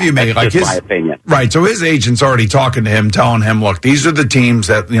 And believe you me, that's my opinion. Right. So his agent's already talking to him, telling him, look, these are the teams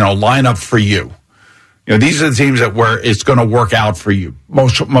that, line up for you. These are the teams where it's going to work out for you,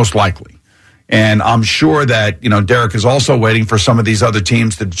 most likely. And I'm sure that, Derek is also waiting for some of these other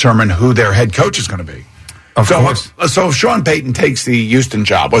teams to determine who their head coach is going to be. Of course. So if Sean Payton takes the Houston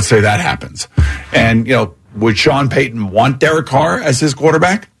job, let's say that happens, and, would Sean Payton want Derek Carr as his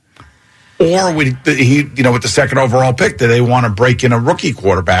quarterback? Or would he, with the second overall pick, do they want to break in a rookie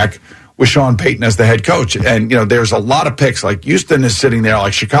quarterback with Sean Payton as the head coach? And, there's a lot of picks. Like Houston is sitting there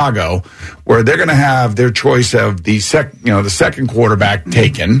like Chicago, where they're going to have their choice of the second quarterback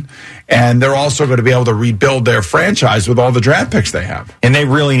taken. And they're also going to be able to rebuild their franchise with all the draft picks they have. And they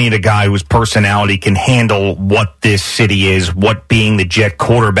really need a guy whose personality can handle what this city is, what being the Jet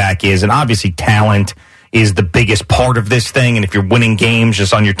quarterback is, and obviously talent is the biggest part of this thing. And if you're winning games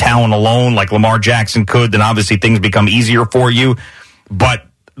just on your talent alone, like Lamar Jackson could, then obviously things become easier for you. But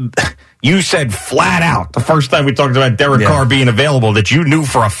you said flat out the first time we talked about Derek Carr being available that you knew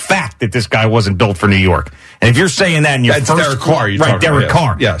for a fact that this guy wasn't built for New York. And if you're saying that in your first Derek Carr, Derek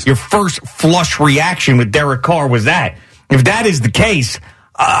Carr, yes. Your first flush reaction with Derek Carr was that. If that is the case,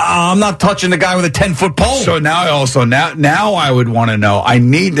 I'm not touching the guy with a 10-foot pole. So now I would want to know. I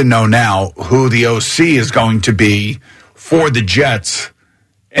need to know now who the OC is going to be for the Jets,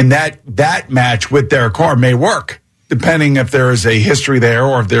 and that match with Derek Carr may work, depending if there is a history there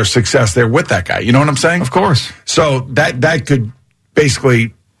or if there's success there with that guy. You know what I'm saying? Of course. So that could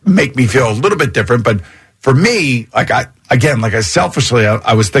basically make me feel a little bit different. But for me, selfishly,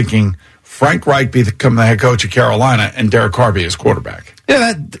 I was thinking Frank Reich become the head coach of Carolina and Derek Carr be his quarterback.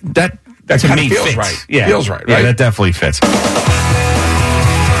 Yeah, that to kind of me feels fits. right. Yeah. Feels right, Yeah, right? that definitely fits.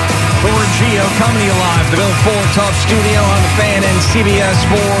 Boomer and Gio coming to you live, the Bill Ford Tough Studio on the Fan and CBS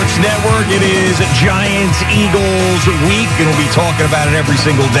Sports Network. It is Giants-Eagles week, and we'll be talking about it every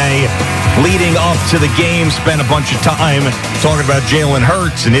single day leading up to the game. Spent a bunch of time talking about Jalen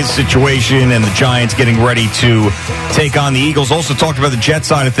Hurts and his situation and the Giants getting ready to take on the Eagles. Also talked about the Jet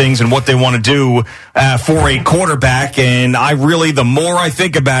side of things and what they want to do for a quarterback. And the more I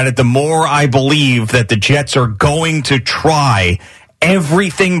think about it, the more I believe that the Jets are going to try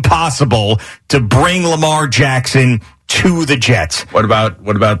everything possible to bring Lamar Jackson to the Jets. What about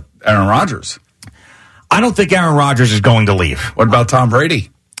Aaron Rodgers? I don't think Aaron Rodgers is going to leave. What about Tom Brady?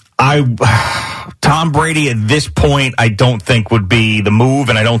 Tom Brady at this point, I don't think would be the move,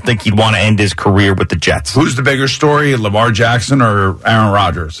 and I don't think he'd want to end his career with the Jets. Who's the bigger story, Lamar Jackson or Aaron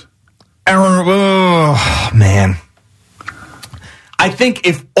Rodgers? Man. I think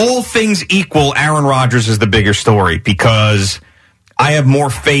if all things equal, Aaron Rodgers is the bigger story because I have more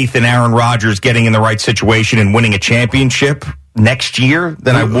faith in Aaron Rodgers getting in the right situation and winning a championship next year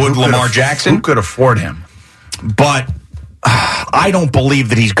than I would Lamar Jackson. Who could afford him? But I don't believe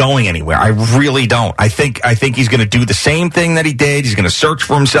that he's going anywhere. I really don't. I think he's going to do the same thing that he did. He's going to search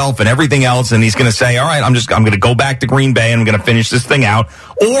for himself and everything else, and he's going to say, all right, I'm going to go back to Green Bay and I'm going to finish this thing out,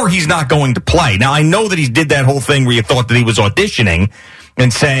 or he's not going to play. Now, I know that he did that whole thing where you thought that he was auditioning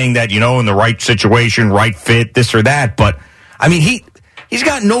and saying that, in the right situation, right fit, this or that, but, I mean, he's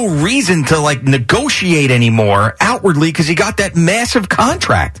got no reason to, negotiate anymore outwardly because he got that massive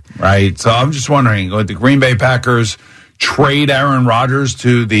contract. Right. So I'm just wondering, would the Green Bay Packers trade Aaron Rodgers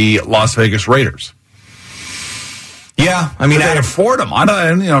to the Las Vegas Raiders? Yeah, I mean, they afford him. I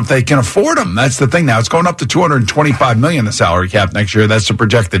don't, if they can afford him, that's the thing. Now it's going up to $225 million the salary cap next year. That's the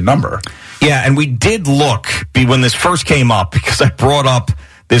projected number. Yeah, and we did look when this first came up because I brought up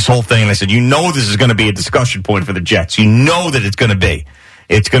this whole thing and I said, this is going to be a discussion point for the Jets. You know that it's going to be.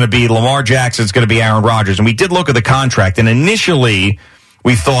 It's going to be Lamar Jackson. It's going to be Aaron Rodgers. And we did look at the contract, and initially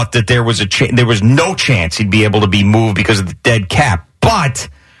we thought that there was no chance he'd be able to be moved because of the dead cap. But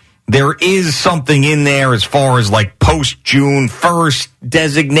there is something in there as far as post-June 1st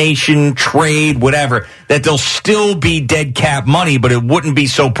designation, trade, whatever, that there'll still be dead cap money, but it wouldn't be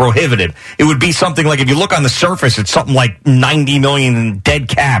so prohibitive. It would be something like, if you look on the surface, it's something like $90 million in dead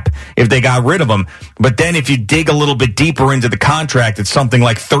cap if they got rid of him. But then if you dig a little bit deeper into the contract, it's something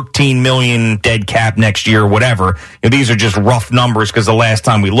like $13 million dead cap next year or whatever. These are just rough numbers because the last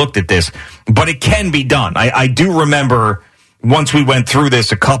time we looked at this. But it can be done. I do remember once we went through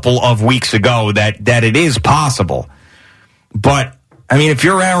this a couple of weeks ago that it is possible. But, I mean, if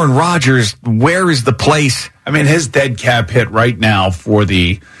you're Aaron Rodgers, where is the place? I mean, his dead cap hit right now for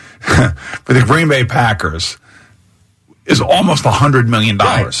the Green Bay Packers is almost $100 million.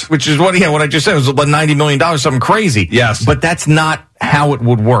 Right, which is what I just said. It was about $90 million, something crazy. Yes. But that's not how it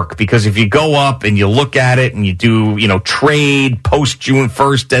would work, because if you go up and you look at it and you do, trade, post-June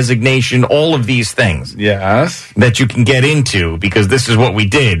 1st designation, all of these things. Yes. That you can get into, because this is what we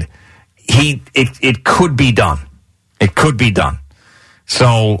did. It could be done. It could be done.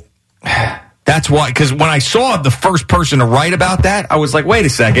 So that's why, because when I saw the first person to write about that, I was like, wait a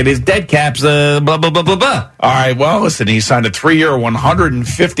second, his dead cap's blah, blah, blah, blah, blah. All right, well, listen, he signed a 3-year,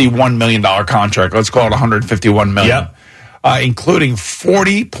 $151 million contract. Let's call it $151 million. Yep. Including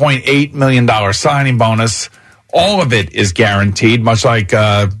 $40.8 million signing bonus. All of it is guaranteed, much like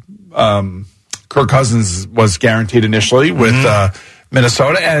Kirk Cousins was guaranteed initially with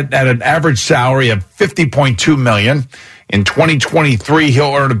Minnesota at an average salary of $50.2 million. In 2023,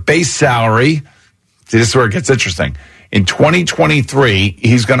 he'll earn a base salary. See, this is where it gets interesting. In 2023,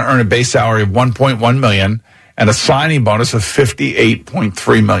 he's going to earn a base salary of $1.1 million and a signing bonus of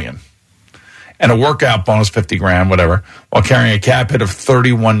 $58.3 million. And a workout bonus, $50,000, whatever, while carrying a cap hit of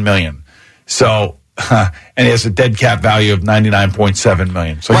 $31 million. So, and he has a dead cap value of $99.7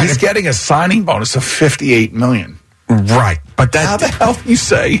 million. So he's getting a signing bonus of $58 million. Right. But how the hell do you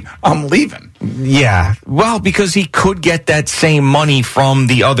say I'm leaving? Yeah. Well, because he could get that same money from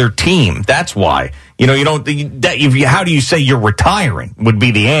the other team. That's why. How do you say you're retiring would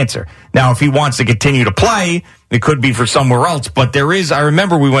be the answer. Now, if he wants to continue to play, it could be for somewhere else. But I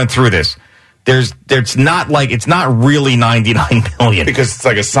remember we went through this. It's not really $99 million. Because it's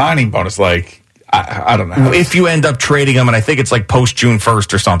like a signing bonus, I don't know. If you end up trading him, and I think it's post June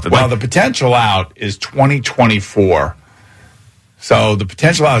 1st or something. Well, the potential out is 2024. So the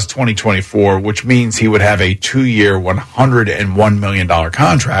potential out is 2024, which means he would have a 2-year, $101 million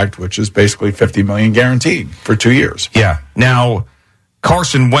contract, which is basically $50 million guaranteed for 2 years. Yeah. Now,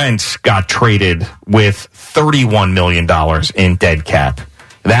 Carson Wentz got traded with $31 million in dead cap.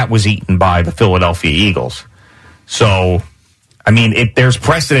 That was eaten by the Philadelphia Eagles. So, I mean, there's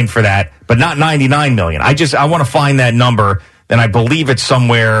precedent for that, but not $99 million. I want to find that number, and I believe it's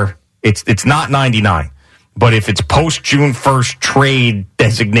somewhere. It's not 99, but if it's post June 1st trade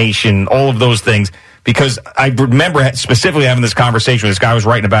designation, all of those things. Because I remember specifically having this conversation with this guy who was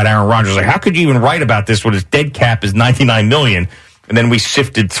writing about Aaron Rodgers. Like, how could you even write about this when his dead cap is $99 million? And then we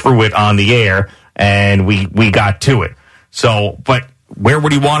sifted through it on the air, and we got to it. So, but where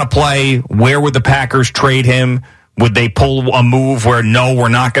would he want to play? Where would the Packers trade him? Would they pull a move where, no, we're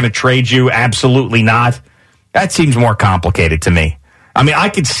not going to trade you? Absolutely not. That seems more complicated to me. I mean, I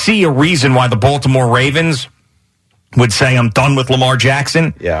could see a reason why the Baltimore Ravens would say, I'm done with Lamar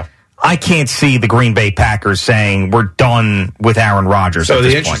Jackson. Yeah. I can't see the Green Bay Packers saying we're done with Aaron Rodgers. So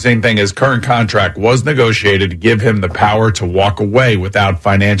the interesting thing is current contract was negotiated to give him the power to walk away without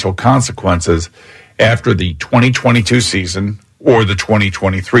financial consequences after the 2022 season or the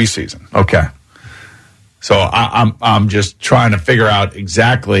 2023 season. Okay. So I'm just trying to figure out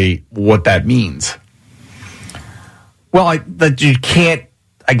exactly what that means. Well, that you can't,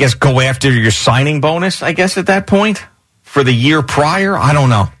 I guess, go after your signing bonus, I guess, at that point for the year prior. I don't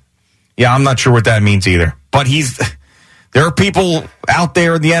know. Yeah, I'm not sure what that means either. But there are people out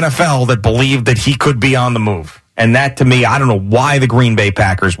there in the NFL that believe that he could be on the move. And that, to me, I don't know why the Green Bay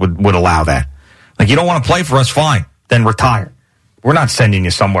Packers would allow that. Like, you don't want to play for us, fine. Then retire. We're not sending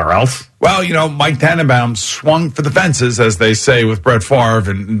you somewhere else. Well, you know, Mike Tannenbaum swung for the fences, as they say, with Brett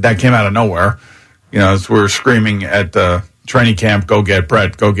Favre, and that came out of nowhere. You know, as we were screaming at training camp, go get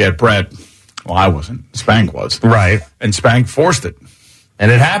Brett, go get Brett. Well, I wasn't. Spank was. Right. And Spank forced it. And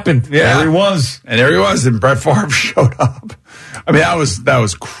it happened. Yeah. There he was. And there he was, and Brett Favre showed up. I mean, that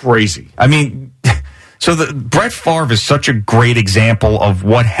was crazy. I mean, so Brett Favre is such a great example of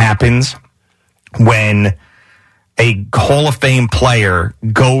what happens when a Hall of Fame player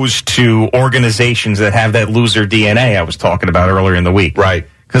goes to organizations that have that loser DNA I was talking about earlier in the week. Right.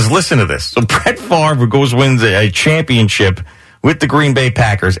 Because listen to this. So Brett Favre wins a championship with the Green Bay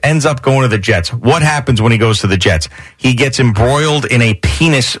Packers, ends up going to the Jets. What happens when he goes to the Jets? He gets embroiled in a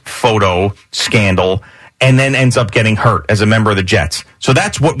penis photo scandal and then ends up getting hurt as a member of the Jets. So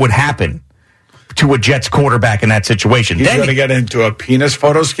that's what would happen to a Jets quarterback in that situation. He's going to get into a penis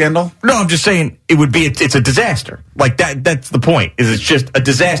photo scandal? No, I'm just saying it's a disaster. Like that's the point. It's just a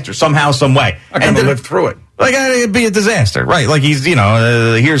disaster somehow, some way. I can live through it. Like, it'd be a disaster, right? Like, he's,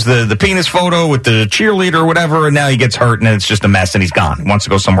 here's the penis photo with the cheerleader or whatever, and now he gets hurt, and it's just a mess, and he's gone. He wants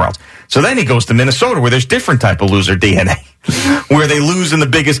to go somewhere else. So then he goes to Minnesota, where there's different type of loser DNA, where they lose in the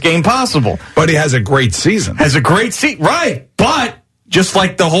biggest game possible. But he has a great season. Right. But just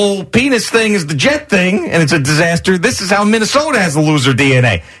like the whole penis thing is the Jet thing, and it's a disaster, this is how Minnesota has the loser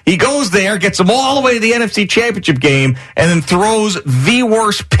DNA. He goes there, gets them all the way to the NFC Championship game, and then throws the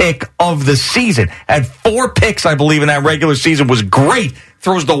worst pick of the season. Had 4 picks, I believe, in that regular season. Was great.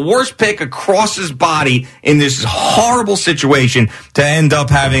 Throws the worst pick across his body in this horrible situation to end up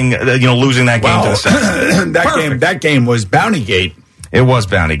having, losing that game to the Saints. That game was Bountygate. It was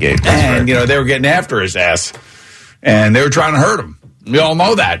Bountygate. And, they were getting after his ass, and they were trying to hurt him. We all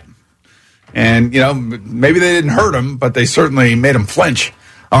know that. And, maybe they didn't hurt him, but they certainly made him flinch.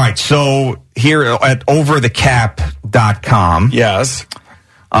 All right, so here at overthecap.com. Yes.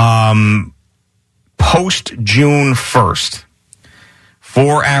 Post June 1st,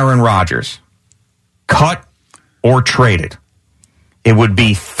 for Aaron Rodgers, cut or traded, it would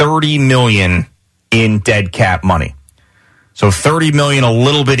be $30 million in dead cap money. So $30 million a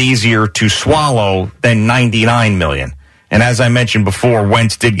little bit easier to swallow than $99 million. And as I mentioned before,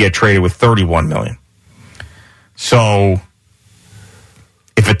 Wentz did get traded with $31 million. So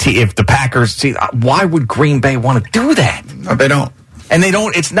if the Packers, why would Green Bay want to do that? No, they don't. And they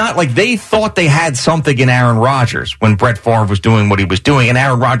don't. It's not like they thought they had something in Aaron Rodgers when Brett Favre was doing what he was doing. And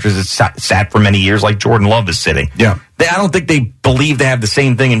Aaron Rodgers has sat for many years like Jordan Love is sitting. Yeah. I don't think they believe they have the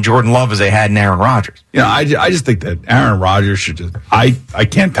same thing in Jordan Love as they had in Aaron Rodgers. I just think that Aaron Rodgers should just, I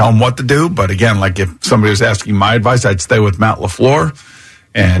can't tell him what to do, but again, like if somebody was asking my advice, I'd stay with Matt LaFleur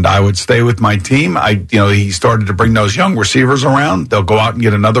and I would stay with my team. He started to bring those young receivers around. They'll go out and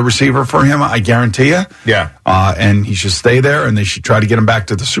get another receiver for him, I guarantee you. Yeah. And he should stay there and they should try to get him back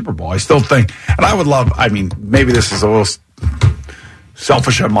to the Super Bowl. I still think, and I would love, maybe this is a little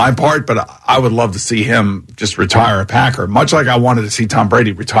selfish on my part, but I would love to see him just retire a Packer, much like I wanted to see Tom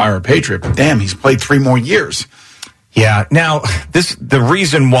Brady retire a Patriot. But damn, he's played 3 more years. Yeah. Now, the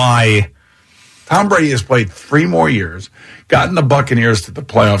reason why Tom Brady has played 3 more years, gotten the Buccaneers to the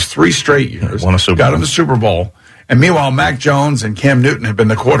playoffs 3 straight years, won a Super got Bowl. him the Super Bowl, And meanwhile, Mac Jones and Cam Newton have been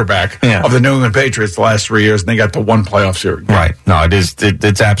the quarterback of the New England Patriots the last 3 years, and they got to one playoff series. Right. No,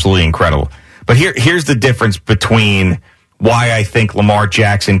 it's absolutely incredible. But here's the difference between why I think Lamar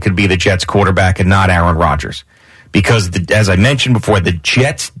Jackson could be the Jets quarterback and not Aaron Rodgers. Because, as I mentioned before, the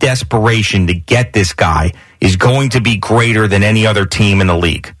Jets' desperation to get this guy is going to be greater than any other team in the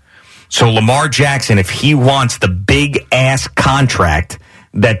league. So Lamar Jackson, if he wants the big-ass contract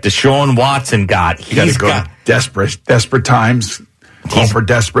that Deshaun Watson got, he's got desperate times, call for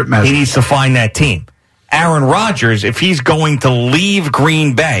desperate measures. He needs to find that team. Aaron Rodgers, if he's going to leave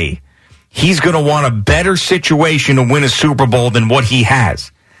Green Bay, he's going to want a better situation to win a Super Bowl than what he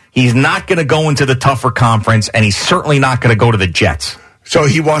has. He's not going to go into the tougher conference, and he's certainly not going to go to the Jets. So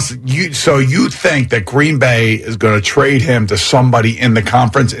he wants you. So you think that Green Bay is going to trade him to somebody in the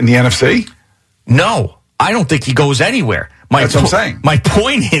conference in the NFC? No, I don't think he goes anywhere. That's what I'm saying. My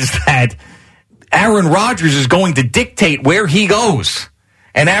point is that Aaron Rodgers is going to dictate where he goes,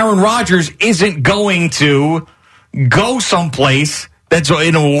 and Aaron Rodgers isn't going to go someplace that's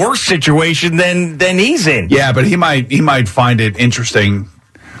in a worse situation than he's in. Yeah, but he might find it interesting.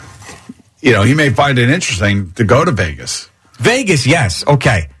 You know, he may find it interesting to go to Vegas. Vegas, yes.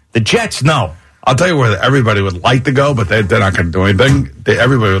 Okay. The Jets, no. I'll tell you where everybody would like to go, but they're not going to do anything.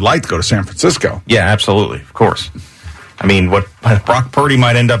 Everybody would like to go to San Francisco. Yeah, absolutely. Of course. I mean, Brock Purdy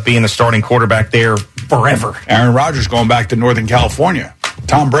might end up being the starting quarterback there forever. Aaron Rodgers going back to Northern California.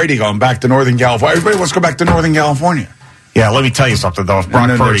 Tom Brady going back to Northern California. Everybody wants to go back to Northern California. Yeah, let me tell you something, though. If Brock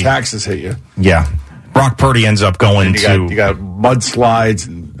and then Purdy, their taxes hit you. Yeah. Brock Purdy ends up going you got mudslides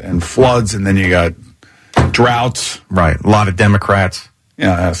and floods, and then you got droughts. Right. A lot of Democrats.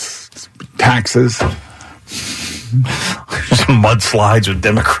 Yeah, taxes. Mudslides with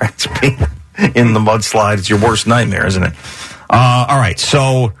Democrats being in the mudslide. It's your worst nightmare, isn't it? All right.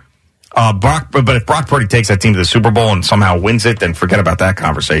 So, but if Brock Purdy takes that team to the Super Bowl and somehow wins it, then forget about that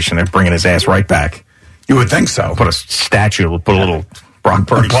conversation. They're bringing his ass right back. You would think so. Put a statue, put a little Brock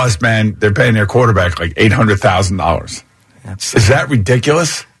Purdy. Plus, man, they're paying their quarterback like $800,000. Is that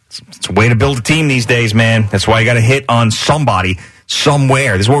ridiculous? It's a way to build a team these days, man. That's why you got to hit on somebody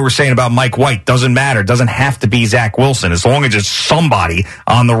somewhere. This is what we're saying about Mike White. Doesn't matter. Doesn't have to be Zach Wilson. As long as it's somebody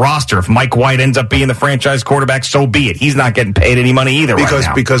on the roster. If Mike White ends up being the franchise quarterback, so be it. He's not getting paid any money either right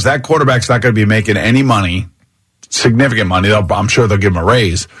now. Because that quarterback's not going to be making any money, significant money. I'm sure they'll give him a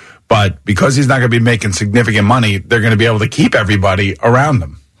raise. But because he's not going to be making significant money, they're going to be able to keep everybody around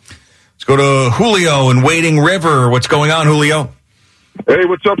them. Let's go to Julio in Wading River. What's going on, Julio? Hey,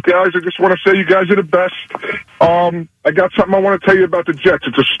 what's up, guys? I just want to say you guys are the best. I got something I want to tell you about the Jets.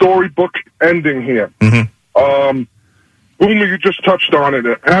 It's a storybook ending here. Mm-hmm. Boomer, you just touched on it.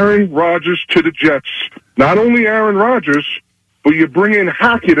 Aaron Rodgers to the Jets. Not only Aaron Rodgers, but you bring in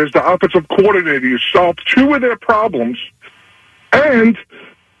Hackett as the offensive coordinator. You solve two of their problems, and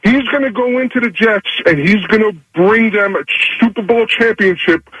he's going to go into the Jets, and he's going to bring them a Super Bowl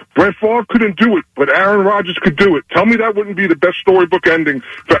championship. Brett Favre couldn't do it, but Aaron Rodgers could do it. Tell me that wouldn't be the best storybook ending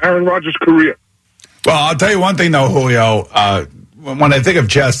for Aaron Rodgers' career. Well, I'll tell you one thing, though, Julio. When I think of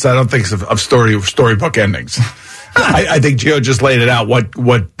Jets, I don't think of storybook endings. I think Gio just laid it out, what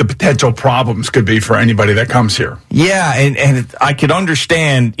the potential problems could be for anybody that comes here. Yeah, and I could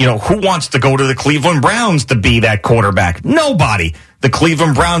understand, who wants to go to the Cleveland Browns to be that quarterback? Nobody. The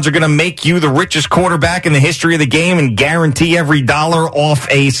Cleveland Browns are going to make you the richest quarterback in the history of the game and guarantee every dollar off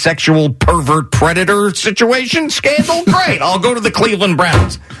a sexual pervert predator situation? Scandal? Great. I'll go to the Cleveland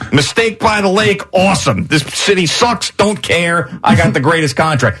Browns. Mistake by the lake? Awesome. This city sucks. Don't care. I got the greatest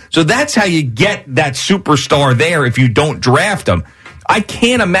contract. So that's how you get that superstar there if you don't draft them. I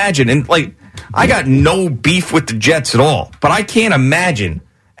can't imagine, and I got no beef with the Jets at all, but I can't imagine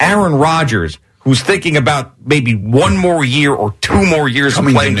Aaron Rodgers, who's thinking about maybe one more year or 2 more years of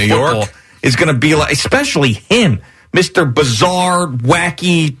playing football, is going to be like, especially him, Mr. Bizarre,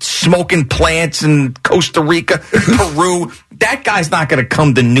 wacky, smoking plants in Costa Rica, Peru. That guy's not going to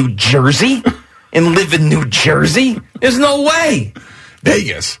come to New Jersey and live in New Jersey. There's no way.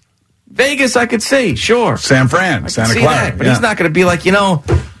 Vegas, I could see, sure. San Fran, Santa Clara. But he's not going to be like,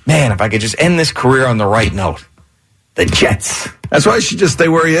 man, if I could just end this career on the right note. The Jets. That's why he should just stay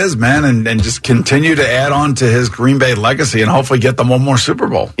where he is, man, and just continue to add on to his Green Bay legacy and hopefully get them one more Super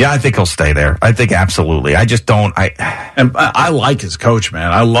Bowl. Yeah, I think he'll stay there. I think absolutely. I just don't. I like his coach,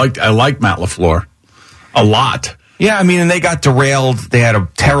 man. I like Matt LaFleur a lot. Yeah, I mean, and they got derailed. They had a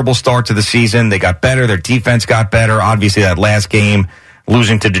terrible start to the season. They got better. Their defense got better. Obviously, that last game,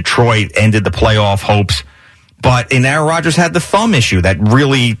 losing to Detroit, ended the playoff hopes. But Aaron Rodgers had the thumb issue that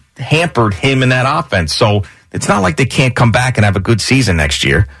really hampered him in that offense. So it's not like they can't come back and have a good season next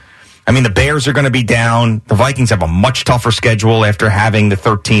year. I mean, the Bears are going to be down. The Vikings have a much tougher schedule after having the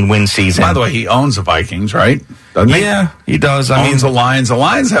 13-win season. By the way, he owns the Vikings, right? Doesn't he? Yeah, he does. I mean, the Lions. The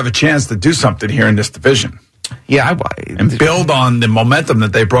Lions have a chance to do something here in this division. Yeah, and build on the momentum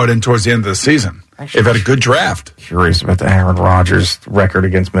that they brought in towards the end of the season. They've had a good draft. Curious about the Aaron Rodgers record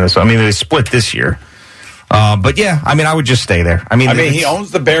against Minnesota. I mean, they split this year. But yeah, I mean, I would just stay there. I mean, he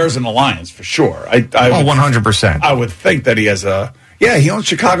owns the Bears and the Lions for sure. 100%. I would think that he has he owns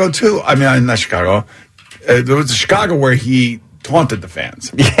Chicago too. I mean, not Chicago. There was a Chicago where he taunted the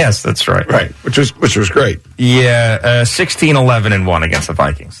fans. Yes, that's right. Right, which was great. Yeah, 16-11-1 against the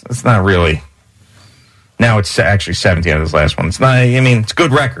Vikings. That's not really. Now it's actually 17 of his last one. It's not. I mean, it's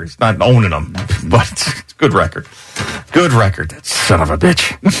good record. It's not owning them, but it's good record. Good record. That son of a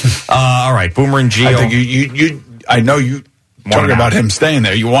bitch. All right, Boomer and Gio. I think you. I know you. Talking about him staying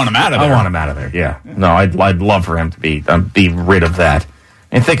there, you want him out of there. I want him out of there. Yeah. No, I'd love for him to be rid of that.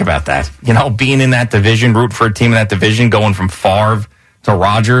 And think about that. You know, being in that division, root for a team in that division, going from Favre to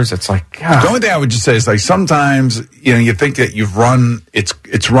Rodgers. It's like, God. The only thing I would just say is, like, sometimes, you know, you think that you've run, it's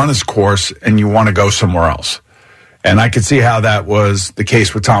run its course and you want to go somewhere else. And I could see how that was the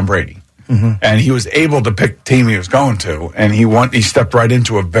case with Tom Brady. Mm-hmm. And he was able to pick the team he was going to, and he stepped right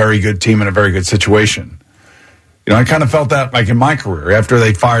into a very good team in a very good situation. You know, I kind of felt that, like, in my career. After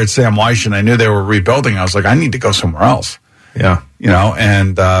they fired Sam Weish and I knew they were rebuilding, I was like, I need to go somewhere else. Yeah. You know,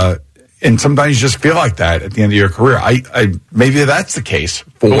 and sometimes you just feel like that at the end of your career. I maybe that's the case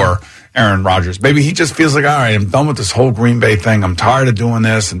for Aaron Rodgers. Maybe he just feels like, all right, I'm done with this whole Green Bay thing. I'm tired of doing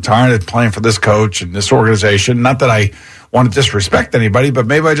this. I'm tired of playing for this coach and this organization. Not that I want to disrespect anybody, but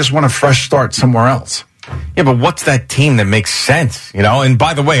maybe I just want a fresh start somewhere else. Yeah, but what's that team that makes sense? You know, and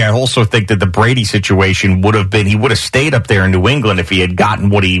by the way, I also think that the Brady situation would have been, he would have stayed up there in New England if he had gotten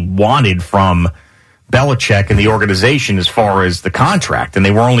what he wanted from Belichick and the organization as far as the contract, and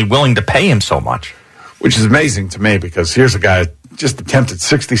they were only willing to pay him so much. Which is amazing to me, because here's a guy just attempted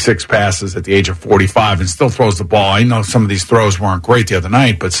 66 passes at the age of 45 and still throws the ball. I know some of these throws weren't great the other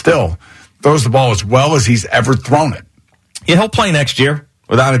night, but still throws the ball as well as he's ever thrown it. Yeah, he'll play next year,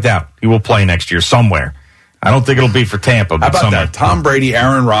 without a doubt. He will play next year somewhere. I don't think it'll be for Tampa, but how about somewhere. that? Tom Brady,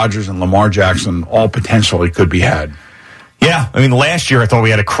 Aaron Rodgers, and Lamar Jackson all potentially could be had. Yeah, I mean, last year I thought we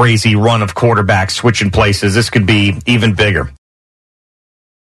had a crazy run of quarterbacks switching places. This could be even bigger.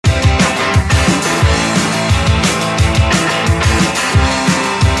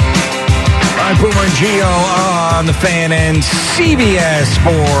 Boomer and Gio on the Fan and CBS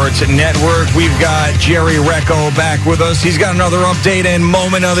Sports Network. We've got Jerry Recco back with us. He's got another update and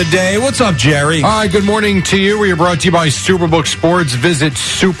moment of the day. What's up, Jerry? Hi, good morning to you. We are brought to you by Superbook Sports. Visit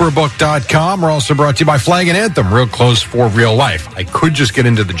superbook.com. We're also brought to you by Flag and Anthem, real close for real life. I could just get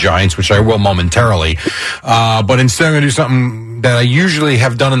into the Giants, which I will momentarily, but instead I'm going to do something that I usually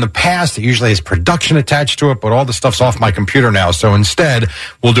have done in the past. It usually has production attached to it, but all the stuff's off my computer now. So instead,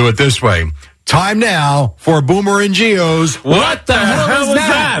 we'll do it this way. Time now for Boomer and Gio's What the hell is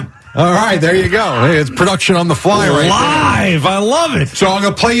that? All right, there you go. Hey, it's production on the fly right Live. I love it. So I'm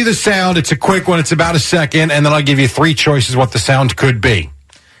going to play you the sound. It's a quick one. It's about a second, and then I'll give you three choices what the sound could be.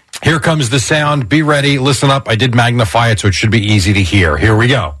 Here comes the sound. Be ready. Listen up. I did magnify it, so it should be easy to hear. Here we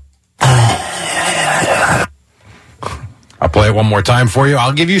go. I'll play it one more time for you.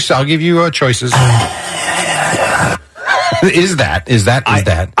 I'll give you choices. Is that?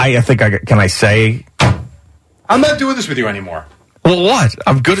 I think can I say? I'm not doing this with you anymore. Well, what?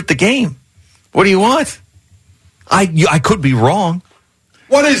 I'm good at the game. What do you want? I could be wrong.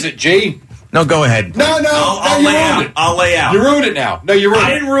 What is it, G? No, go ahead. No, I'll lay out. I'll lay out. You ruined it now. No, you ruined it.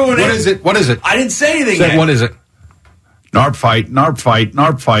 I didn't ruin it. What is it? I didn't say anything Say, yet. what is it? NARP fight.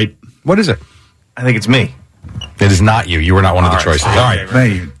 What is it? I think it's me. It is not you. You were not one of the choices. All right.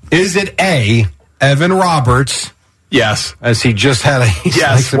 Hey. Is it A, Evan Roberts? Yes. As he just had a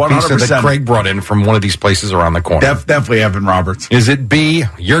yes, 100% that Craig brought in from one of these places around the corner. Definitely Evan Roberts. Is it B,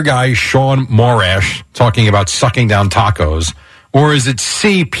 your guy Sean Morash talking about sucking down tacos? Or is it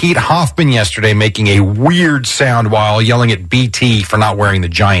C, Pete Hoffman yesterday making a weird sound while yelling at BT for not wearing the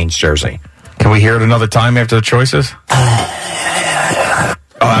Giants jersey? Can we hear it another time after the choices? All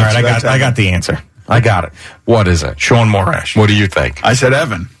right, I got the answer. I got it. What is it? Sean Morash. What do you think? I said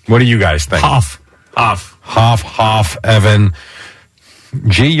Evan. What do you guys think? Hoff, Evan.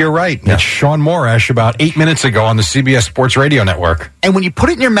 Gee, you're right. Yeah. It's Sean Morash about 8 minutes ago on the CBS Sports Radio Network. And when you put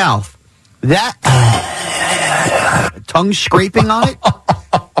it in your mouth, that tongue scraping on it,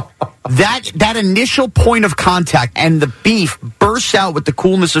 that initial point of contact and the beef bursts out with the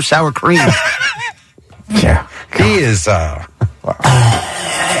coolness of sour cream. Yeah. He is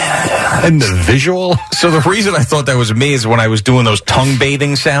And the visual. So the reason I thought that was me is when I was doing those tongue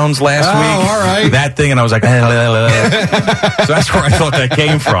bathing sounds last week. All right. That thing, and I was like, so that's where I thought that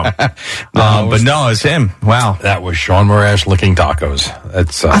came from. But no, it's him. Wow. That was Sean Morash licking tacos.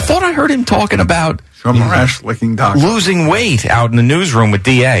 That's. I thought I heard him talking about Sean Morash licking tacos. Losing weight out in the newsroom with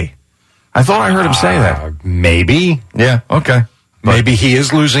DA. I thought I heard him say that. Maybe. Yeah, okay. Maybe he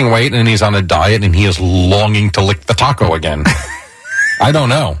is losing weight and he's on a diet and he is longing to lick the taco again. I don't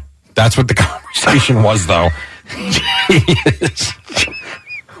know. That's what the conversation was, though. Jeez.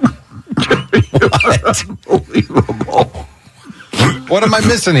 Unbelievable. What am I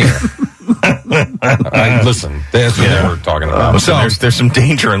missing here? Listen, that's what they were talking about. So there's some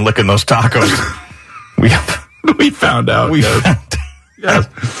danger in licking those tacos. We found out. Yes.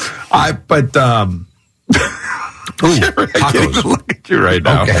 I can't even look at you right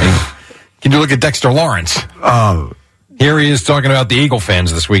now. Okay. Can you look at Dexter Lawrence? Here he is talking about the Eagle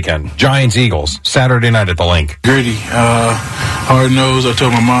fans this weekend. Giants-Eagles, Saturday night at the Link. Gritty, hard nosed. I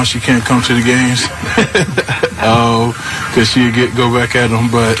told my mom she can't come to the games because she'd go back at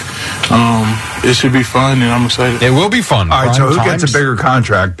them. But it should be fun, and I'm excited. It will be fun. All right, so who gets a bigger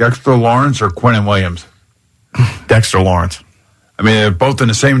contract, Dexter Lawrence or Quinnen Williams? Dexter Lawrence. I mean, they're both in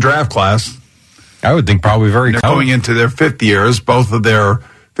the same draft class. I would think probably very. They're going into their fifth years. Both of their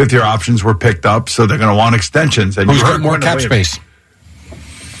fifth-year options were picked up, so they're going to want extensions. And who's got more cap space?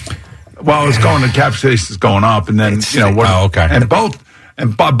 Well, it's going to cap space is going up, and then what? Oh, okay. And by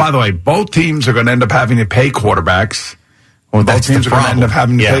the way, both teams are going to end up having to pay quarterbacks. Well, both teams are going to end up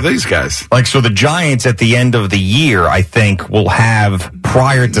having to pay these guys. Like, so the Giants at the end of the year, I think, will have,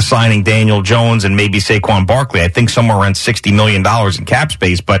 prior to signing Daniel Jones and maybe Saquon Barkley, I think somewhere around $60 million in cap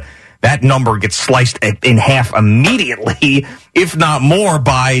space, but that number gets sliced in half immediately, if not more,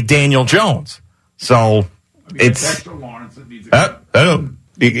 by Daniel Jones. So it's Dexter Lawrence that needs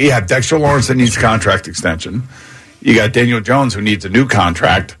you have Dexter Lawrence that needs contract extension. You got Daniel Jones who needs a new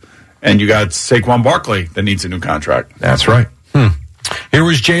contract, and you got Saquon Barkley that needs a new contract. That's right. Here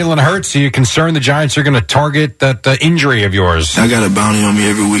was Jalen Hurts. Are you concerned the Giants are going to target that injury of yours? I got a bounty on me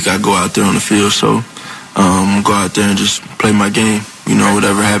every week. I go out there on the field, so go out there and just play my game.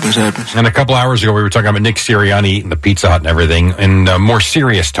 Whatever happens, happens. And a couple hours ago, we were talking about Nick Sirianni eating the Pizza Hut and everything in more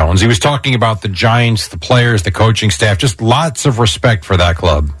serious tones. He was talking about the Giants, the players, the coaching staff, just lots of respect for that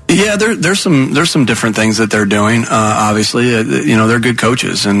club. Yeah, there's some different things that they're doing. Obviously, they're good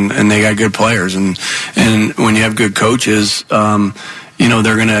coaches and they got good players. And when you have good coaches,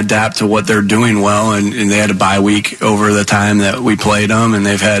 they're going to adapt to what they're doing well, and they had a bye week over the time that we played them, and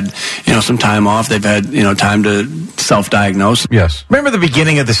they've had, some time off. They've had, time to self-diagnose. Yes. Remember the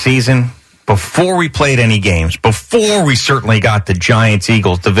beginning of the season? Before we played any games, before we certainly got the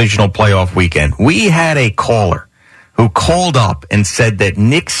Giants-Eagles divisional playoff weekend, we had a caller who called up and said that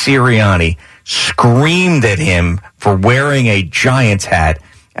Nick Sirianni screamed at him for wearing a Giants hat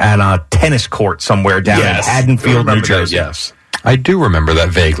at a tennis court somewhere down in Haddonfield, New Jersey. Yes. I do remember that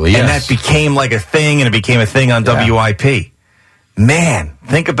vaguely, And that became like a thing, and it became a thing on WIP. Man,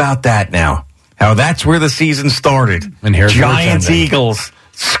 think about that now. How that's where the season started. And here's Giants, Eagles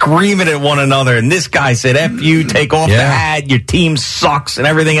screaming at one another, and this guy said, F you, take off the hat, your team sucks, and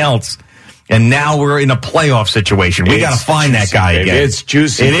everything else. And now we're in a playoff situation. We got to find that guy again. It's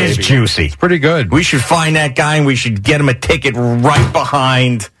juicy. It is juicy. It's pretty good. We should find that guy, and we should get him a ticket right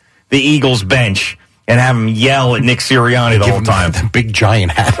behind the Eagles bench and have him yell at Nick Sirianni the whole time. The big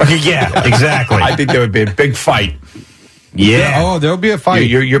giant hat. Yeah, exactly. I think there would be a big fight. Yeah. Oh, there'll be a fight.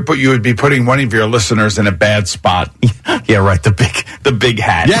 You would be putting one of your listeners in a bad spot. Yeah, right. The big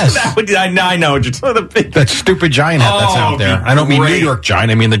hat. Yes. I know. Just the big. That stupid giant hat that's out there. I don't mean New York giant.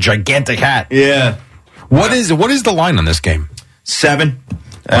 I mean the gigantic hat. Yeah. What is the line on this game? 7.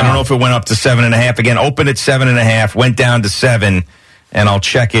 I don't know if it went up to 7.5 again. Opened at 7.5, went down to 7, and I'll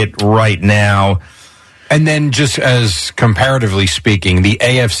check it right now. And then, just as comparatively speaking, the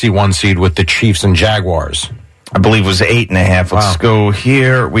AFC 1 seed with the Chiefs and Jaguars. I believe it was 8.5. Let's go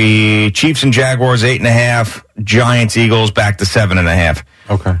here. Chiefs and Jaguars 8.5. Giants, Eagles back to 7.5.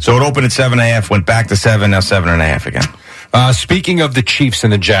 Okay. So it opened at 7.5, went back to 7, now 7.5 again. Speaking of the Chiefs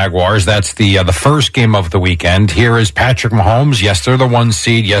and the Jaguars, that's the first game of the weekend. Here is Patrick Mahomes. Yes, they're the 1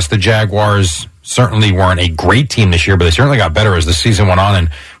 seed. Yes, the Jaguars certainly weren't a great team this year, but they certainly got better as the season went on. And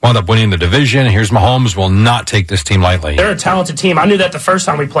wound up winning the division. Here's Mahomes will not take this team lightly. They're a talented team. I knew that the first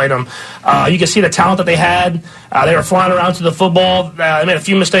time we played them. You can see the talent that they had. They were flying around to the football. They made a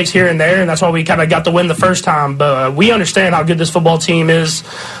few mistakes here and there, and that's why we kind of got the win the first time. But we understand how good this football team is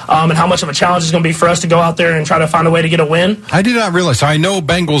and how much of a challenge it's going to be for us to go out there and try to find a way to get a win. I did not realize. I know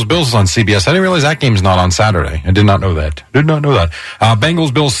Bengals-Bills is on CBS. I didn't realize that game's not on Saturday. I did not know that.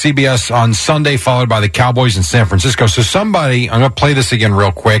 Bengals-Bills CBS on Sunday, followed by the Cowboys in San Francisco. So somebody, I'm going to play this again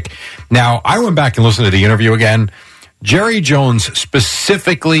real quick. Now, I went back and listened to the interview again. Jerry Jones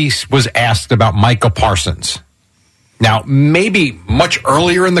specifically was asked about Micah Parsons. Now, maybe much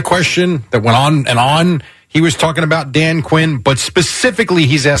earlier in the question that went on and on, he was talking about Dan Quinn, but specifically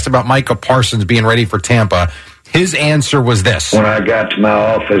he's asked about Micah Parsons being ready for Tampa. His answer was this. When I got to my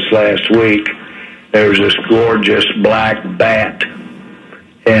office last week, there was this gorgeous black bat,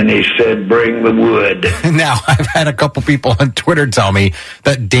 and he said, bring the wood. Now, I've had a couple people on Twitter tell me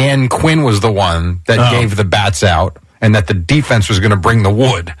that Dan Quinn was the one that gave the bats out and that the defense was going to bring the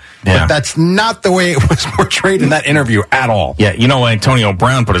wood. Yeah. But that's not the way it was portrayed in that interview at all. Yeah, you know, Antonio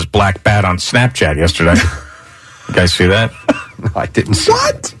Brown put his black bat on Snapchat yesterday. You guys see that? No, I didn't see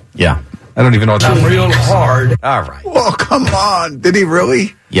What? Yeah. I don't even know what that Real means. hard. All right. Well, come on. Did he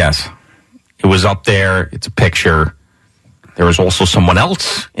really? Yes. It was up there. It's a picture. There was also someone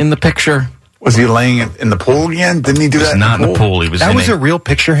else in the picture. Was he laying in the pool again? Didn't he do that? Not in the pool. He was. That was a real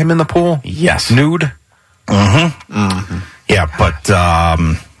picture, him in the pool? Yes. Nude? Yeah, but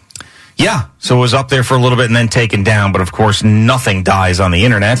yeah. So it was up there for a little bit and then taken down. But of course, nothing dies on the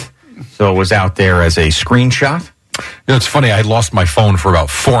internet. So it was out there as a screenshot. You know, it's funny. I lost my phone for about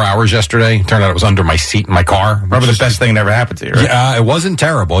 4 hours yesterday. Turned out it was under my seat in my car. Probably the best thing that ever happened to you, right? Yeah, it wasn't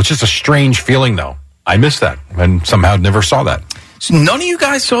terrible. It's just a strange feeling, though. I missed that and somehow never saw that. So none of you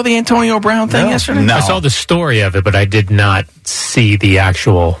guys saw the Antonio Brown thing yesterday? No. I saw the story of it, but I did not see the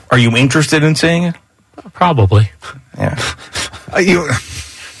actual. Are you interested in seeing it? Probably. Yeah.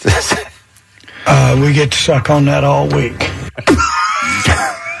 We get to suck on that all week.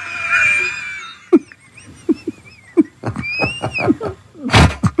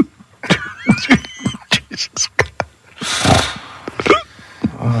 Jesus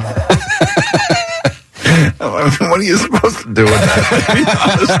What are you supposed to do with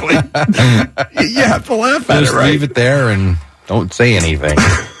that? Honestly, you have to laugh at Just it, right? leave it there and don't say anything.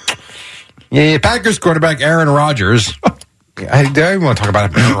 Yeah, Packers quarterback Aaron Rodgers. I don't even want to talk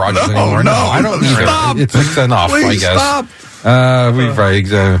about Aaron Rodgers anymore. No, I don't. Stop. It's enough, Please, I guess. Stop. We've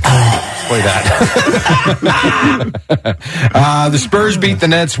play that. The Spurs beat the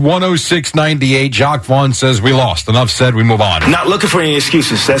Nets 106-98. Jacques Vaughn says we lost. Enough said. We move on. Not looking for any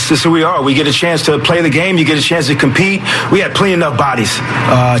excuses. That's just who we are. We get a chance to play the game. You get a chance to compete. We had plenty enough bodies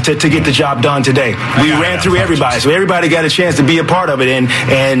to get the job done today. We ran through everybody, so everybody got a chance to be a part of it and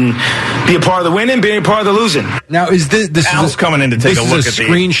be a part of the winning, be a part of the losing. Now, is this Al's coming in to take a look at the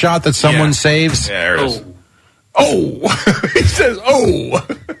screenshot that someone saves? Yeah, there it is. Oh, he says, oh.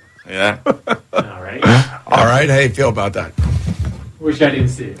 Yeah. All right. All right. How you feel about that? Wish I didn't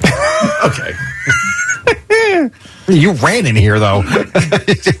see it. Okay. You ran in here, though.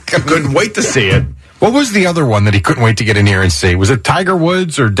 Couldn't wait to see it. What was the other one that he couldn't wait to get in here and see? Was it Tiger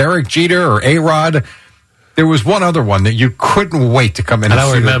Woods or Derek Jeter or A-Rod? There was one other one that you couldn't wait to come in and see.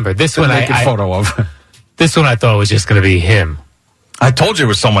 I don't remember. This one naked photo of. This one I thought was just going to be him. I told you it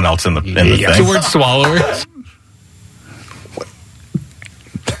was someone else in the thing. George Swallower.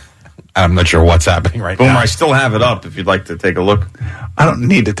 I'm not sure what's happening right Boomer, now. I still have it up if you'd like to take a look. I don't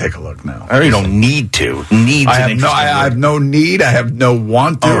need to take a look now. I really don't need to. I have no need. I have no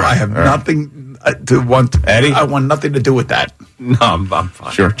want to. All right, I have nothing to want. Eddie? I want nothing to do with that. No, I'm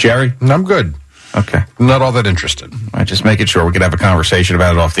fine. Sure. Jerry? I'm good. Okay. Not all that interested. All right, just making sure we could have a conversation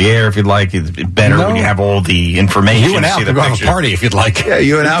about it off the air if you'd like. It's better when you have all the information. You and Al can go have a party if you'd like. Yeah,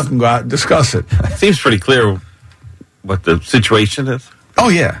 you and Al can go out and discuss it. Seems pretty clear what the situation is. Oh,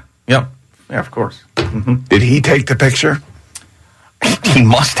 yeah. Yep. Yeah, of course. Mm-hmm. Did he take the picture? He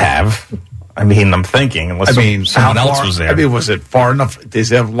must have. I mean, I'm thinking, unless someone how else far- was there. I mean, was it far enough? Does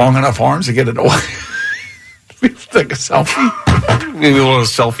he have long enough arms to get it away? Take a selfie. Maybe one of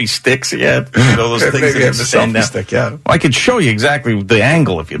those selfie sticks he had. You know, those things Maybe that have a stand selfie down. stick, yeah. Well, I could show you exactly the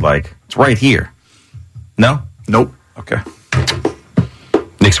angle if you'd like. It's right here. No? Nope. Okay.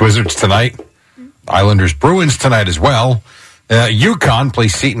 Knicks Wizards tonight. Islanders Bruins tonight as well. UConn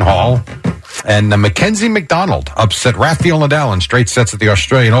plays Seton Hall. And Mackenzie McDonald upset Rafael Nadal in straight sets at the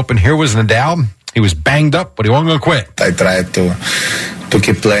Australian Open. Here was Nadal. He was banged up, but he wasn't going to quit. I tried to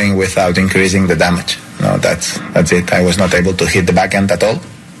keep playing without increasing the damage. No, that's it. I was not able to hit the backhand at all,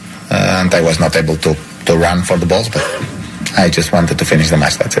 and I was not able to run for the balls. But I just wanted to finish the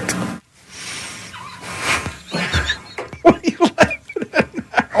match. That's it.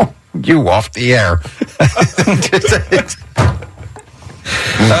 You off the air.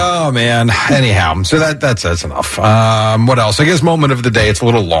 Oh man. Anyhow, so that's enough. What else? I guess moment of the day. It's a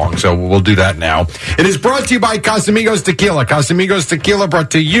little long, so we'll do that now. It is brought to you by Casamigos Tequila. Casamigos Tequila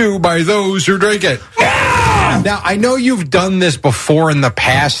brought to you by those who drink it. Now, I know you've done this before in the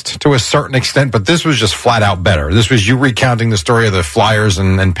past to a certain extent, but this was just flat out better. This was you recounting the story of the Flyers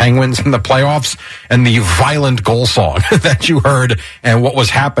and Penguins in the playoffs and the violent goal song that you heard and what was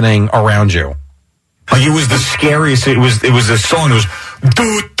happening around you. Like, it was the scariest. It was a song. It was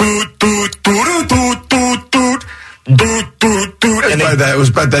doot doot doot doot doot doot doot doot doot doot. And it was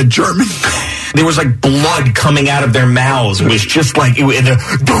about that German. There was like blood coming out of their mouths. It was just like doot doot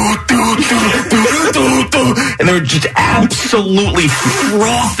doot doot doot doot, and they were just absolutely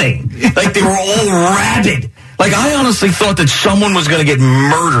frothing. Like they were all rabid. Like, I honestly thought that someone was going to get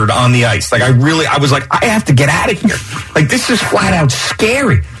murdered on the ice. Like, I was like, I have to get out of here. Like, this is flat out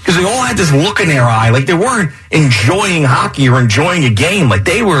scary. Because they all had this look in their eye. Like, they weren't enjoying hockey or enjoying a game. Like,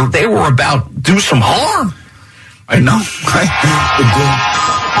 they were about to do some harm. I know.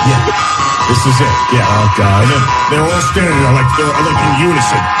 Yeah. This is it. Yeah. Oh, God. And then they're all standing there like in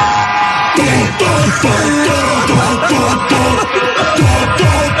unison.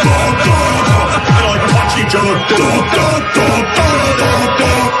 Each other. You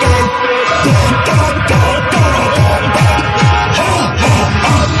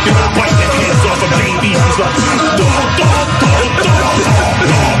better bite the hands off a baby. He's like,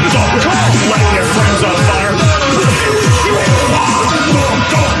 lighting their friends on fire.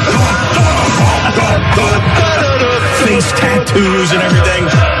 Face tattoos and everything.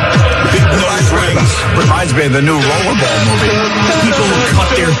 Big nose rings. Reminds me of the new Rollerball movie. People who cut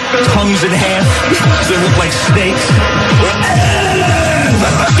their tongues in half so they look like snakes.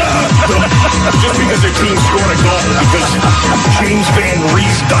 Just because their team scored a goal, because James Van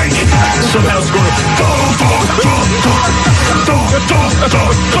Riemsdyk somehow scored a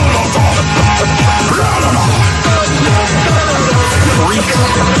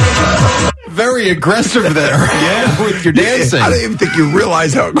Very aggressive there. Yeah, with your dancing. I don't even think you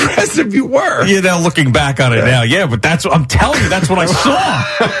realize how aggressive you were. Yeah, now looking back on it now, yeah, but that's what I'm telling you, that's what I saw.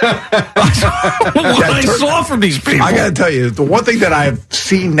 I saw from these people. I got to tell you, the one thing that I've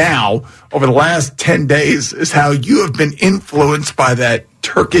seen now over the last 10 days is how you have been influenced by that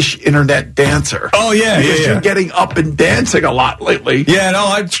Turkish internet dancer. Oh, yeah, because yeah. you're getting up and dancing a lot lately. Yeah,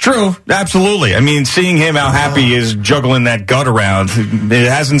 no, it's true. Absolutely. I mean, seeing him, how happy he is juggling that gut around, it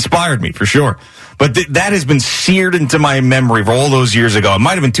has inspired me, for sure. But that has been seared into my memory for all those years ago. It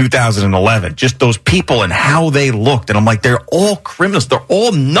might have been 2011. Just those people and how they looked. And I'm like, they're all criminals. They're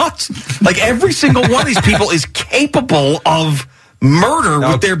all nuts. Like, every single one of these people is capable of murder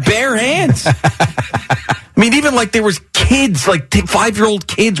with their bare hands. I mean, even like there was kids, like 5-year-old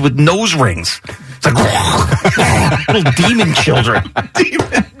kids with nose rings. It's like little demon children.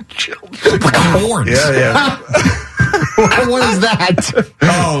 Demon children. Like horns. Yeah. What is that?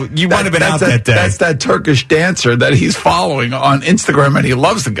 Oh, you might have been out that day. That's that Turkish dancer that he's following on Instagram, and he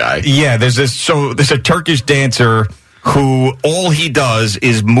loves the guy. Yeah, there's a Turkish dancer who all he does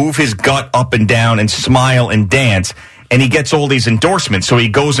is move his gut up and down and smile and dance. And he gets all these endorsements. So he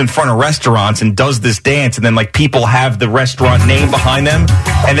goes in front of restaurants and does this dance, and then like people have the restaurant name behind them,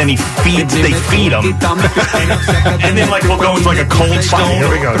 and then they feed them. And then like we'll go into like a cold stone.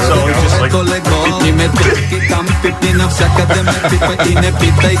 Here we go. So it's just like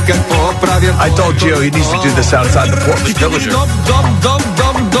I told Gio he needs to do this outside the Portland Pillager.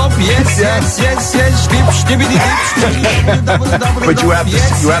 But you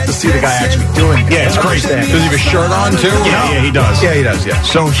have to see the guy actually doing it. Yeah, it's crazy. Does he have a shirt on too? Yeah, he does. Yeah, he does, yeah.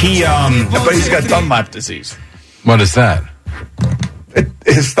 So he but he's got Dunlap disease. What is that?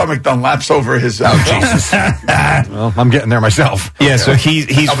 His stomach Dunlaps over his Jesus. Well, I'm getting there myself. Yeah, so he's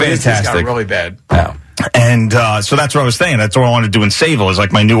fantastic. He's got really bad. Yeah. And so that's what I was saying. That's what I wanted to do in Sayville is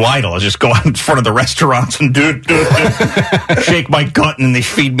like my new idol. I just go out in front of the restaurants and shake my gut, and then they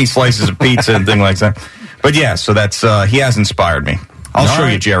feed me slices of pizza and things like that. But yeah, so that's he has inspired me. I'll show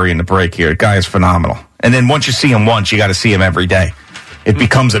you Jerry in the break here. The guy is phenomenal. And then once you see him once, you got to see him every day. It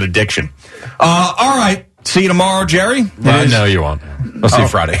becomes an addiction. All right. See you tomorrow, Jerry. No, you won't. I'll see you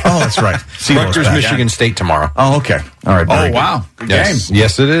Friday. Oh, that's right. See Rutgers, Michigan State tomorrow. Oh, okay. All right. Oh, wow. Good game.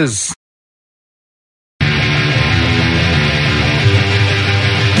 Yes, it is.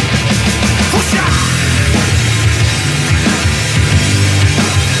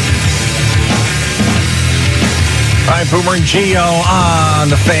 right, Boomer and Geo on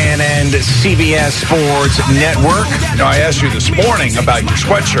the Fan and CBS Sports Network. You know, I asked you this morning about your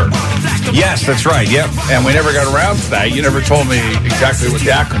sweatshirt. Yes, that's right. Yep. And we never got around to that. You never told me exactly what the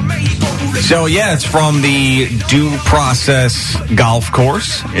acronym is. So, yeah, it's from the Due Process Golf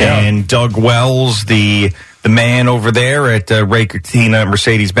Course. Yeah. And Doug Wells, the man over there at Ray Cortina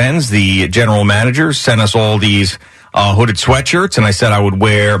Mercedes-Benz, the general manager, sent us all these hooded sweatshirts, and I said I would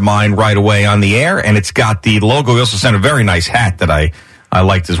wear mine right away on the air, and it's got the logo. He also sent a very nice hat that I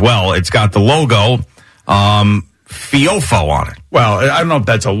liked as well. It's got the logo, Fiofo on it. Well, I don't know if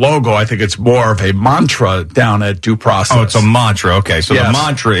that's a logo. I think it's more of a mantra down at Due Process. Oh, it's a mantra. Okay, so Yes. the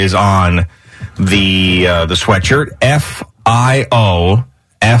mantra is on the sweatshirt,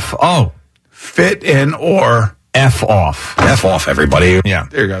 FIOFO. Fit in or F off. F off, everybody. Yeah.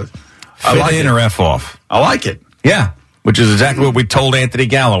 There you go. Fit in or F off. I like it. Yeah, which is exactly what we told Anthony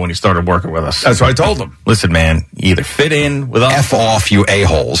Gallo when he started working with us. That's what I told him. Listen, man, you either fit in with us, F off, you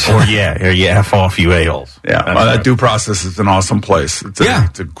a-holes. or you F off, you a-holes. Yeah, well, that Due Process is an awesome place.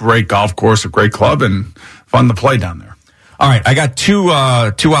 It's a great golf course, a great club, and fun to play down there. All right, I got two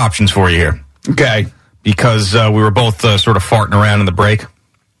options for you here. Okay. Because we were both sort of farting around in the break,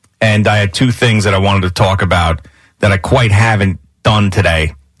 and I had two things that I wanted to talk about that I quite haven't done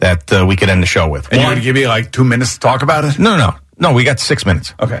today that we could end the show with. And you're going to give me like 2 minutes to talk about it? No, we got 6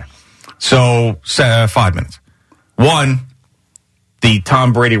 minutes. Okay. So 5 minutes. One, the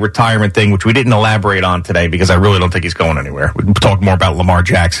Tom Brady retirement thing, which we didn't elaborate on today because I really don't think he's going anywhere. We can talk more about Lamar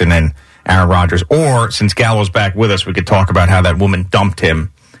Jackson and Aaron Rodgers. Or, since Gallo's back with us, we could talk about how that woman dumped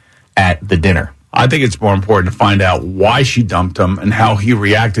him at the dinner. I think it's more important to find out why she dumped him and how he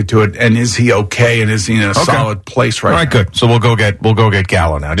reacted to it, and is he okay, and is he in a solid place right now? All right, good. So we'll go get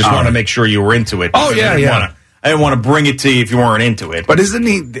Gallo now. Just want to make sure you were into it. Oh, yeah, I didn't want to bring it to you if you weren't into it. But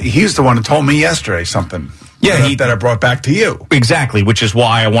isn't he's the one who told me yesterday something. Yeah, that I brought back to you. Exactly, which is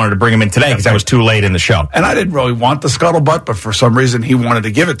why I wanted to bring him in today, because I was too late in the show. And I didn't really want the scuttlebutt, but for some reason he wanted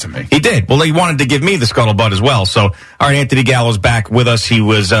to give it to me. He did. Well, he wanted to give me the scuttlebutt as well. So, all right, Anthony Gallo's back with us. He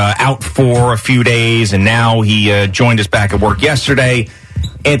was out for a few days, and now he joined us back at work yesterday.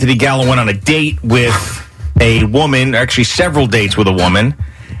 Anthony Gallo went on a date with a woman, actually several dates with a woman,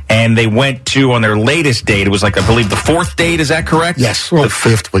 and they went to, on their latest date, it was like, I believe, the fourth date, is that correct? Yes, well, the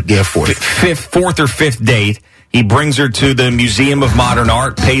fifth, but yeah, fourth. Fourth or fifth date. He brings her to the Museum of Modern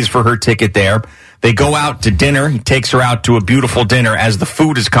Art, pays for her ticket there. They go out to dinner. He takes her out to a beautiful dinner. As the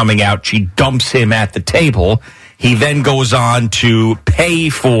food is coming out, she dumps him at the table. He then goes on to pay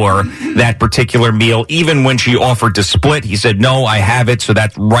for that particular meal. Even when she offered to split, he said, no, I have it. So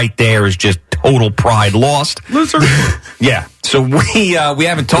that right there is just total pride lost. Loser. Yeah. So we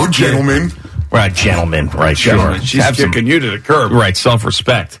haven't talked to gentlemen. Right, gentlemen. Right, Gentlemen, sure. she's kicking you to the curb. Right,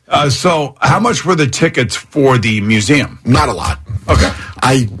 self-respect. So how much were the tickets for the museum? Not a lot. Okay.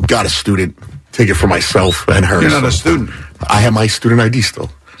 I got a student ticket for myself and her. You're not a student. I have my student ID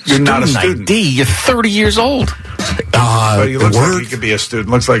still. You're not a student. ID. You're 30 years old. But he looks like he could be a student.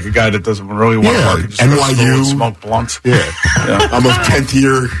 Looks like a guy that doesn't really want to work. He just goes to school NYU. and smoke blunts. Yeah. I'm a 10th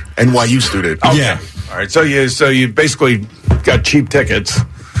year NYU student. Okay. Yeah. All right. So you basically got cheap tickets.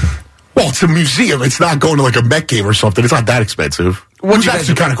 Well, it's a museum. It's not going to like a Met game or something. It's not that expensive. It was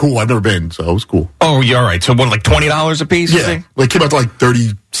actually kind of cool. I've never been, so it was cool. Oh, you're all right. So what, like $20 a piece? Yeah. Like came out to like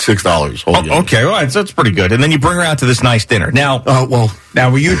 $36. Okay, all right. So that's pretty good. And then you bring her out to this nice dinner. Now, now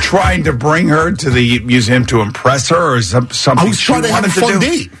were you trying to bring her to the museum to impress her, or is something I was trying to have a fun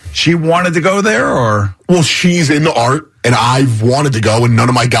date. She wanted to go there, or? Well, she's into art, and I've wanted to go, and none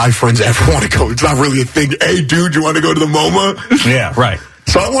of my guy friends ever want to go. It's not really a thing. Hey, dude, you want to go to the MoMA? Yeah, right.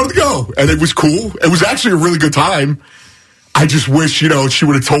 So I wanted to go, and it was cool. It was actually a really good time. I just wish, she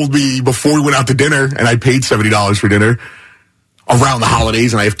would have told me before we went out to dinner, and I paid $70 for dinner around the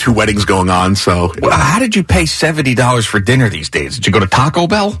holidays, and I have 2 weddings going on, so. Well, how did you pay $70 for dinner these days? Did you go to Taco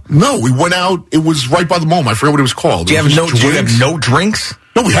Bell? No, we went out. It was right by the MoMA. I forget what it was called. Do you have no drinks?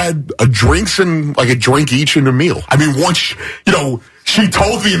 No, we had drinks and like a drink each and a meal. I mean, once, she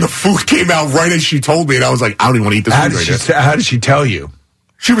told me and the food came out right as she told me, and I was like, I don't even want to eat this food right now. How did she tell you?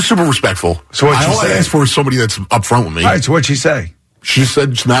 She was super respectful. So what all I asked for is somebody that's upfront with me. All right, so what'd she say? She said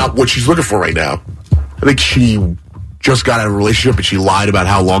it's not what she's looking for right now. I think she just got out of a relationship and she lied about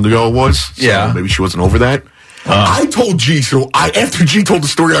how long ago it was. So yeah. Maybe she wasn't over that. I told G, after G told the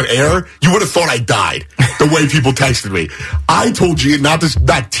story on air, you would have thought I died the way people texted me. I told G, not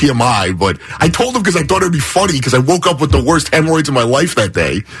TMI, but I told him because I thought it would be funny because I woke up with the worst hemorrhoids of my life that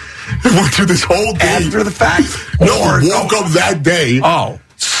day. I went through this whole day. After the fact? Woke up that day. Oh.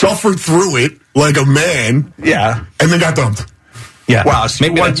 Suffered through it like a man. Yeah. And then got dumped. Yeah. Wow, so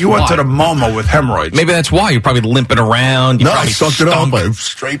Maybe you went to the MoMA with hemorrhoids. Maybe that's why. You're probably limping around. You No, I probably sucked it up. I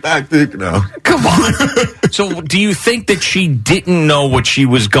straight back dick now. Come on. So do you think that she didn't know what she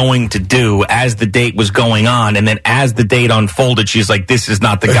was going to do as the date was going on, and then as the date unfolded, she's like, this is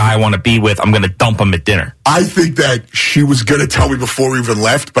not the guy I want to be with. I'm going to dump him at dinner. I think that she was going to tell me before we even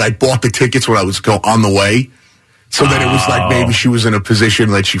left, but I bought the tickets when I was on the way. So that it was like maybe she was in a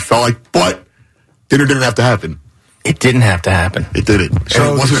position that she felt like, but dinner didn't have to happen. It didn't have to happen. It didn't.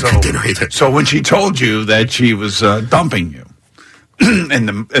 And it wasn't a good dinner either. So when she told you that she was dumping you, and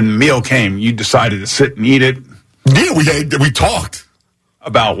the meal came, you decided to sit and eat it? Yeah, we talked.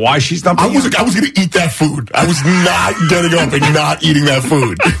 About why she's dumping you? I was going to eat that food. I was not getting up and not eating that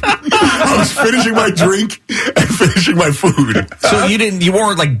food. I was finishing my drink and finishing my food. So you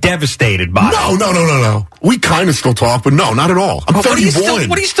weren't like devastated by it? No. We kind of still talk, but no, not at all. I'm 31.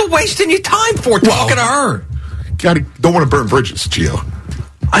 What are you still wasting your time for talking to her? Don't want to burn bridges, Gio.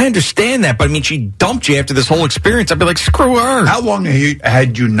 I understand that, but I mean, she dumped you after this whole experience. I'd be like, screw her. How long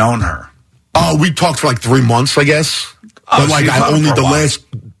had you known her? We talked for like 3 months, I guess. But like the last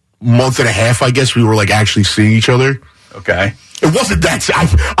month and a half, I guess, we were like actually seeing each other. Okay. It wasn't that.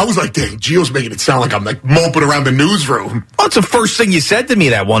 I was like, dang, Gio's making it sound like I'm like moping around the newsroom. Well, it's the first thing you said to me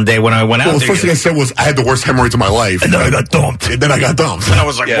that one day when I went out there. The first thing I said was I had the worst hemorrhoids of my life. And then I got dumped. And then I got dumped. And I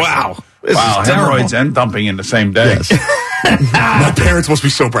was like, wow. This is hemorrhoids and dumping in the same day. Yes. My parents must be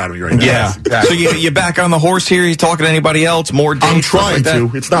so proud of me right now. Yeah. Exactly. So you back on the horse here? You talking to anybody else? More dates? I'm trying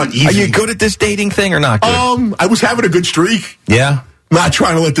to. It's not easy. Are you good at this dating thing or not good? I was having a good streak. Yeah. Not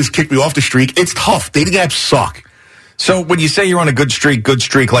trying to let this kick me off the streak. It's tough. Dating apps suck. So when you say you're on a good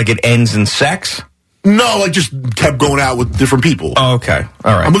streak like it ends in sex? No, like just kept going out with different people. Oh, okay.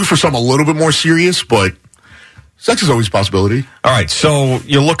 All right. I'm looking for something a little bit more serious, but sex is always a possibility. All right, so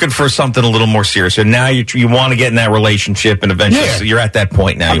you're looking for something a little more serious. So now you want to get in that relationship, and eventually so you're at that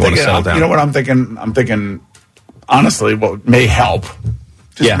point now. You want to settle down. You know what I'm thinking? I'm thinking, honestly, what may help.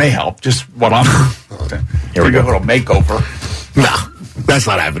 May help. Just what I'm... Here we go. A little makeover. No, that's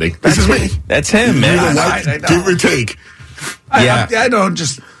not happening. This is me. That's him, man. I know. Give or take. I don't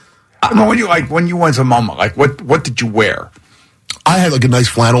just... when you went to MoMA, like what did you wear? I had like a nice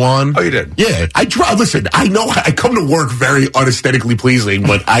flannel on. Oh, you did? Yeah. Listen, I know I come to work very unaesthetically pleasing,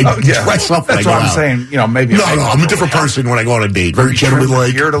 but I dress up when I go out. That's what I'm saying. Maybe. No, I'm a different person when I go on a date. Very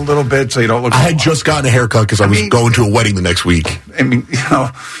gentlemanlike. Beard a little bit so you don't look. I had just gotten a haircut because I was going to a wedding the next week. I mean,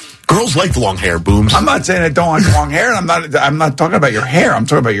 girls like the long hair, Booms. I'm not saying I don't like long hair, and I'm not talking about your hair. I'm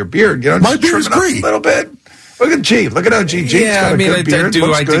talking about your beard. My beard is great. A little bit. Look at G. Look at how G's got a good beard.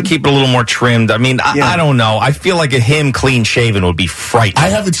 I do keep it a little more trimmed. I mean, I don't know. I feel like him clean shaven would be frightening. I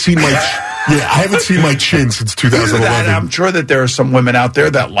haven't seen my chin since 2011. I'm sure that there are some women out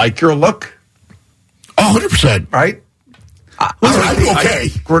there that like your look. 100%. Right? I'd be okay.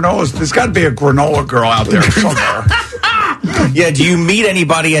 There's got to be a granola girl out there somewhere. Yeah, do you meet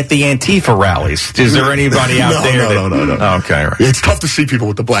anybody at the Antifa rallies? Is there anybody out there? No. Oh, okay, right. It's tough to see people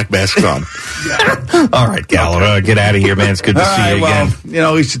with the black masks on. All right, Gallo, get out of here, man. It's good to see you again.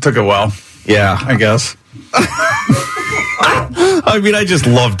 At least you took it well. Yeah, I guess. I mean,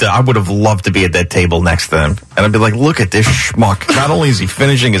 I would have loved to be at that table next to them. And I'd be like, look at this schmuck. Not only is he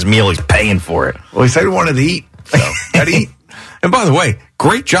finishing his meal, he's paying for it. Well, he said he wanted to eat. So, gotta eat. And by the way,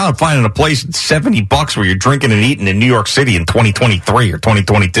 great job finding a place at $70 where you're drinking and eating in New York City in 2023 or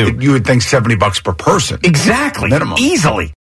 2022. You would think $70 per person. Exactly. Minimum. Easily.